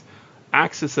baddies.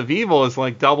 Axis of evil is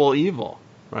like double evil,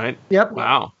 right? Yep.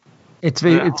 Wow.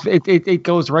 It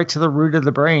goes right to the root of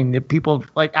the brain. The people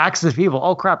like axis of evil.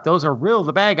 Oh crap, those are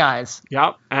the bad guys.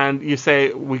 Yep. And you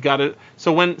say we got to.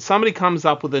 So when somebody comes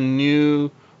up with a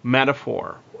new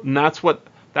metaphor, and that's what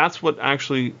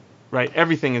actually, right?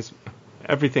 Everything is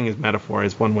metaphor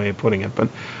is one way of putting it. But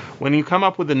when you come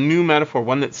up with a new metaphor,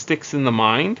 one that sticks in the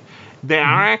mind, they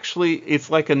are actually,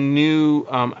 it's like a new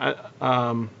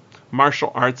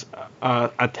martial arts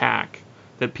attack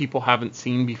that people haven't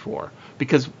seen before.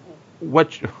 Because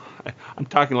I'm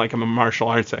talking like I'm a martial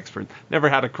arts expert. Never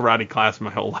had a karate class in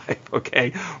my whole life,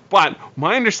 okay? But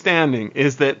my understanding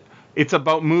is that it's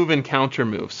about move and counter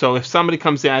move. So if somebody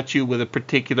comes at you with a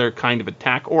particular kind of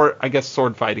attack, or I guess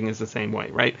sword fighting is the same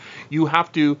way, right? You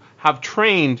have to have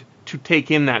trained to take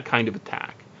in that kind of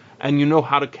attack, and you know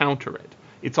how to counter it.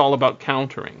 It's all about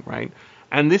countering, right?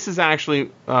 And this is actually,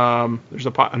 there's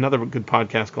another good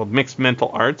podcast called Mixed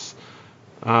Mental Arts,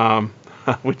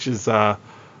 which is,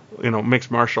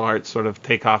 mixed martial arts sort of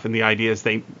take off in the ideas.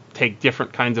 They take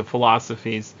different kinds of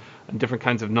philosophies and different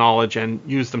kinds of knowledge and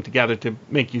use them together to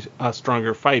make you a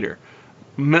stronger fighter.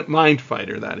 Mind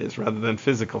fighter, that is, rather than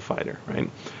physical fighter, right?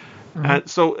 And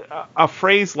so a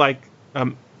phrase like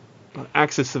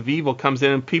axis of evil comes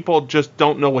in and people just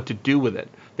don't know what to do with it.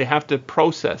 They have to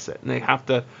process it and they have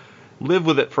to live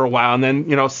with it for a while. And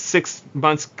then, 6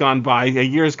 months gone by, a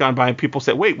year's gone by, and people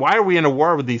say, wait, why are we in a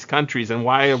war with these countries? And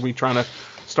why are we trying to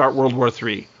start World War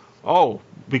III? Oh,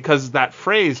 because that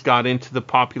phrase got into the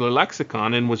popular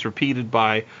lexicon and was repeated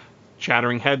by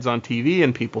chattering heads on TV,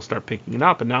 and people start picking it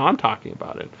up. And now I'm talking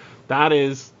about it. That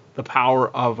is the power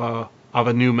of a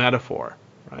new metaphor,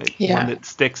 right? Yeah. One that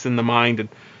sticks in the mind,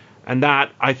 and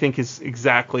that I think is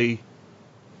exactly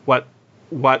what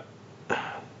the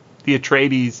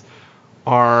Atreides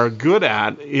are good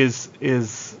at. Is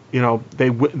they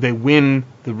win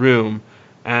the room,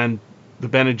 and the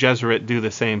Bene Gesserit do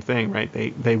the same thing, right?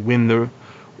 They win the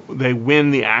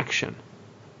action.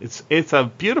 It's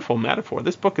a beautiful metaphor.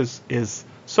 This book is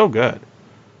so good.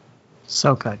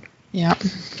 So good. Yeah.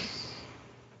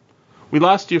 We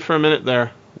lost you for a minute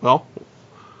there. Well,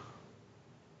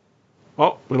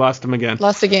 we lost him again.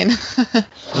 Lost again.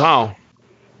 Wow.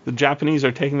 The Japanese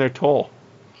are taking their toll.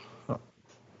 Are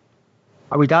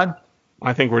we done?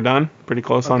 I think we're done. Pretty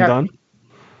close on done.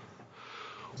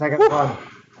 Second one.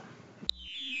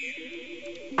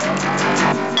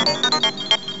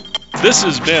 This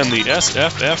has been the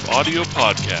SFF Audio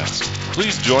Podcast.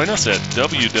 Please join us at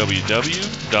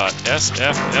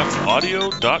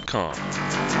www.sffaudio.com.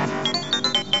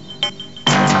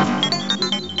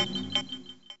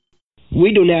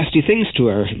 We do nasty things to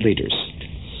our leaders.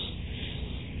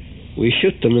 We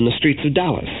shoot them in the streets of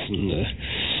Dallas and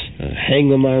hang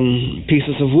them on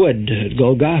pieces of wood at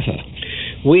Golgotha.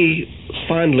 We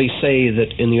fondly say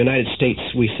that in the United States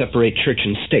we separate church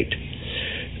and state.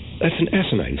 That's an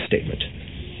asinine statement.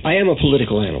 I am a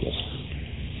political animal,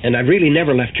 and I've really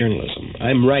never left journalism.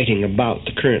 I'm writing about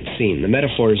the current scene. The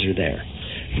metaphors are there.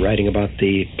 I'm writing about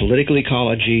the political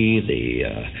ecology, the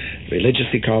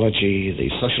religious ecology, the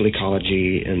social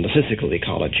ecology, and the physical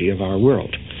ecology of our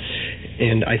world.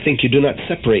 And I think you do not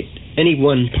separate any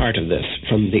one part of this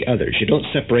from the others. You don't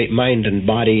separate mind and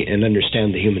body and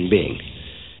understand the human being.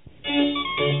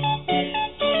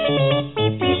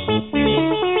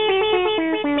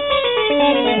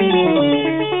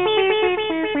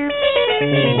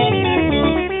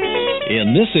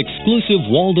 In this exclusive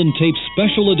Walden Tape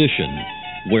Special Edition,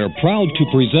 we're proud to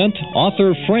present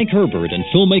author Frank Herbert and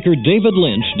filmmaker David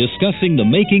Lynch discussing the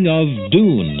making of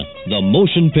Dune, the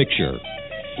motion picture.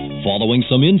 Following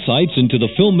some insights into the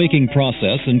filmmaking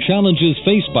process and challenges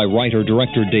faced by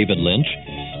writer-director David Lynch,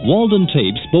 Walden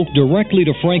Tape spoke directly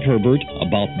to Frank Herbert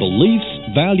about beliefs,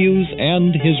 values,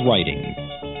 and his writing.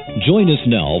 Join us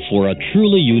now for a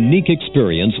truly unique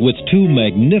experience with two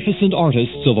magnificent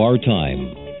artists of our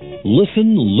time.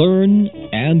 Listen, learn,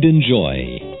 and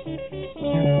enjoy.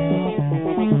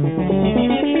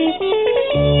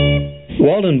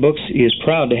 Walden Books is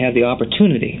proud to have the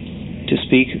opportunity to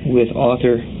speak with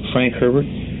author Frank Herbert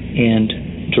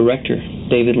and director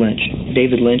David Lynch.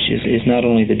 David Lynch is not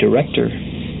only the director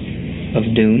of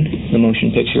Dune, the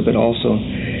motion picture, but also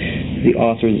the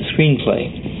author of the screenplay.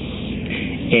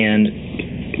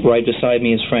 And right beside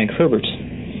me is Frank Herbert,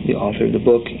 the author of the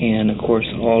book, and of course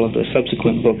all of the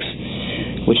subsequent books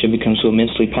which have become so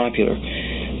immensely popular.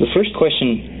 The first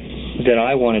question that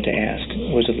I wanted to ask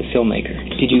was of the filmmaker.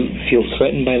 Did you feel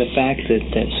threatened by the fact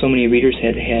that so many readers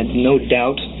had no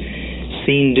doubt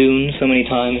seen Dune so many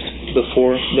times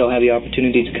before they'll have the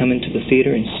opportunity to come into the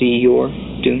theater and see your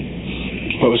Dune?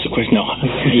 What was the question? No.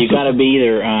 You got to be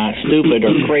either stupid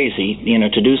or crazy,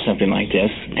 to do something like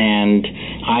this. And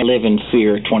I live in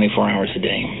fear 24 hours a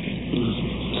day.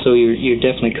 So you're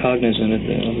definitely cognizant of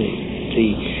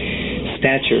the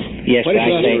stature. Yes, why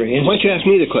don't you ask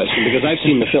me the question, because I've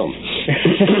seen the film.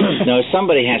 No,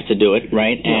 somebody has to do it,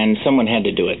 right? And someone had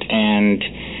to do it. And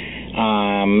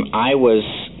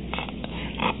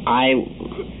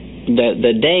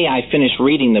the day I finished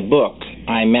reading the book,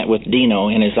 I met with Dino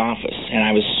in his office, and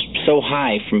I was so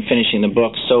high from finishing the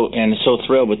book, so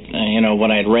thrilled with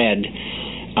what I'd read.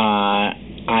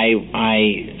 I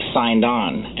signed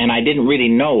on, and I didn't really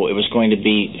know it was going to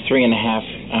be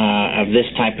 3.5 of this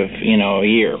type of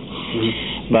year.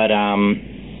 Mm-hmm. But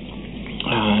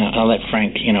I'll let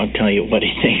Frank tell you what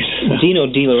he thinks. Dino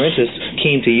De Laurentiis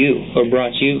came to you or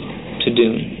brought you to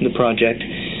Dune, the project,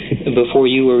 before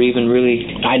you were even really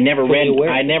I never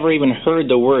even heard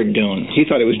the word Dune. He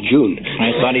thought it was June.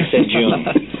 I thought he said June.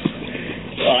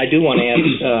 Well, I do want to ask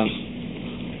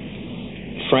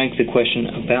Frank the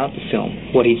question about the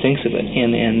film, what he thinks of it,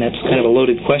 and that's kind of a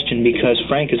loaded question because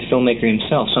Frank is a filmmaker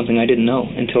himself, something I didn't know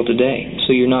until today.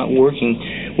 So you're not working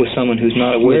with someone who's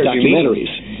not aware of your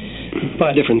documentaries,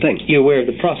 but different thing. You're aware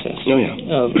of the process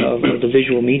of the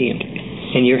visual medium,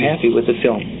 and you're happy with the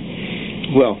film.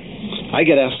 Well, I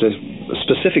get asked a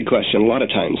specific question a lot of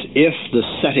times. If the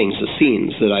settings, the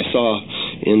scenes that I saw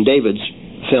in David's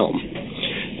film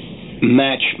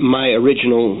match my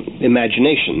original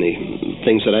imagination, the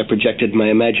things that I projected in my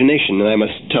imagination, and I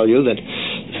must tell you that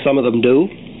some of them do,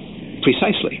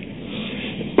 precisely.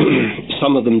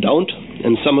 Some of them don't,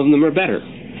 and some of them are better.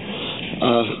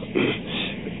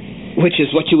 Which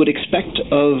is what you would expect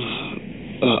of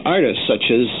artists such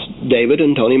as David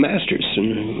and Tony Masters.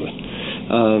 And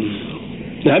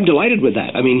I'm delighted with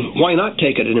that. I mean, why not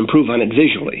take it and improve on it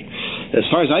visually? As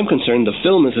far as I'm concerned, the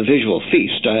film is a visual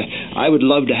feast. I would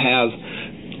love to have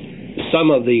some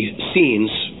of the scenes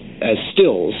as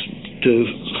stills to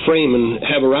frame and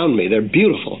have around me. They're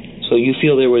beautiful. So you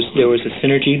feel there was a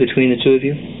synergy between the two of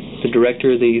you, the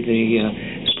director, the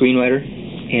screenwriter,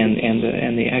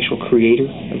 and the actual creator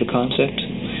of the concept?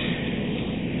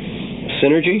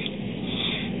 Synergy?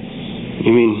 You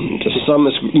mean the sum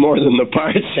is more than the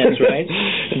parts? That's right.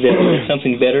 That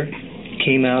something better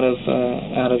came out of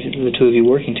the two of you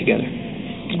working together.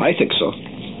 I think so.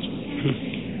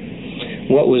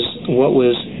 What was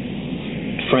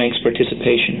Frank's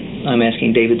participation? I'm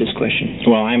asking David this question.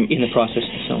 Well, I'm in the process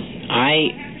of the film. I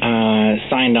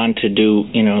signed on to do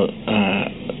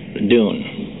Dune,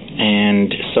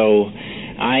 and so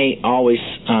I always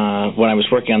when I was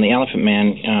working on The Elephant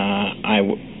Man, I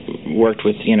worked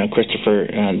with Christopher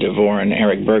DeVore and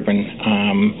Eric Bergman,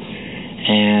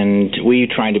 and we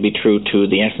tried to be true to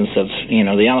the essence of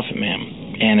The Elephant Man.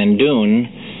 And in Dune,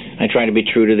 I tried to be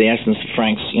true to the essence of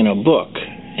Frank's book,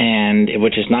 and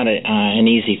which is not an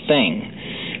easy thing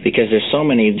because there's so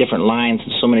many different lines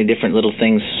and so many different little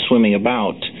things swimming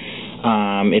about.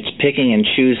 It's picking and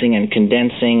choosing and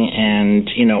condensing and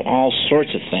all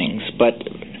sorts of things, but.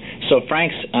 So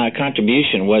Frank's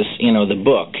contribution was, the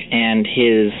book and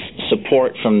his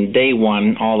support from day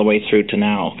one all the way through to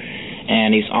now.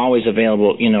 And he's always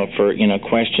available, for,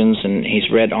 questions, and he's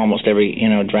read almost every,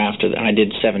 draft. I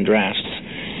did 7 drafts.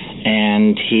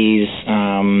 And he's,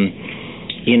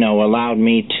 allowed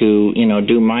me to,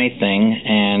 do my thing.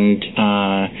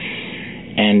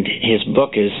 And his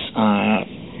book is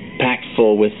packed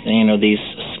full with, these,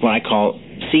 what I call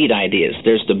seed ideas.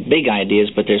 There's the big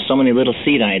ideas, but there's so many little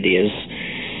seed ideas,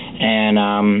 and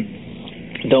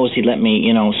those he let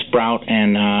me, sprout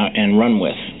and run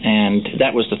with, and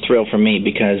that was the thrill for me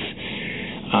because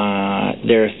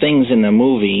there are things in the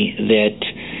movie that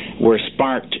were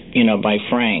sparked, by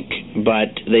Frank,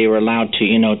 but they were allowed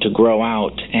to grow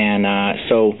out, and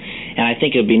so. And I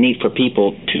think it would be neat for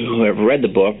people who have read the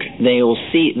book. They'll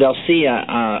see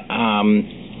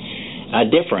a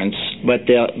difference, but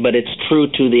it's true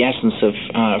to the essence of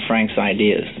Frank's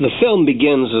ideas. The film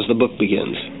begins as the book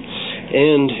begins,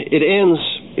 and it ends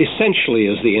essentially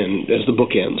as the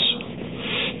book ends.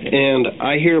 And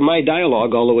I hear my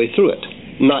dialogue all the way through it.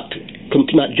 Not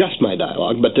just my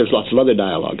dialogue, but there's lots of other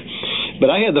dialogue. But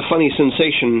I had the funny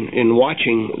sensation in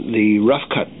watching the rough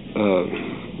cut,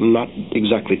 not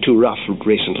exactly too rough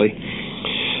recently,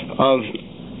 of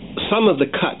some of the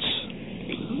cuts,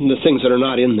 the things that are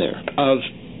not in there, of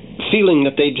feeling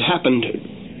that they'd happened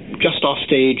just off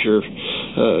stage or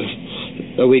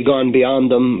we'd gone beyond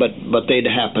them, but they'd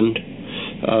happened.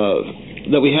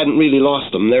 That we hadn't really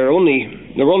lost them. There were only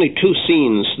 2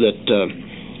 scenes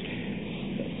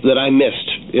that I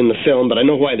missed in the film, but I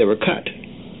know why they were cut.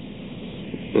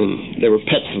 And they were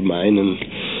pets of mine, and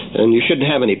you shouldn't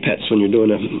have any pets when you're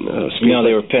doing a screenplay. No,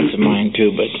 they were pets of mine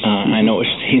too, but I know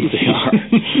which scenes they are.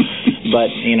 But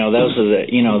those are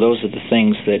the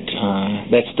things that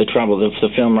that's the trouble. The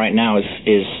film right now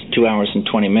is 2 hours and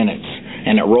 20 minutes,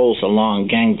 and it rolls along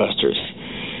gangbusters.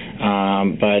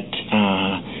 But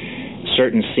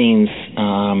certain scenes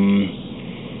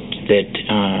that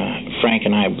Frank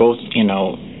and I both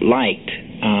liked,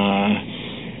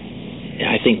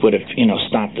 I think would have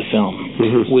stopped the film.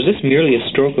 Mm-hmm. Was this merely a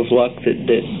stroke of luck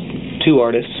that 2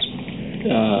 artists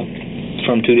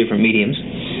from 2 different mediums,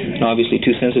 and obviously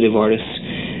 2 sensitive artists,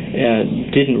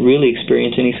 didn't really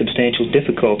experience any substantial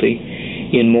difficulty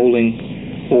in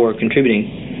molding or contributing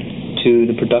to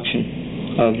the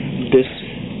production of this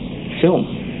film?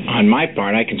 On my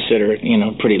part, I consider it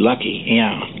pretty lucky.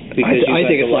 Yeah. Because I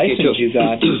think the license you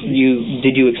got,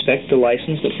 did you expect the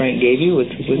license that Frank gave you?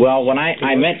 Well, when I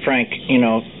met Frank,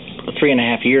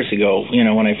 3.5 years ago,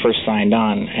 when I first signed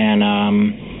on, and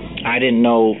I didn't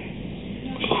know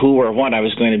who or what I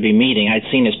was going to be meeting. I'd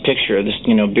seen his picture, this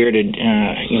bearded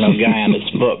guy on his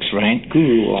books, right?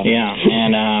 Guru. Yeah,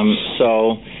 and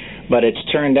but it's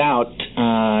turned out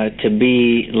to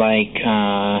be like,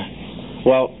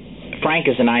 Frank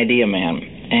is an idea man.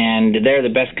 And they're the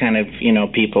best kind of,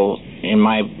 people in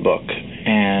my book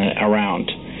and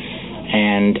around.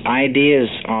 And ideas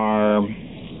are,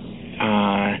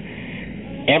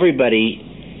 everybody,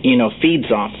 feeds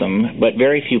off them, but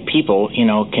very few people,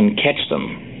 can catch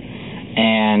them.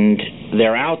 And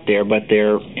they're out there, but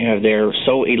they're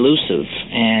so elusive,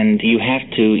 and you have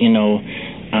to,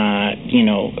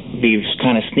 be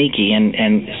kind of sneaky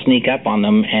and sneak up on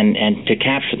them and to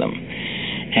capture them.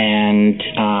 And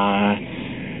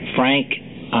Frank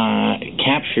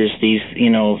captures these,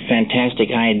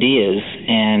 fantastic ideas,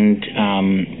 and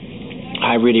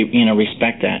I really,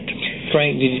 respect that.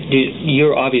 Frank,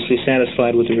 you're obviously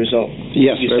satisfied with the result.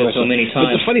 Yes, you very said much so many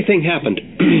times. But the funny thing happened.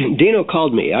 Dino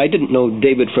called me. I didn't know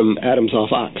David from Adams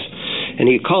Off Ox, and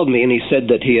he called me and he said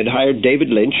that he had hired David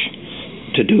Lynch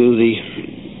to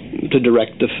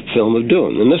direct the film of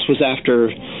Dune, and this was after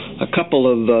a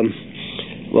couple of.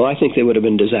 I think they would have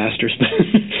been disasters,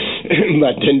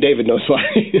 but then David knows why.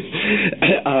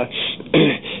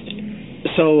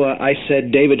 So I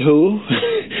said, David who?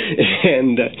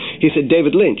 And he said,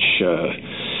 David Lynch.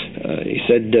 He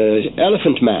said,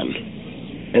 Elephant Man.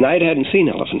 And I hadn't seen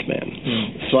Elephant Man.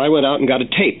 So I went out and got a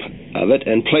tape of it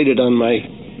and played it on my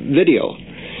video.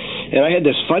 And I had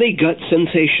this funny gut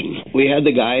sensation. We had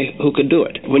the guy who could do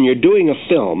it. When you're doing a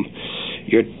film,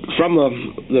 you're from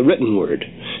the written word,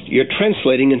 you're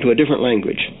translating into a different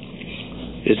language.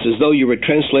 It's as though you were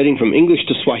translating from English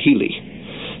to Swahili.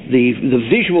 The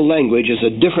visual language is a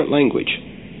different language.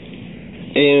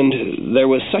 And there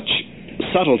was such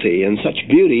subtlety and such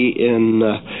beauty in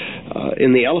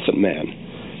The Elephant Man.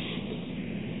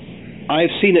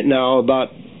 I've seen it now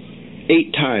about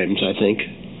 8 times, I think,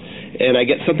 and I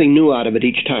get something new out of it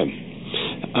each time.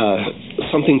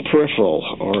 Something peripheral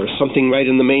or something right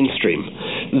in the mainstream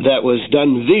that was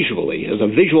done visually as a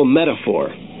visual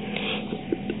metaphor.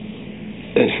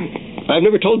 I've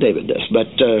never told David this,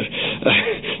 but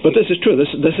this is true.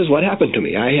 This is what happened to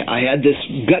me. I had this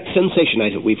gut sensation.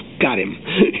 I said, "We've got him,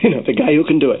 the guy who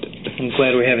can do it." I'm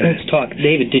glad we're having this talk.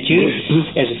 David, did you,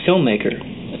 as a filmmaker,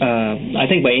 I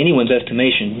think by anyone's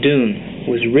estimation,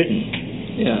 Dune was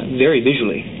written very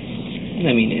visually.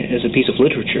 I mean, as a piece of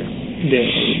literature.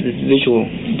 The visual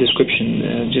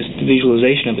description, just the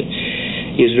visualization of it,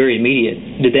 is very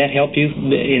immediate. Did that help you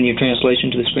in your translation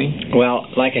to the screen? Well,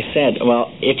 like I said,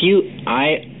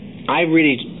 I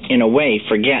really, in a way,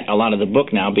 forget a lot of the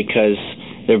book now because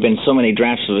there have been so many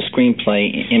drafts of a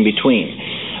screenplay in between.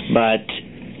 But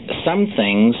some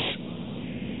things,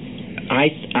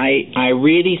 I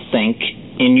really think,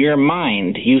 in your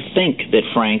mind, you think that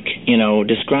Frank,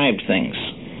 described things.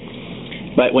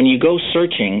 But when you go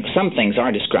searching, some things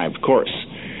are described, of course,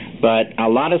 but a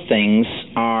lot of things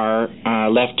are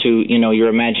left to your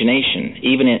imagination,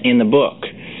 even in the book.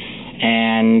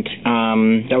 And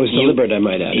that was deliberate, I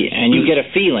might add. And you get a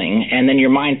feeling, and then your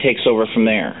mind takes over from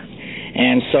there.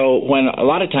 And so when a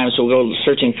lot of times we'll go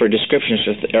searching for descriptions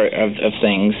of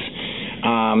things,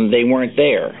 they weren't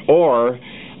there, or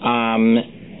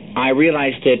I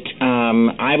realized that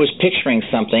I was picturing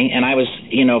something, and I was,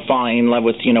 falling in love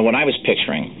with, what I was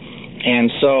picturing. And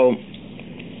so,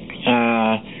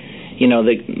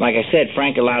 like I said,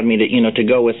 Frank allowed me to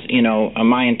go with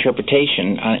my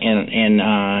interpretation and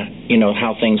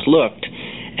how things looked,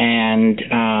 and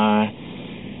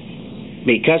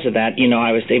because of that,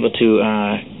 I was able to.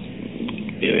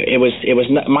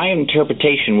 My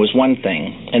interpretation was one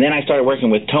thing, and then I started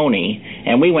working with Tony,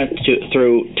 and we went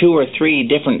through 2 or 3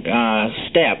 different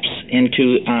steps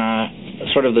into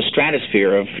sort of the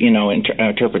stratosphere of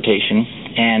interpretation,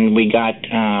 and we got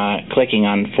clicking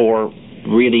on 4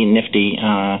 really nifty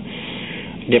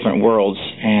different worlds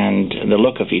and the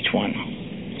look of each one.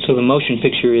 So the motion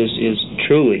picture is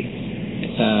truly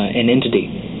an entity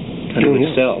unto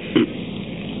itself.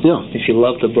 Yeah. If you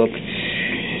love the book,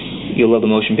 you'll love the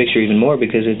motion picture even more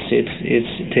because it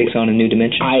takes on a new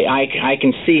dimension. I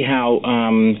can see how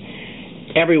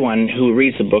everyone who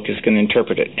reads the book is going to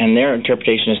interpret it, and their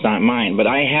interpretation is not mine. But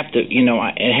I have to,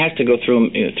 it has to go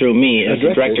through me as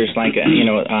the director. It's like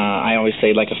I always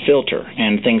say, like a filter,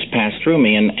 and things pass through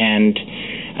me, and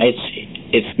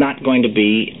it's not going to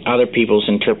be other people's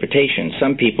interpretation.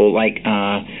 Some people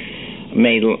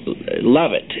may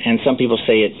love it, and some people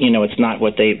say it's not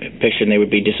what they pictured and they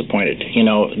would be disappointed.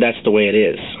 That's the way it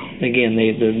is. Again,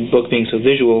 the book being so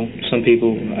visual, some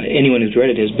people, anyone who's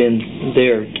read it has been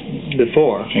there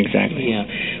before. Exactly. Yeah.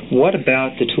 What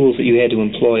about the tools that you had to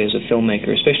employ as a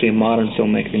filmmaker, especially a modern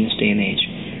filmmaker in this day and age?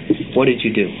 What did you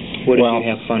do? What did you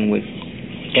have fun with?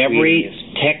 Every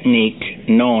technique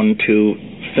known to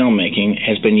filmmaking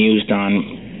has been used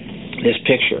on this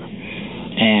picture,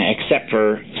 except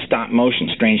for stop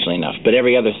motion, strangely enough, but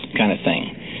every other kind of thing.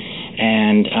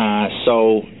 And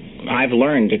so I've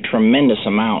learned a tremendous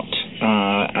amount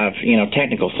of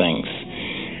technical things.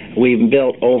 We've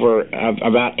built over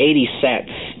about 80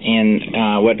 sets in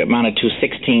what amounted to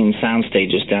 16 sound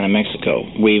stages down in Mexico.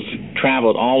 We've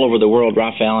traveled all over the world.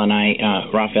 Rafael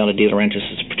de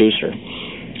Laurentiis is a producer.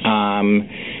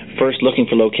 First looking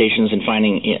for locations and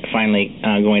finally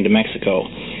going to Mexico.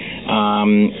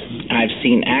 I've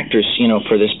seen actors,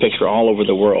 for this picture all over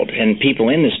the world, and people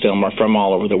in this film are from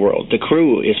all over the world. The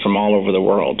crew is from all over the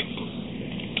world.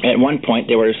 At one point,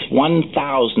 there was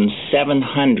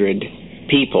 1,700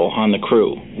 people on the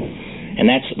crew, and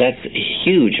that's a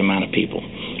huge amount of people.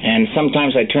 And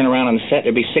sometimes I'd turn around on the set,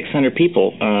 there'd be 600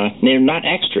 people. They're not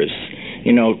extras,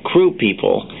 crew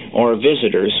people or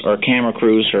visitors or camera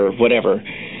crews or whatever,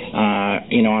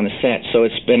 on the set. So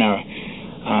it's been a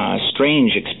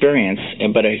strange experience,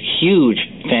 but a huge,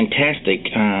 fantastic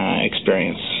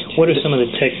experience. What are some of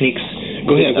the techniques?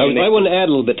 Go ahead. I want to add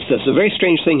a little bit to this. A very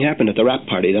strange thing happened at the wrap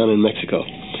party down in Mexico.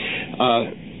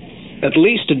 At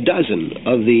least a dozen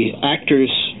of the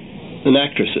actors and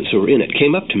actresses who were in it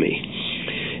came up to me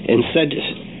and said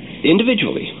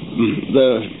individually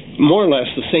more or less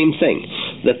the same thing,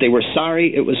 that they were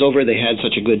sorry it was over, they had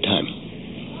such a good time.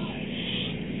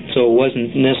 So it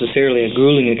wasn't necessarily a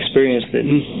grueling experience that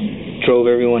drove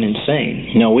everyone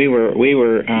insane. No, we were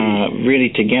really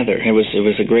together. It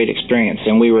was a great experience,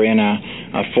 and we were in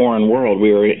a foreign world.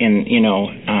 We were in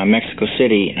Mexico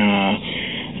City,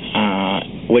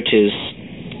 which is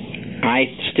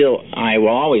I will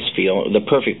always feel the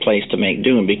perfect place to make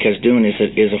Dune, because Dune is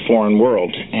a foreign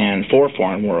world and 4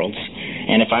 foreign worlds.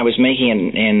 And if I was making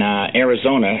it in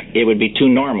Arizona, it would be too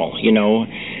normal.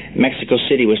 Mexico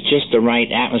City was just the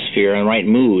right atmosphere and right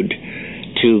mood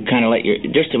to kind of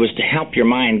it was to help your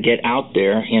mind get out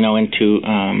there, into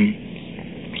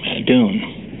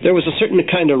Dune. There was a certain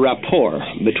kind of rapport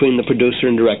between the producer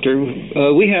and director.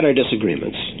 We had our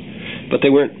disagreements, but they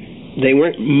weren't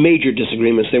major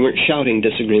disagreements. They weren't shouting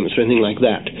disagreements or anything like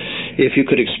that. If you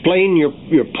could explain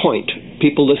your point,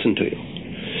 people listened to you.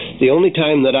 The only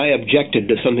time that I objected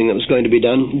to something that was going to be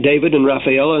done, David and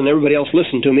Rafael and everybody else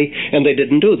listened to me, and they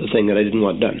didn't do the thing that I didn't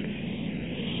want done.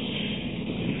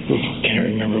 Can't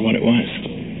remember what it was.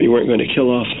 You weren't going to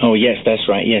kill off. Oh, yes, that's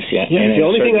right. Yes, yeah. Yeah, the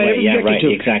only thing I ever objected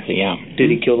to. Exactly, yeah.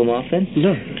 Did he kill them off then?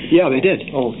 No. Yeah, they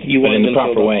did. Oh, you wanted them in the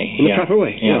proper way. In the proper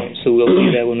way, yeah. So we'll see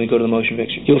that when we go to the motion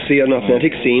picture. You'll see an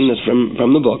authentic scene that's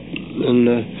from the book,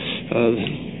 and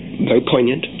very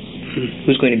poignant.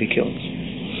 Who's going to be killed?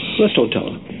 Let's don't tell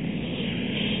them.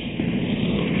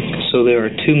 So there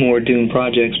are 2 more Dune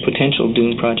projects, potential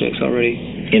Dune projects already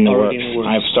in the works.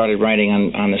 I've started writing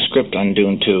on the script on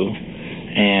Dune 2,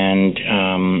 and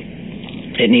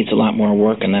it needs a lot more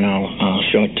work, and then I'll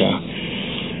show it to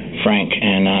Frank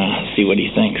and see what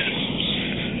he thinks.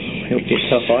 It'll be a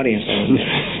tough audience.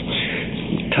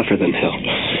 Tougher than hell.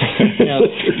 Now,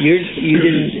 you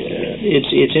didn't.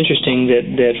 It's interesting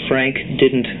that Frank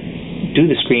didn't do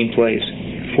the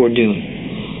screenplays for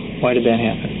Dune. Why did that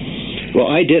happen? Well,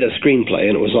 I did a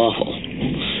screenplay, and it was awful.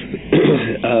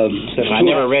 I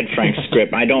never read Frank's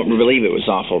script. I don't believe it was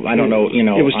awful. I don't know,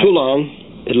 It was too long.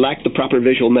 It lacked the proper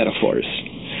visual metaphors.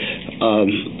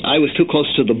 I was too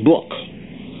close to the book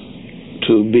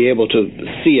to be able to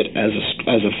see it as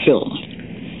a film.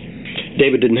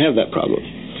 David didn't have that problem.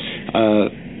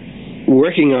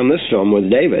 Working on this film with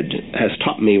David has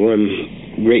taught me one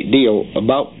great deal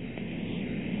about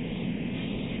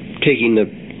taking the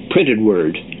printed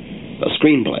word, a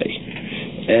screenplay,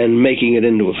 and making it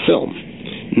into a film.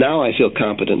 Now I feel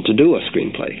competent to do a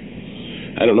screenplay.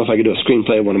 I don't know if I could do a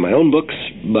screenplay of one of my own books,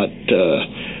 but,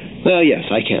 well, yes,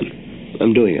 I can.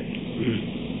 I'm doing it.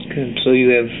 Good. So you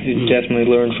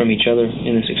definitely learned from each other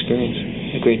in this experience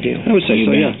a great deal. I would say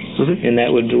so, yeah. Mm-hmm. And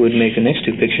that would make the next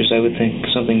two pictures, I would think,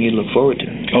 something you'd look forward to.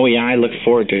 Oh yeah, I look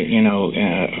forward to. I'm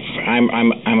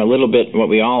a little bit what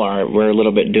we all are. We're a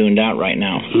little bit duned out right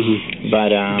now. Mm-hmm.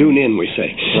 But Dune in, we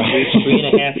say.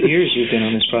 Right. 3.5 years you've been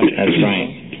on this project. That's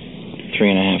right.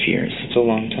 3.5 years. It's a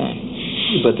long time.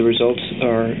 But the results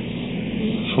are,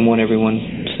 from what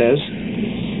everyone says,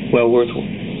 well worth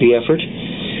the effort.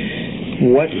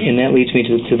 And that leads me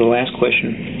to the last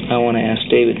question I want to ask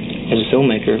David. As a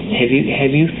filmmaker,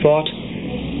 have you thought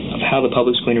of how the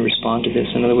public's going to respond to this?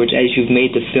 In other words, as you've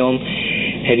made the film,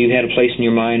 have you had a place in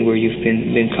your mind where you've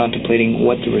been contemplating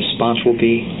what the response will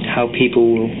be, how people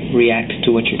will react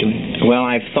to what you're doing? Well,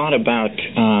 I've thought about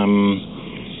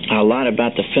a lot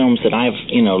about the films that I've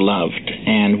loved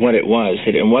and what it was.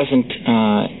 It wasn't.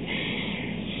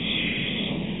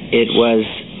 It was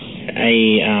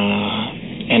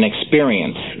an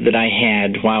experience that I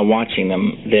had while watching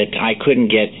them that I couldn't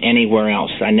get anywhere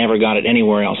else. I never got it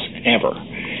anywhere else ever.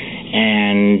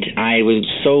 And I would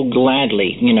so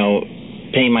gladly,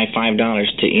 pay my $5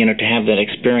 to have that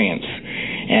experience.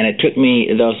 And it took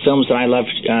me, those films that I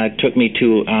loved took me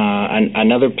to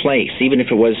another place, even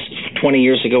if it was 20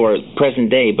 years ago or present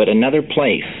day, but another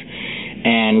place,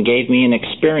 and gave me an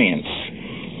experience.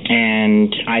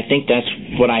 And I think that's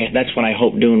what I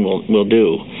hope Dune will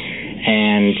do.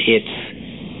 And it's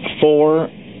 4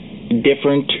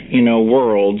 different,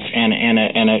 worlds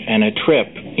and a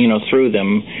trip, through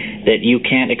them that you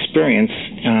can't experience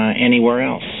anywhere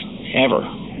else, ever.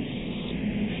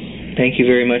 Thank you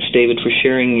very much, David, for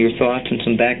sharing your thoughts and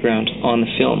some background on the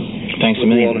film. Thanks a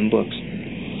million. Walden Books.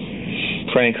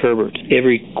 Frank Herbert,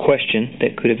 every question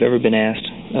that could have ever been asked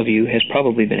of you has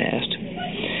probably been asked.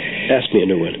 Ask me a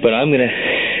new one. But I'm gonna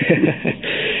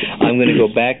go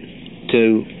back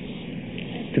to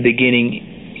the beginning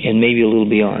and maybe a little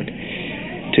beyond,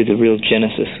 to the real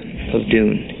genesis of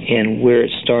Dune and where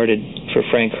it started for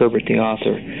Frank Herbert, the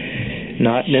author.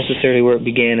 Not necessarily where it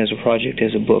began as a project,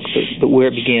 as a book, but where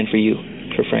it began for you,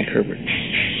 for Frank Herbert.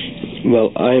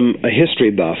 Well, I'm a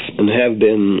history buff and have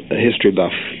been a history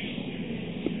buff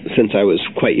since I was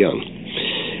quite young.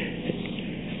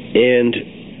 And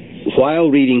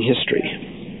while reading history,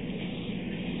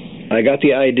 I got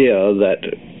the idea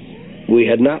that we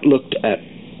had not looked at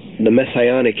the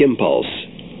messianic impulse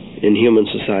in human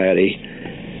society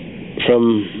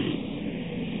from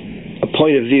a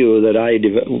point of view that I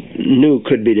knew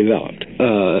could be developed.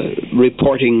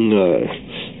 Reporting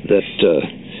that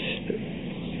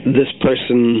this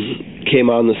person came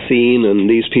on the scene and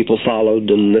these people followed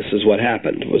and this is what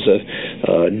happened was a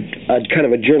kind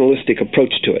of a journalistic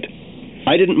approach to it.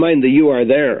 I didn't mind the "you are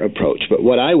there" approach, but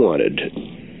what I wanted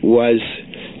was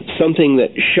something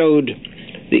that showed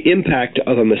the impact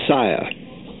of a Messiah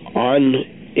on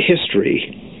history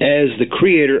as the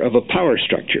creator of a power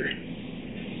structure.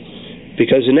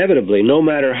 Because inevitably, no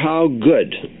matter how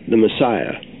good the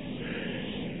Messiah,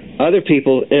 other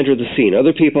people enter the scene.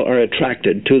 Other people are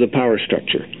attracted to the power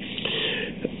structure.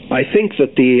 I think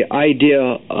that the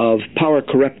idea of power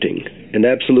corrupting and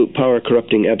absolute power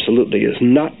corrupting absolutely is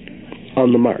not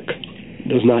on the mark,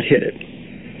 does not hit it.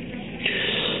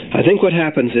 I think what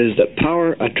happens is that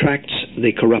power attracts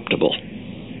the corruptible.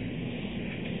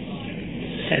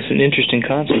 That's an interesting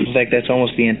concept. In fact, that's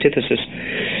almost the antithesis,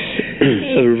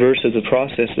 the reverse of the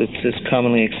process that's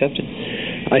commonly accepted.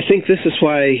 I think this is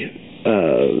why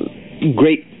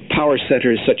great power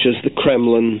centers such as the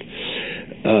Kremlin,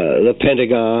 the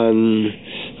Pentagon,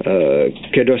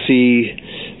 Kedosi,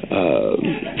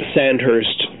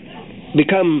 Sandhurst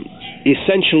become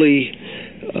essentially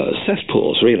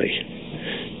cesspools, really,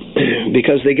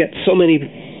 because they get so many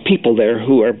people there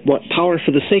who want power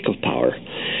for the sake of power.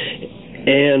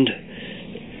 And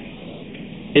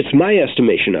it's my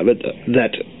estimation of it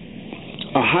that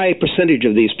a high percentage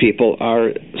of these people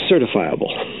are certifiable.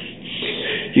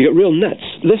 You get real nuts.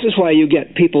 This is why you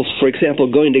get people, for example,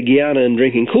 going to Guyana and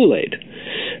drinking Kool-Aid,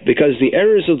 because the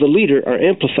errors of the leader are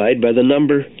amplified by the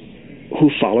number who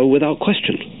follow without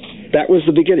question. That was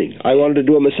the beginning. I wanted to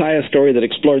do a Messiah story that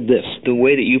explored this. The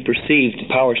way that you perceived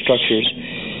power structures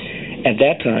at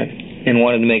that time and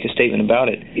wanted to make a statement about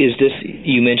it is this: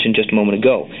 you mentioned just a moment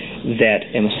ago that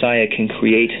a Messiah can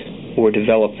create or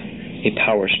develop a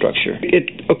power structure. It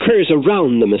occurs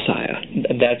around the Messiah.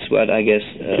 That's what I guess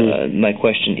my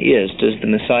question is. Does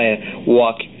the Messiah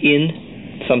walk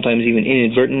in, sometimes even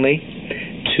inadvertently,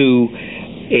 to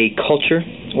a culture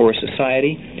or a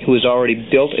society who has already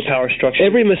built a power structure?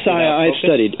 Every Messiah I've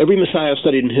studied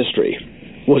in history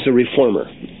was a reformer,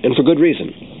 and for good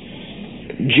reason.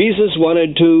 Jesus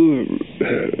wanted to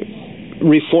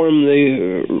reform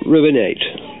the rabbinate.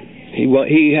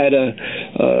 He had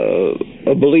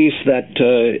a belief that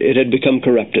it had become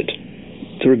corrupted.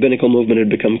 The rabbinical movement had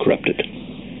become corrupted.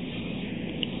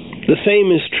 The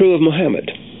same is true of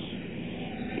Muhammad.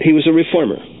 He was a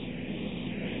reformer.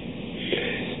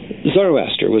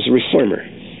 Zoroaster was a reformer.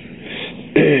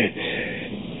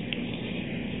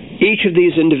 Each of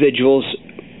these individuals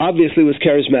obviously was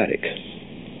charismatic.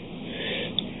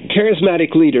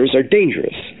 Charismatic leaders are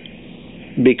dangerous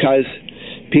because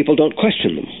people don't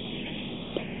question them.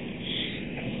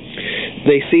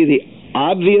 They see the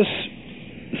obvious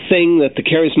thing that the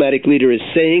charismatic leader is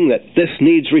saying, that this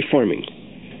needs reforming.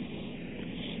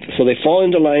 So they fall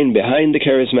into line behind the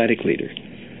charismatic leader.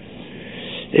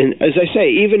 And as I say,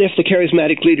 even if the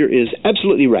charismatic leader is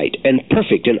absolutely right and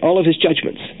perfect in all of his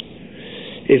judgments,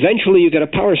 eventually you get a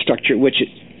power structure which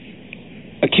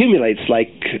accumulates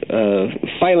like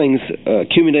filings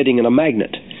accumulating in a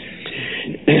magnet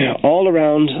all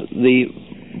around the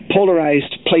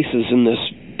polarized places in this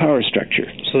power structure.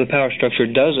 So the power structure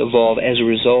does evolve as a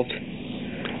result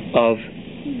of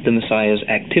the Messiah's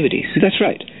activities. That's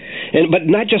right. But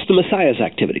not just the Messiah's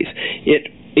activities. It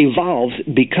evolves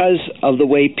because of the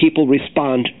way people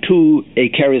respond to a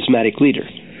charismatic leader.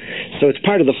 So it's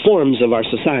part of the forms of our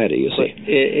society, you see.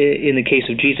 In the case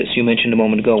of Jesus, you mentioned a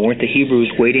moment ago, weren't the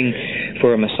Hebrews waiting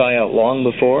for a Messiah long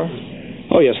before?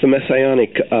 Oh, yes, the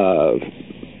Messianic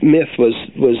myth was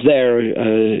there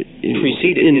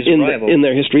preceded his arrival. In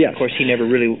their history, yes. Of course, he never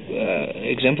really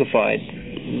exemplified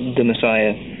the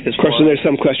Messiah. Of course, and there's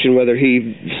some question whether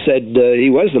he said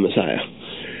he was the Messiah.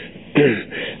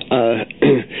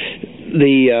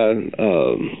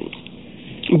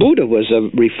 Buddha was a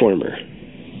reformer.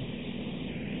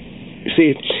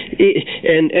 See,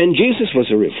 and Jesus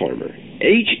was a reformer.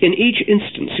 In each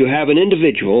instance, you have an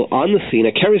individual on the scene,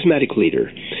 a charismatic leader,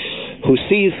 who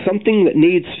sees something that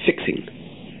needs fixing.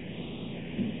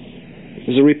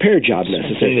 There's a repair job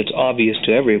necessary. Something that's obvious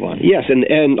to everyone. Yes,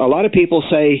 and a lot of people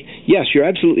say, yes, you're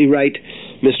absolutely right,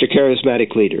 Mr.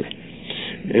 Charismatic Leader,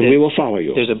 and we will follow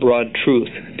you. There's a broad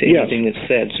truth to anything that's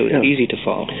said, so it's easy to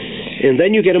follow. And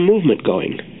then you get a movement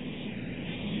going.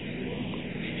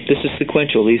 This is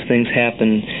sequential. These things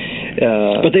happen.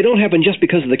 But they don't happen just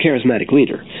because of the charismatic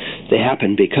leader. They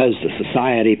happen because the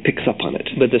society picks up on it.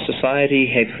 But the society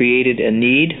had created a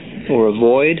need or a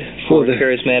void for the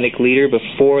charismatic leader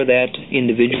before that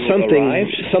individual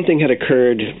arrived? Something had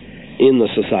occurred in the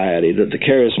society that the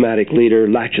charismatic leader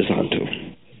latches onto.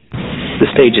 The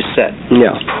stage is set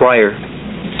prior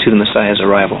to the Messiah's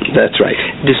arrival. That's right.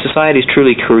 Do societies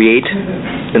truly create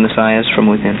the Messiahs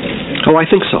from within? Oh, I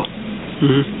think so.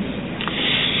 Mm-hmm.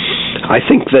 I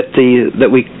think that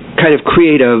we kind of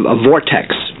create a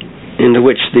vortex into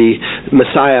which the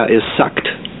Messiah is sucked.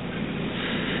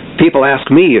 People ask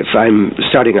me if I'm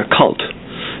starting a cult,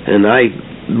 and I'd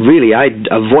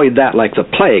avoid that like the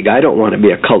plague. I don't want to be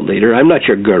a cult leader. I'm not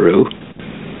your guru.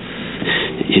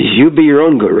 You be your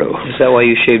own guru. Is that why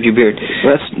you shaved your beard?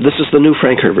 This is the new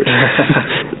Frank Herbert.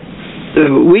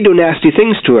 We do nasty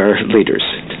things to our leaders.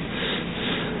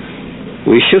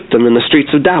 We shoot them in the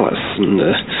streets of Dallas and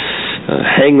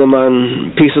hang them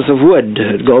on pieces of wood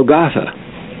at Golgotha.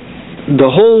 The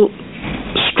whole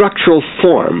structural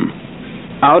form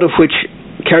out of which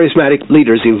charismatic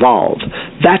leaders evolve,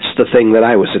 that's the thing that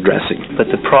I was addressing.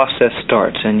 But the process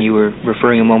starts, and you were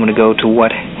referring a moment ago to what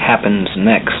happens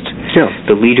next. Yeah.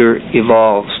 The leader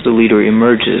evolves, the leader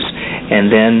emerges,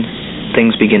 and then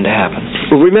things begin to happen.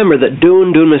 Well, remember that Dune,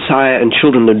 Dune Messiah, and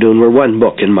Children of Dune were one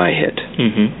book in my head.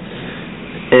 Mm-hmm.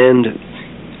 And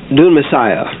Dune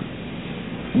Messiah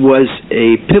was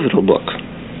a pivotal book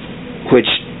which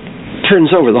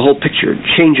turns over the whole picture,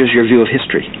 changes your view of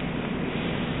history.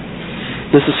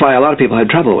 This is why a lot of people had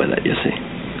trouble with it, you see.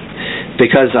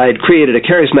 Because I had created a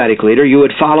charismatic leader, you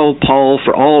would follow Paul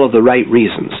for all of the right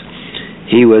reasons.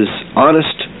 He was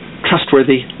honest,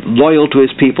 trustworthy, loyal to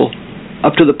his people,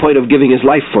 up to the point of giving his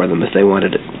life for them if they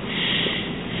wanted it.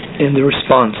 And the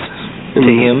response to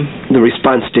him? The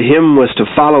response to him was to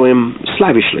follow him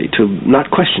slavishly, to not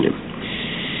question him.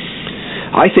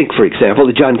 I think, for example,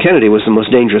 that John Kennedy was the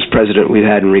most dangerous president we've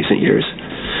had in recent years.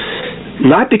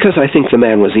 Not because I think the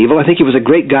man was evil. I think he was a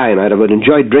great guy, and I'd have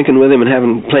enjoyed drinking with him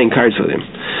and playing cards with him.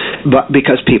 But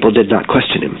because people did not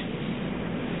question him.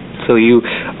 So you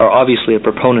are obviously a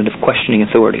proponent of questioning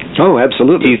authority. Oh,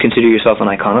 absolutely. Do you consider yourself an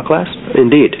iconoclast?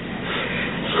 Indeed.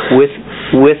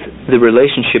 With the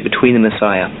relationship between the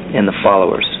Messiah and the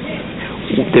followers,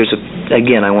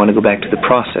 again, I want to go back to the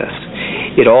process.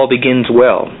 It all begins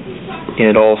well, and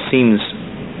it all seems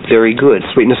very good.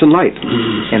 Sweetness and light.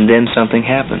 And then something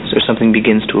happens, or something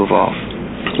begins to evolve.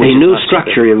 A new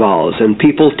structure evolves, and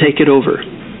people take it over.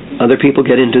 Other people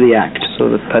get into the act.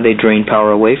 So they drain power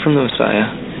away from the Messiah.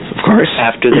 Of course.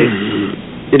 After they...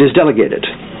 It is delegated.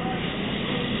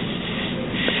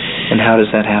 And how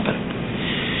does that happen?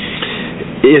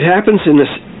 It happens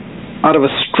out of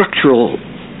a structural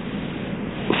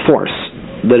force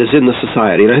that is in the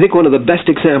society. And I think one of the best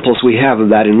examples we have of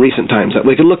that in recent times that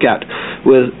we can look at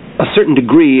with a certain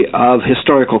degree of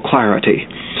historical clarity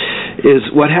is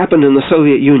what happened in the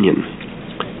Soviet Union.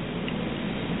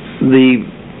 The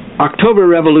October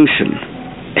Revolution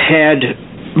had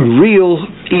real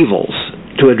evils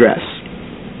to address.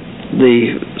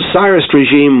 The Tsarist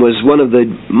regime was one of the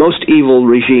most evil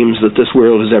regimes that this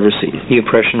world has ever seen. The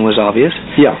oppression was obvious?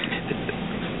 Yeah.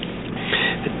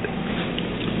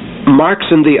 Marx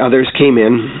and the others came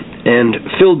in and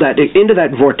filled that into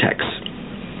that vortex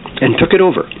and took it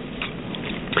over.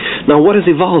 Now, what has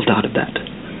evolved out of that?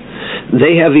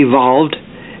 They have evolved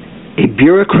a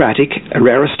bureaucratic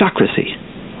aristocracy,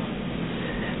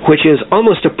 which is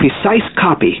almost a precise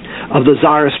copy of the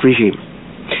Tsarist regime.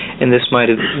 And this might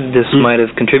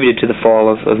have contributed to the fall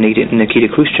of Nikita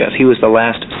Khrushchev. He was the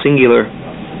last singular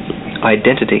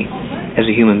identity as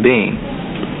a human being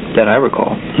that I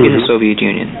recall in the Soviet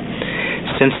Union.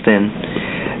 Since then,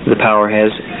 the power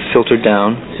has filtered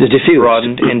down,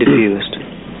 broadened, and diffused.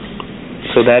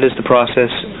 So that is the process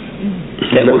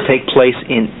that will take place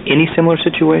in any similar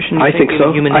situation? I think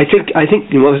so. I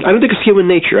think. Well, I don't think it's human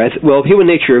nature. Human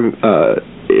nature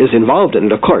is involved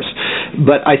in it, of course,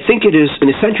 but I think it is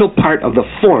an essential part of the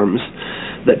forms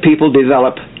that people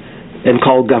develop and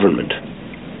call government,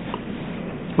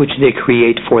 which they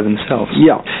create for themselves.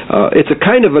 Yeah, it's a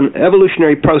kind of an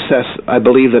evolutionary process, I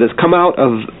believe, that has come out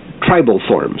of tribal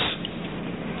forms.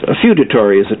 A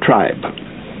feudatory is a tribe.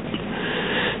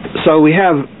 So we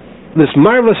have this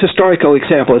marvelous historical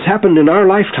example. It's happened in our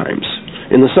lifetimes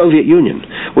in the Soviet Union.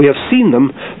 We have seen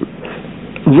them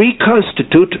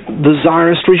reconstitute the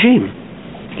Tsarist regime.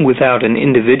 Without an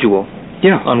individual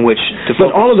on which to focus.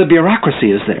 But all of the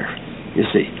bureaucracy is there, you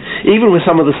see. Even with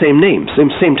some of the same names,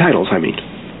 same titles, I mean.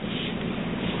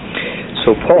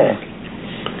 So Paul,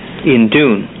 in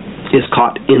Dune, is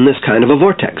caught in this kind of a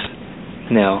vortex.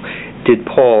 Now, did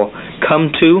Paul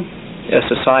come to a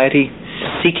society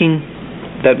seeking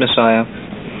that Messiah?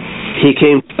 He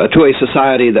came to a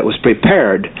society that was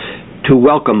prepared to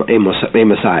welcome a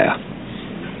Messiah.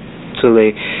 So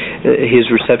his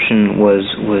reception was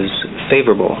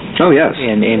favorable. Oh, yes.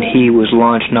 And he was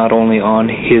launched not only on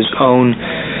his own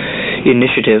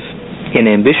initiative and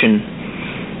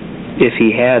ambition, if he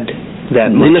had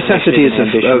that much. The necessities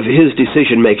of his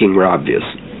decision-making were obvious.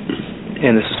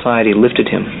 And the society lifted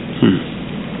him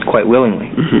quite willingly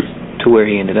to where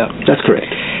he ended up. That's correct.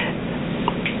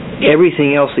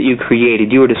 Everything else that you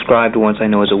created, you were described once, I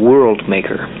know, as a world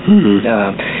maker.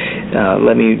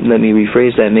 Let me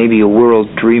rephrase that. Maybe a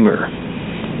world dreamer.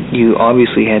 You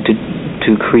obviously had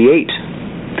to create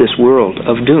this world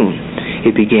of Dune.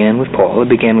 It began with Paul. It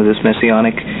began with this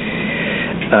messianic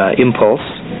impulse,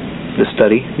 the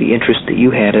study, the interest that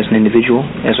you had as an individual,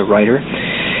 as a writer,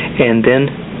 and then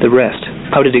the rest.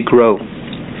 How did it grow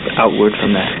outward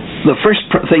from that? The first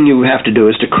thing you have to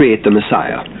do is to create the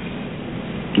Messiah,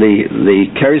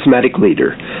 the charismatic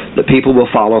leader that people will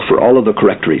follow for all of the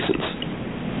correct reasons.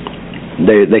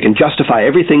 They can justify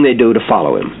everything they do to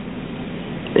follow him,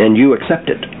 and you accept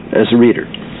it as a reader.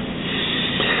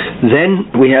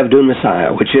 Then we have Dune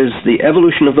Messiah, which is the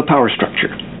evolution of the power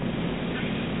structure,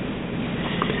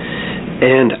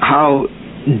 and how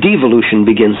devolution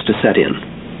begins to set in,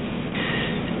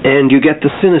 and you get the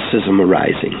cynicism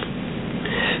arising,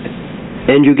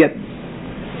 and you get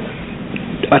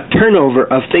a turnover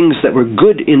of things that were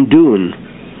good in Dune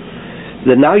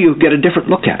that now you get a different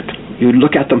look at. You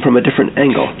look at them from a different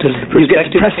angle. Does the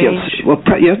perspective change? Well,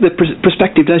 the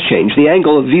perspective does change. The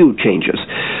angle of view changes.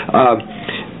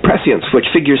 Prescience, which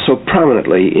figures so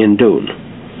prominently in Dune.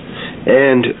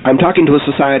 And I'm talking to a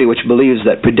society which believes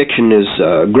that prediction is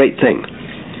a great thing.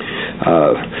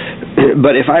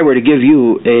 But if I were to give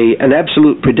you an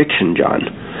absolute prediction, John,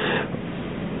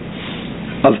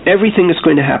 of everything that's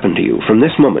going to happen to you from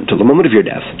this moment till the moment of your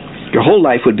death, your whole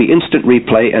life would be instant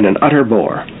replay and an utter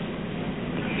bore.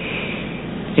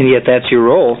 And yet that's your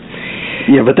role.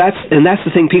 Yeah, but that's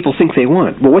the thing people think they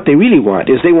want. But what they really want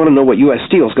is they want to know what U.S.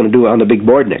 Steel is going to do on the big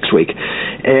board next week.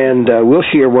 And will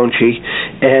she or won't she?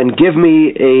 And give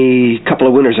me a couple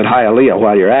of winners at Hialeah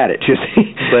while you're at it, you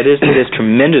see. But isn't this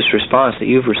tremendous response that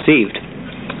you've received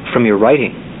from your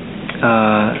writing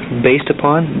based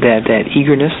upon that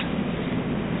eagerness,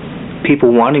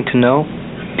 people wanting to know,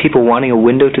 people wanting a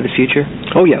window to the future?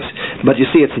 Oh, yes. But you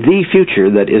see, it's the future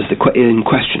that is in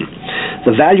question.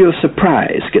 The value of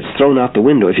surprise gets thrown out the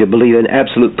window if you believe in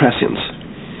absolute prescience.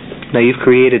 Now, you've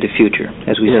created a future.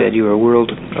 As we said, you're a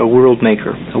world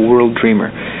maker, a world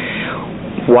dreamer.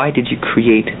 Why did you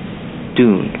create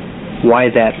Dune?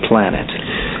 Why that planet?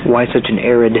 Why such an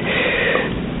arid,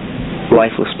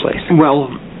 lifeless place? Well,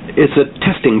 it's a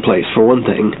testing place, for one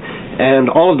thing.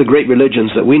 And all of the great religions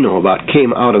that we know about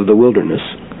came out of the wilderness.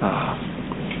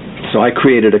 So I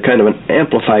created a kind of an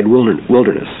amplified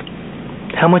wilderness.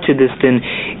 How much of this, then,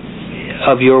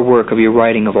 of your work, of your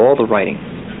writing, of all the writing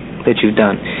that you've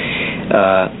done,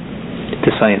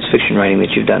 the science fiction writing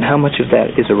that you've done, how much of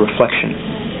that is a reflection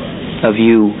of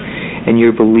you and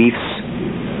your beliefs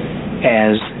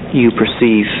as you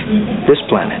perceive this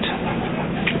planet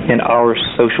and our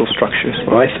social structures?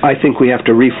 Well, I think we have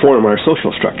to reform our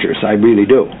social structures. I really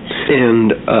do.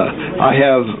 And I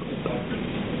have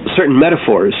certain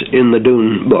metaphors in the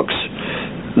Dune books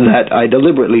that I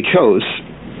deliberately chose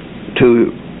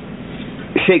to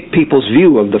shape people's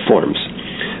view of the forms.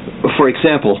 For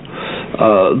example,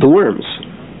 the worms.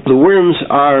 The worms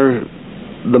are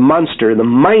the monster, the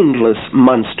mindless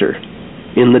monster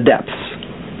in the depths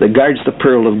that guards the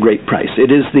pearl of great price.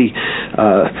 It is the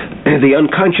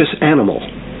unconscious animal.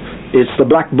 It's the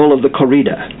black bull of the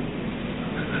corrida.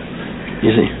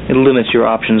 You see? It limits your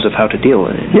options of how to deal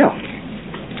with it. Yeah.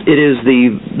 It is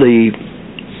the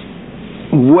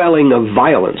welling of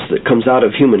violence that comes out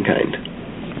of humankind.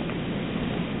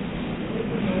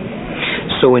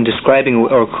 So in describing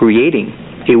or creating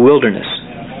a wilderness,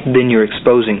 then you're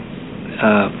exposing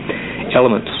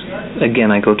elements. Again,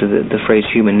 I go to the phrase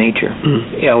human nature,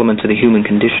 elements of the human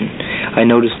condition. I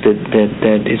noticed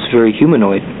that it's very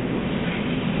humanoid.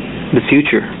 The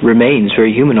future remains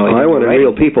very humanoid. Well, I wanted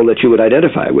real people that you would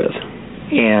identify with.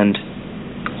 And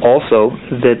also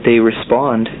that they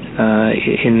respond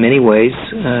in many ways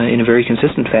in a very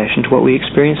consistent fashion to what we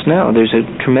experience now. There's a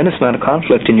tremendous amount of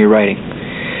conflict in your writing.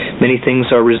 Many things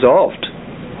are resolved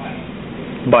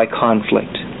by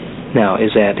conflict. Now,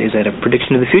 is that a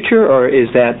prediction of the future, or is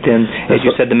that then, as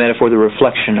you said, the metaphor, the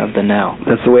reflection of the now?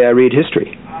 That's the way I read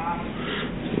history.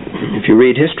 If you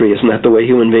read history, isn't that the way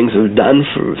human beings have done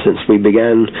since we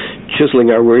began chiseling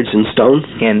our words in stone?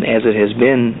 And as it has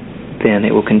been, then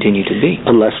it will continue to be.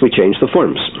 Unless we change the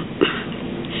forms.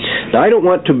 Now, I don't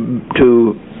want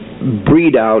to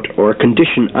breed out or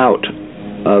condition out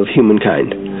of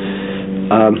humankind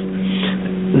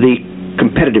the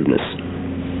competitiveness,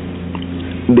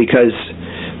 because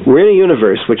we're in a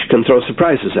universe which can throw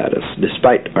surprises at us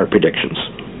despite our predictions,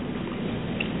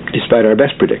 despite our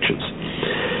best predictions.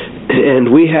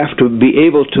 And we have to be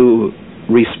able to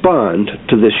respond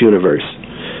to this universe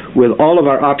with all of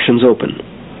our options open.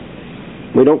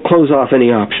 We don't close off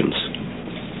any options.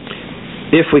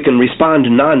 If we can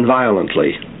respond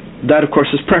non-violently, that of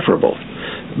course is preferable.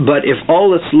 But if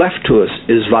all that's left to us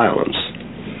is violence,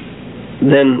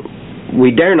 then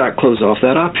we dare not close off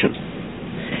that option.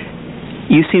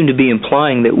 You seem to be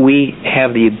implying that we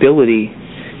have the ability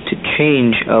to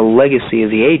change a legacy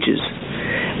of the ages,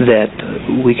 that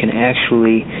we can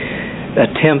actually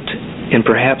attempt and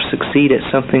perhaps succeed at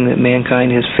something that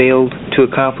mankind has failed to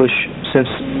accomplish since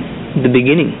the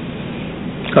beginning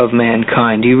of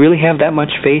mankind. Do you really have that much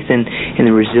faith in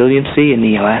the resiliency and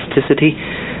the elasticity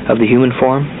of the human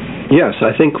form? Yes,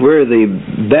 I think we're the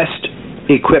best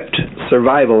equipped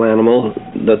survival animal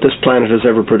that this planet has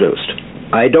ever produced.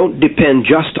 I don't depend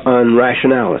just on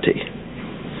rationality.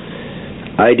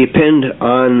 I depend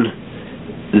on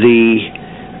the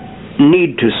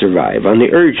need to survive, on the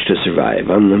urge to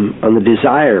survive, on the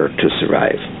desire to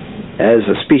survive as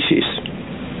a species.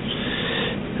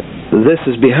 This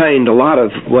is behind a lot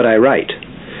of what I write.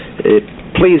 It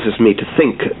pleases me to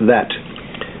think that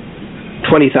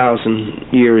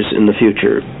 20,000 years in the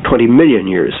future, 20 million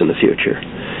years in the future,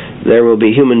 there will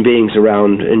be human beings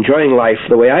around enjoying life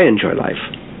the way I enjoy life.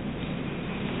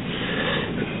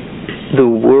 The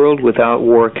World Without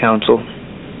War Council.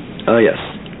 Oh, yes.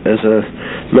 As a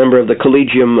member of the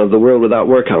Collegium of the World Without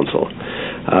War Council,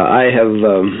 I have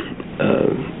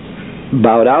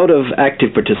bowed out of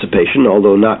active participation,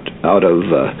 although not out of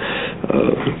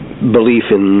belief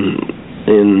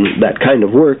in that kind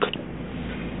of work.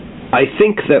 I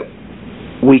think that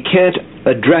we can't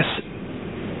address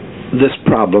this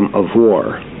problem of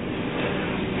war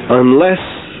unless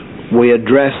we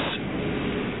address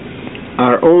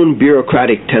our own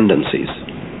bureaucratic tendencies,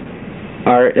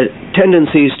 our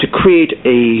tendencies to create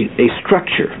a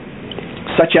structure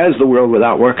such as the World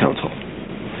Without War Council,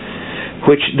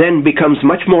 which then becomes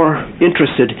much more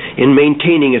interested in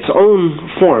maintaining its own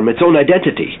form, its own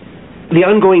identity, the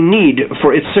ongoing need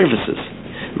for its services,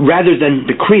 rather than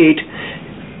to create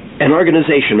an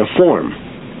organization, a form,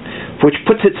 which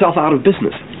puts itself out of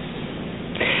business.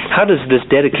 How does this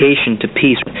dedication to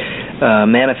peace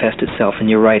manifest itself in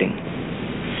your writing?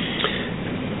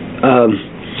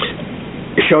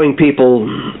 Showing people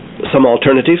some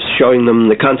alternatives, showing them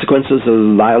the consequences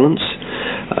of violence,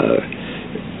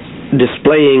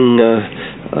 displaying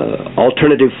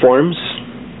alternative forms,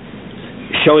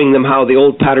 showing them how the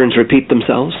old patterns repeat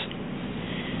themselves.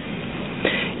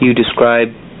 You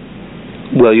describe,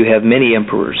 well, you have many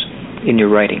emperors in your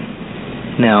writing.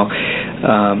 Now,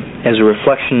 as a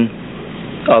reflection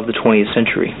of the 20th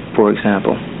century, for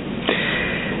example,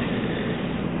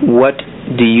 what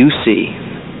do you see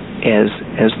as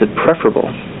the preferable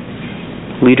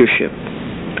leadership,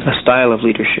 a style of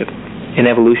leadership, an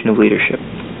evolution of leadership?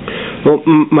 Well,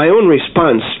 my own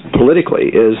response politically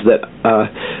is that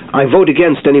I vote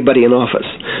against anybody in office.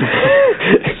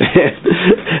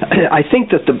 I think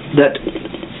that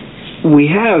we've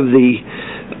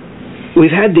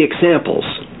had the examples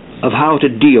of how to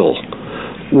deal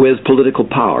with political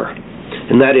power,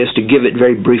 and that is to give it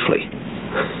very briefly.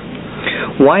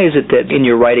 Why is it that in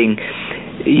your writing,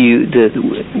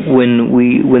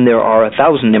 when there are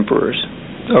 1,000 emperors,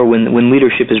 or when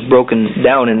leadership is broken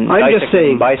down and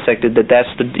bisected,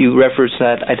 you reference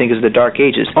that, I think, as the Dark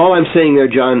Ages? All I'm saying there,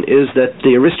 John, is that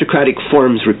the aristocratic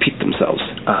forms repeat themselves.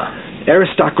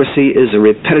 Aristocracy is a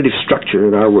repetitive structure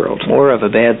in our world. More of a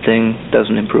bad thing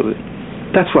doesn't improve it.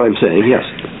 That's what I'm saying, yes.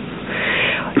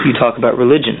 You talk about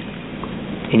religion,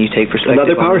 and you take perspective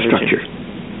another power on religion.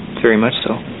 structure. Very much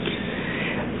so.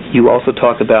 You also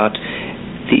talk about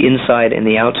the inside and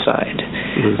the outside,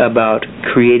 about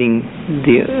creating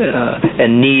a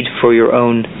need for your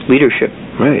own leadership.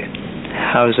 Right.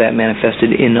 How is that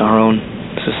manifested in our own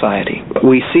society?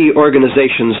 We see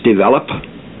organizations develop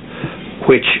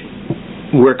which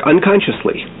work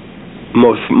unconsciously,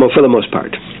 for the most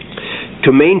part,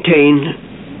 to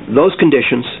maintain those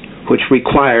conditions which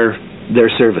require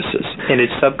their services. And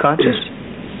it's subconscious?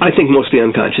 I think mostly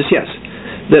unconscious, yes.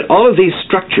 That all of these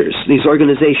structures, these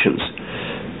organizations,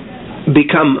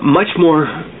 become much more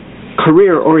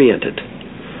career-oriented,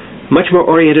 much more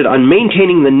oriented on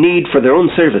maintaining the need for their own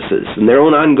services and their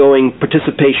own ongoing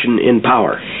participation in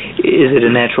power. Is it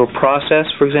a natural process,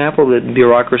 for example, that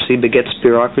bureaucracy begets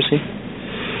bureaucracy?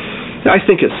 I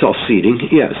think it's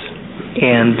self-seeding, yes.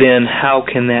 And then how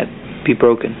can that be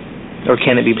broken? Or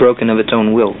can it be broken of its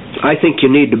own will? I think you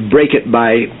need to break it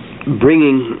by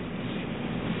bringing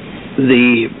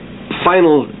the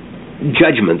final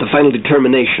judgment, the final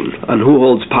determination on who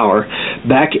holds power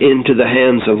back into the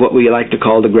hands of what we like to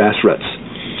call the grassroots.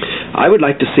 I would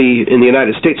like to see, in the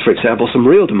United States, for example, some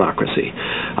real democracy.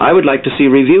 I would like to see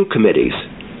review committees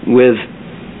with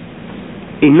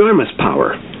enormous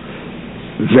power,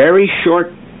 very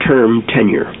short-term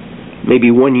tenure, maybe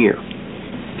 1 year,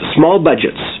 small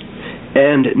budgets,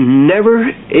 and never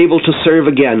able to serve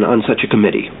again on such a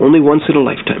committee, only once in a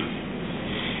lifetime.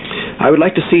 I would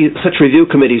like to see such review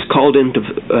committees called into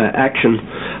action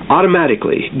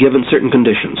automatically, given certain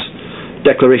conditions.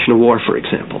 Declaration of war, for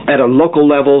example. At a local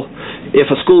level, if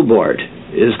a school board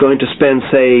is going to spend,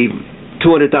 say,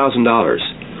 $200,000,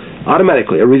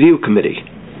 automatically a review committee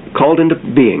called into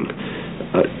being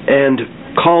and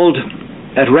called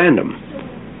at random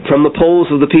from the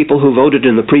polls of the people who voted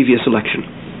in the previous election,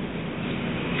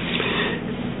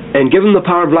 and give them the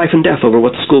power of life and death over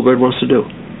what the school board wants to do.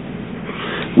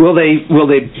 Will they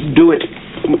do it?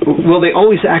 Will they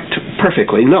always act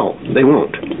perfectly? No, they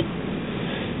won't.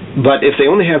 But if they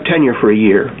only have tenure for a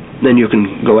year, then you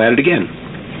can go at it again.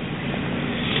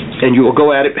 And you will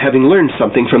go at it having learned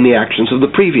something from the actions of the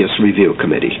previous review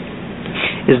committee.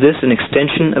 Is this an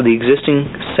extension of the existing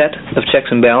set of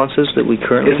checks and balances that we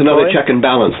currently It's another employ? check and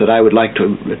balance that I would like to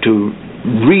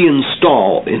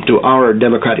reinstall into our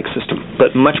democratic system.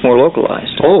 But much more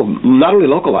localized. Oh, not only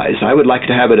localized. I would like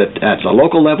to have it at the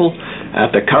local level, at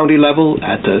the county level,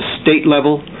 at the state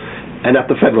level, and at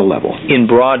the federal level. In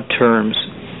broad terms,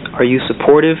 are you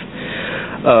supportive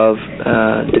of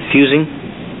diffusing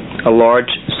a large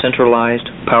centralized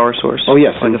power source? Oh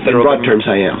yes, like in broad terms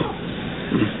I am.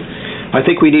 I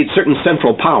think we need certain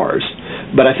central powers,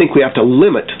 but I think we have to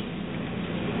limit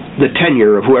the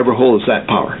tenure of whoever holds that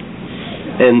power,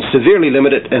 and severely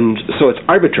limit it, and so it's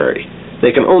arbitrary.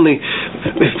 They can only,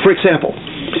 for example,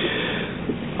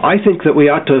 I think that we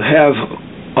ought to have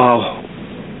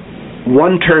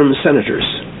one-term senators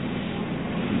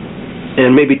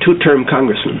and maybe two-term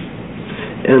congressmen,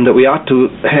 and that we ought to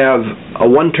have a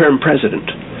one-term president,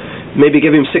 maybe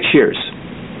give him 6 years,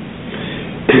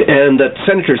 and that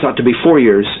senators ought to be 4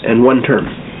 years and one term,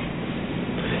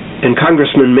 and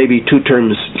congressmen maybe 2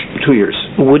 terms, 2 years.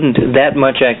 Wouldn't that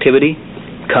much activity,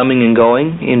 coming and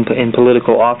going in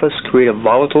political office, create a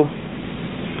volatile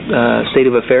state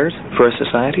of affairs for a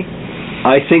society?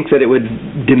 I think that it would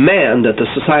demand that the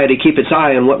society keep its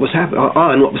eye on what was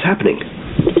happening,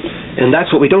 and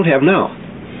that's what we don't have now.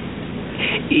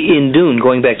 In Dune,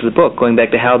 going back to the book, going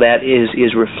back to how that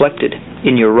is reflected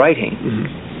in your writing,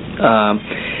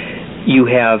 you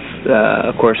have,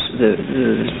 of course,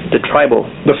 the tribal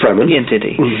Fremen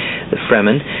entity, the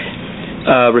Fremen,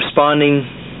 responding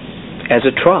as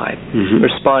a tribe,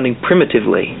 responding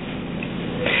primitively,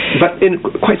 but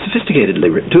quite sophisticatedly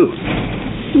too.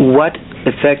 What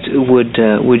effect would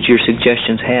your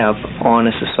suggestions have on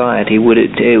a society?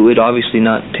 It would obviously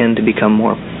not tend to become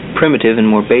more primitive and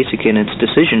more basic in its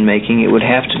decision making. It would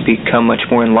have to become much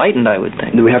more enlightened, I would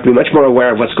think. We have to be much more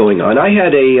aware of what's going on. I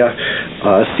had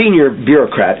a senior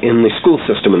bureaucrat in the school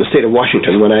system in the state of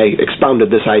Washington when I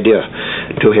expounded this idea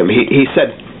to him. He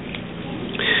said,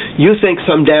 "You think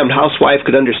some damned housewife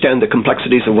could understand the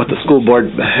complexities of what the school board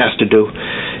has to do?"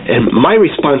 And my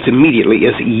response immediately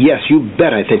is, yes, you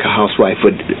bet I think a housewife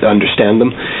would understand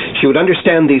them. She would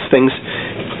understand these things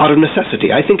out of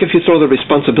necessity. I think if you throw the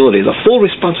full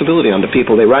responsibility onto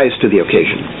people, they rise to the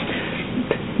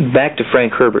occasion. Back to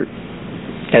Frank Herbert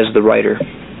as the writer,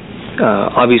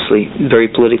 obviously very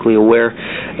politically aware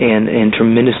and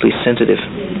tremendously sensitive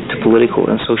to political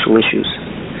and social issues.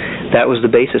 That was the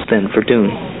basis then for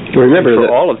Dune. Remember for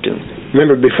all of Dune.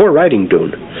 Remember, before writing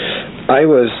Dune, I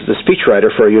was the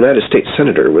speechwriter for a United States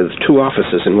senator with 2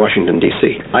 offices in Washington,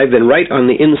 D.C. I've been right on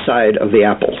the inside of the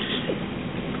apple,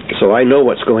 so I know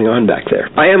what's going on back there.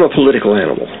 I am a political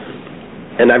animal,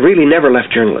 and I've really never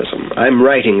left journalism. I'm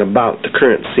writing about the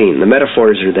current scene. The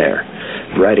metaphors are there.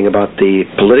 I'm writing about the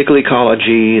political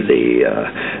ecology, the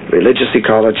religious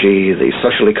ecology, the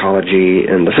social ecology,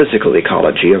 and the physical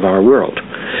ecology of our world.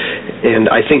 And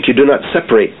I think you do not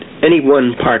separate any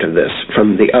one part of this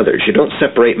from the others. You don't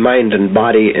separate mind and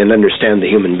body and understand the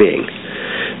human being.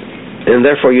 And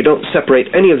therefore you don't separate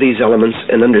any of these elements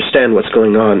and understand what's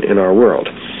going on in our world.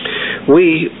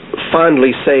 We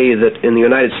fondly say that in the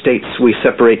United States we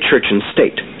separate church and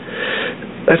state.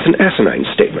 That's an asinine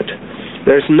statement.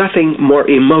 There's nothing more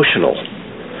emotional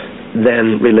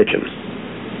than religion.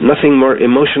 Nothing more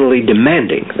emotionally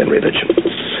demanding than religion.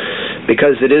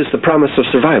 Because it is the promise of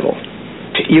survival.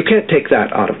 You can't take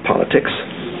that out of politics.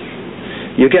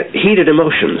 You get heated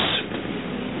emotions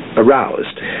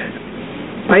aroused.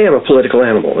 I am a political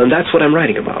animal, and that's what I'm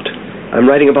writing about. I'm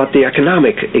writing about the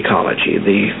economic ecology,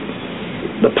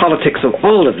 the politics of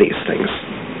all of these things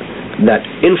that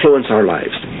influence our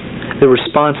lives. The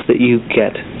response that you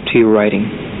get to your writing,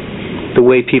 the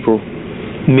way people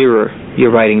mirror your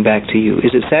writing back to you,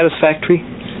 is it satisfactory?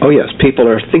 Oh yes, people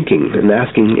are thinking and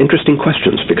asking interesting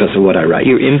questions because of what I write.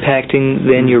 You're impacting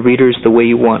then your readers the way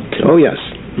you want to. Oh yes.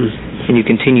 And you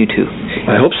continue to.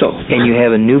 I hope so. And you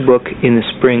have a new book in the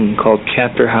spring called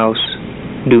Chapter House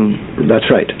Dune. That's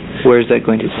right. Where is that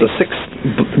going to take? It's the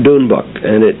 6th Dune book,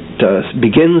 and it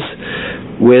begins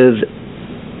with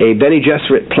a Bene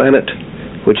Gesserit planet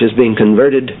which is being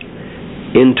converted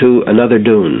into another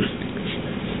Dune,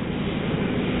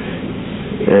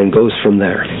 and goes from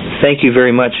there. Thank you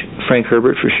very much, Frank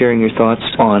Herbert, for sharing your thoughts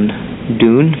on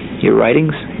Dune, your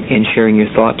writings, and sharing your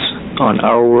thoughts on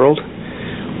our world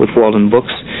with Walden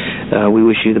Books. We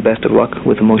wish you the best of luck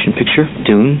with the motion picture,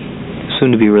 Dune,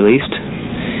 soon to be released,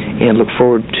 and look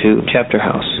forward to Chapter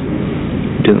House,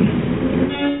 Dune.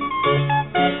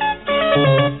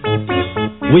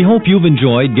 We hope you've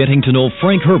enjoyed getting to know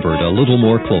Frank Herbert a little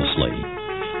more closely.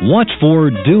 Watch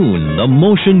for Dune, the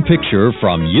motion picture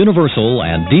from Universal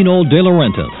and Dino De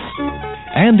Laurentiis.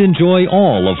 And enjoy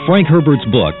all of Frank Herbert's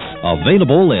books,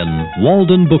 available in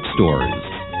Walden Bookstores.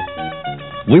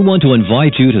 We want to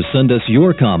invite you to send us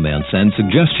your comments and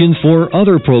suggestions for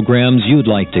other programs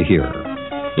you'd like to hear.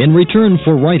 In return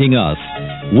for writing us,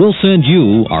 we'll send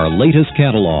you our latest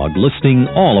catalog listing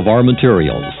all of our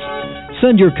materials.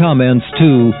 Send your comments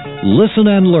to Listen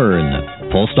and Learn,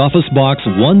 Post Office Box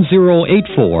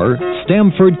 1084,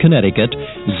 Stamford, Connecticut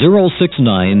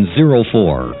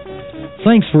 06904.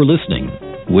 Thanks for listening.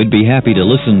 We'd be happy to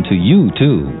listen to you,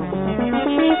 too.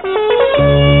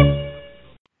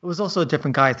 It was also a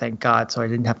different guy, thank God, so I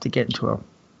didn't have to get into a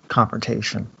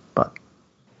confrontation. But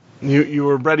You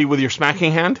were ready with your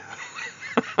smacking hand?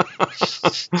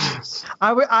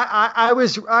 I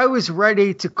was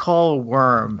ready to call a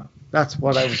worm. That's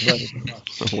what I was ready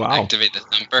to. Wow. Activate the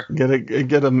thumper.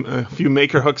 Get a few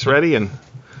maker hooks ready and...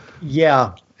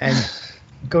 Yeah, and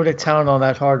go to town on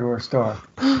that hardware store.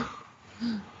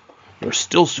 Your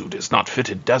still suit is not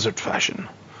fitted desert fashion.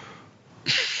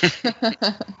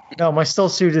 No, my still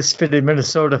suit is fitted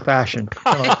Minnesota fashion.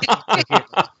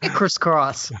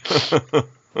 Crisscross.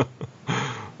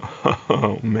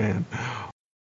 Oh, man.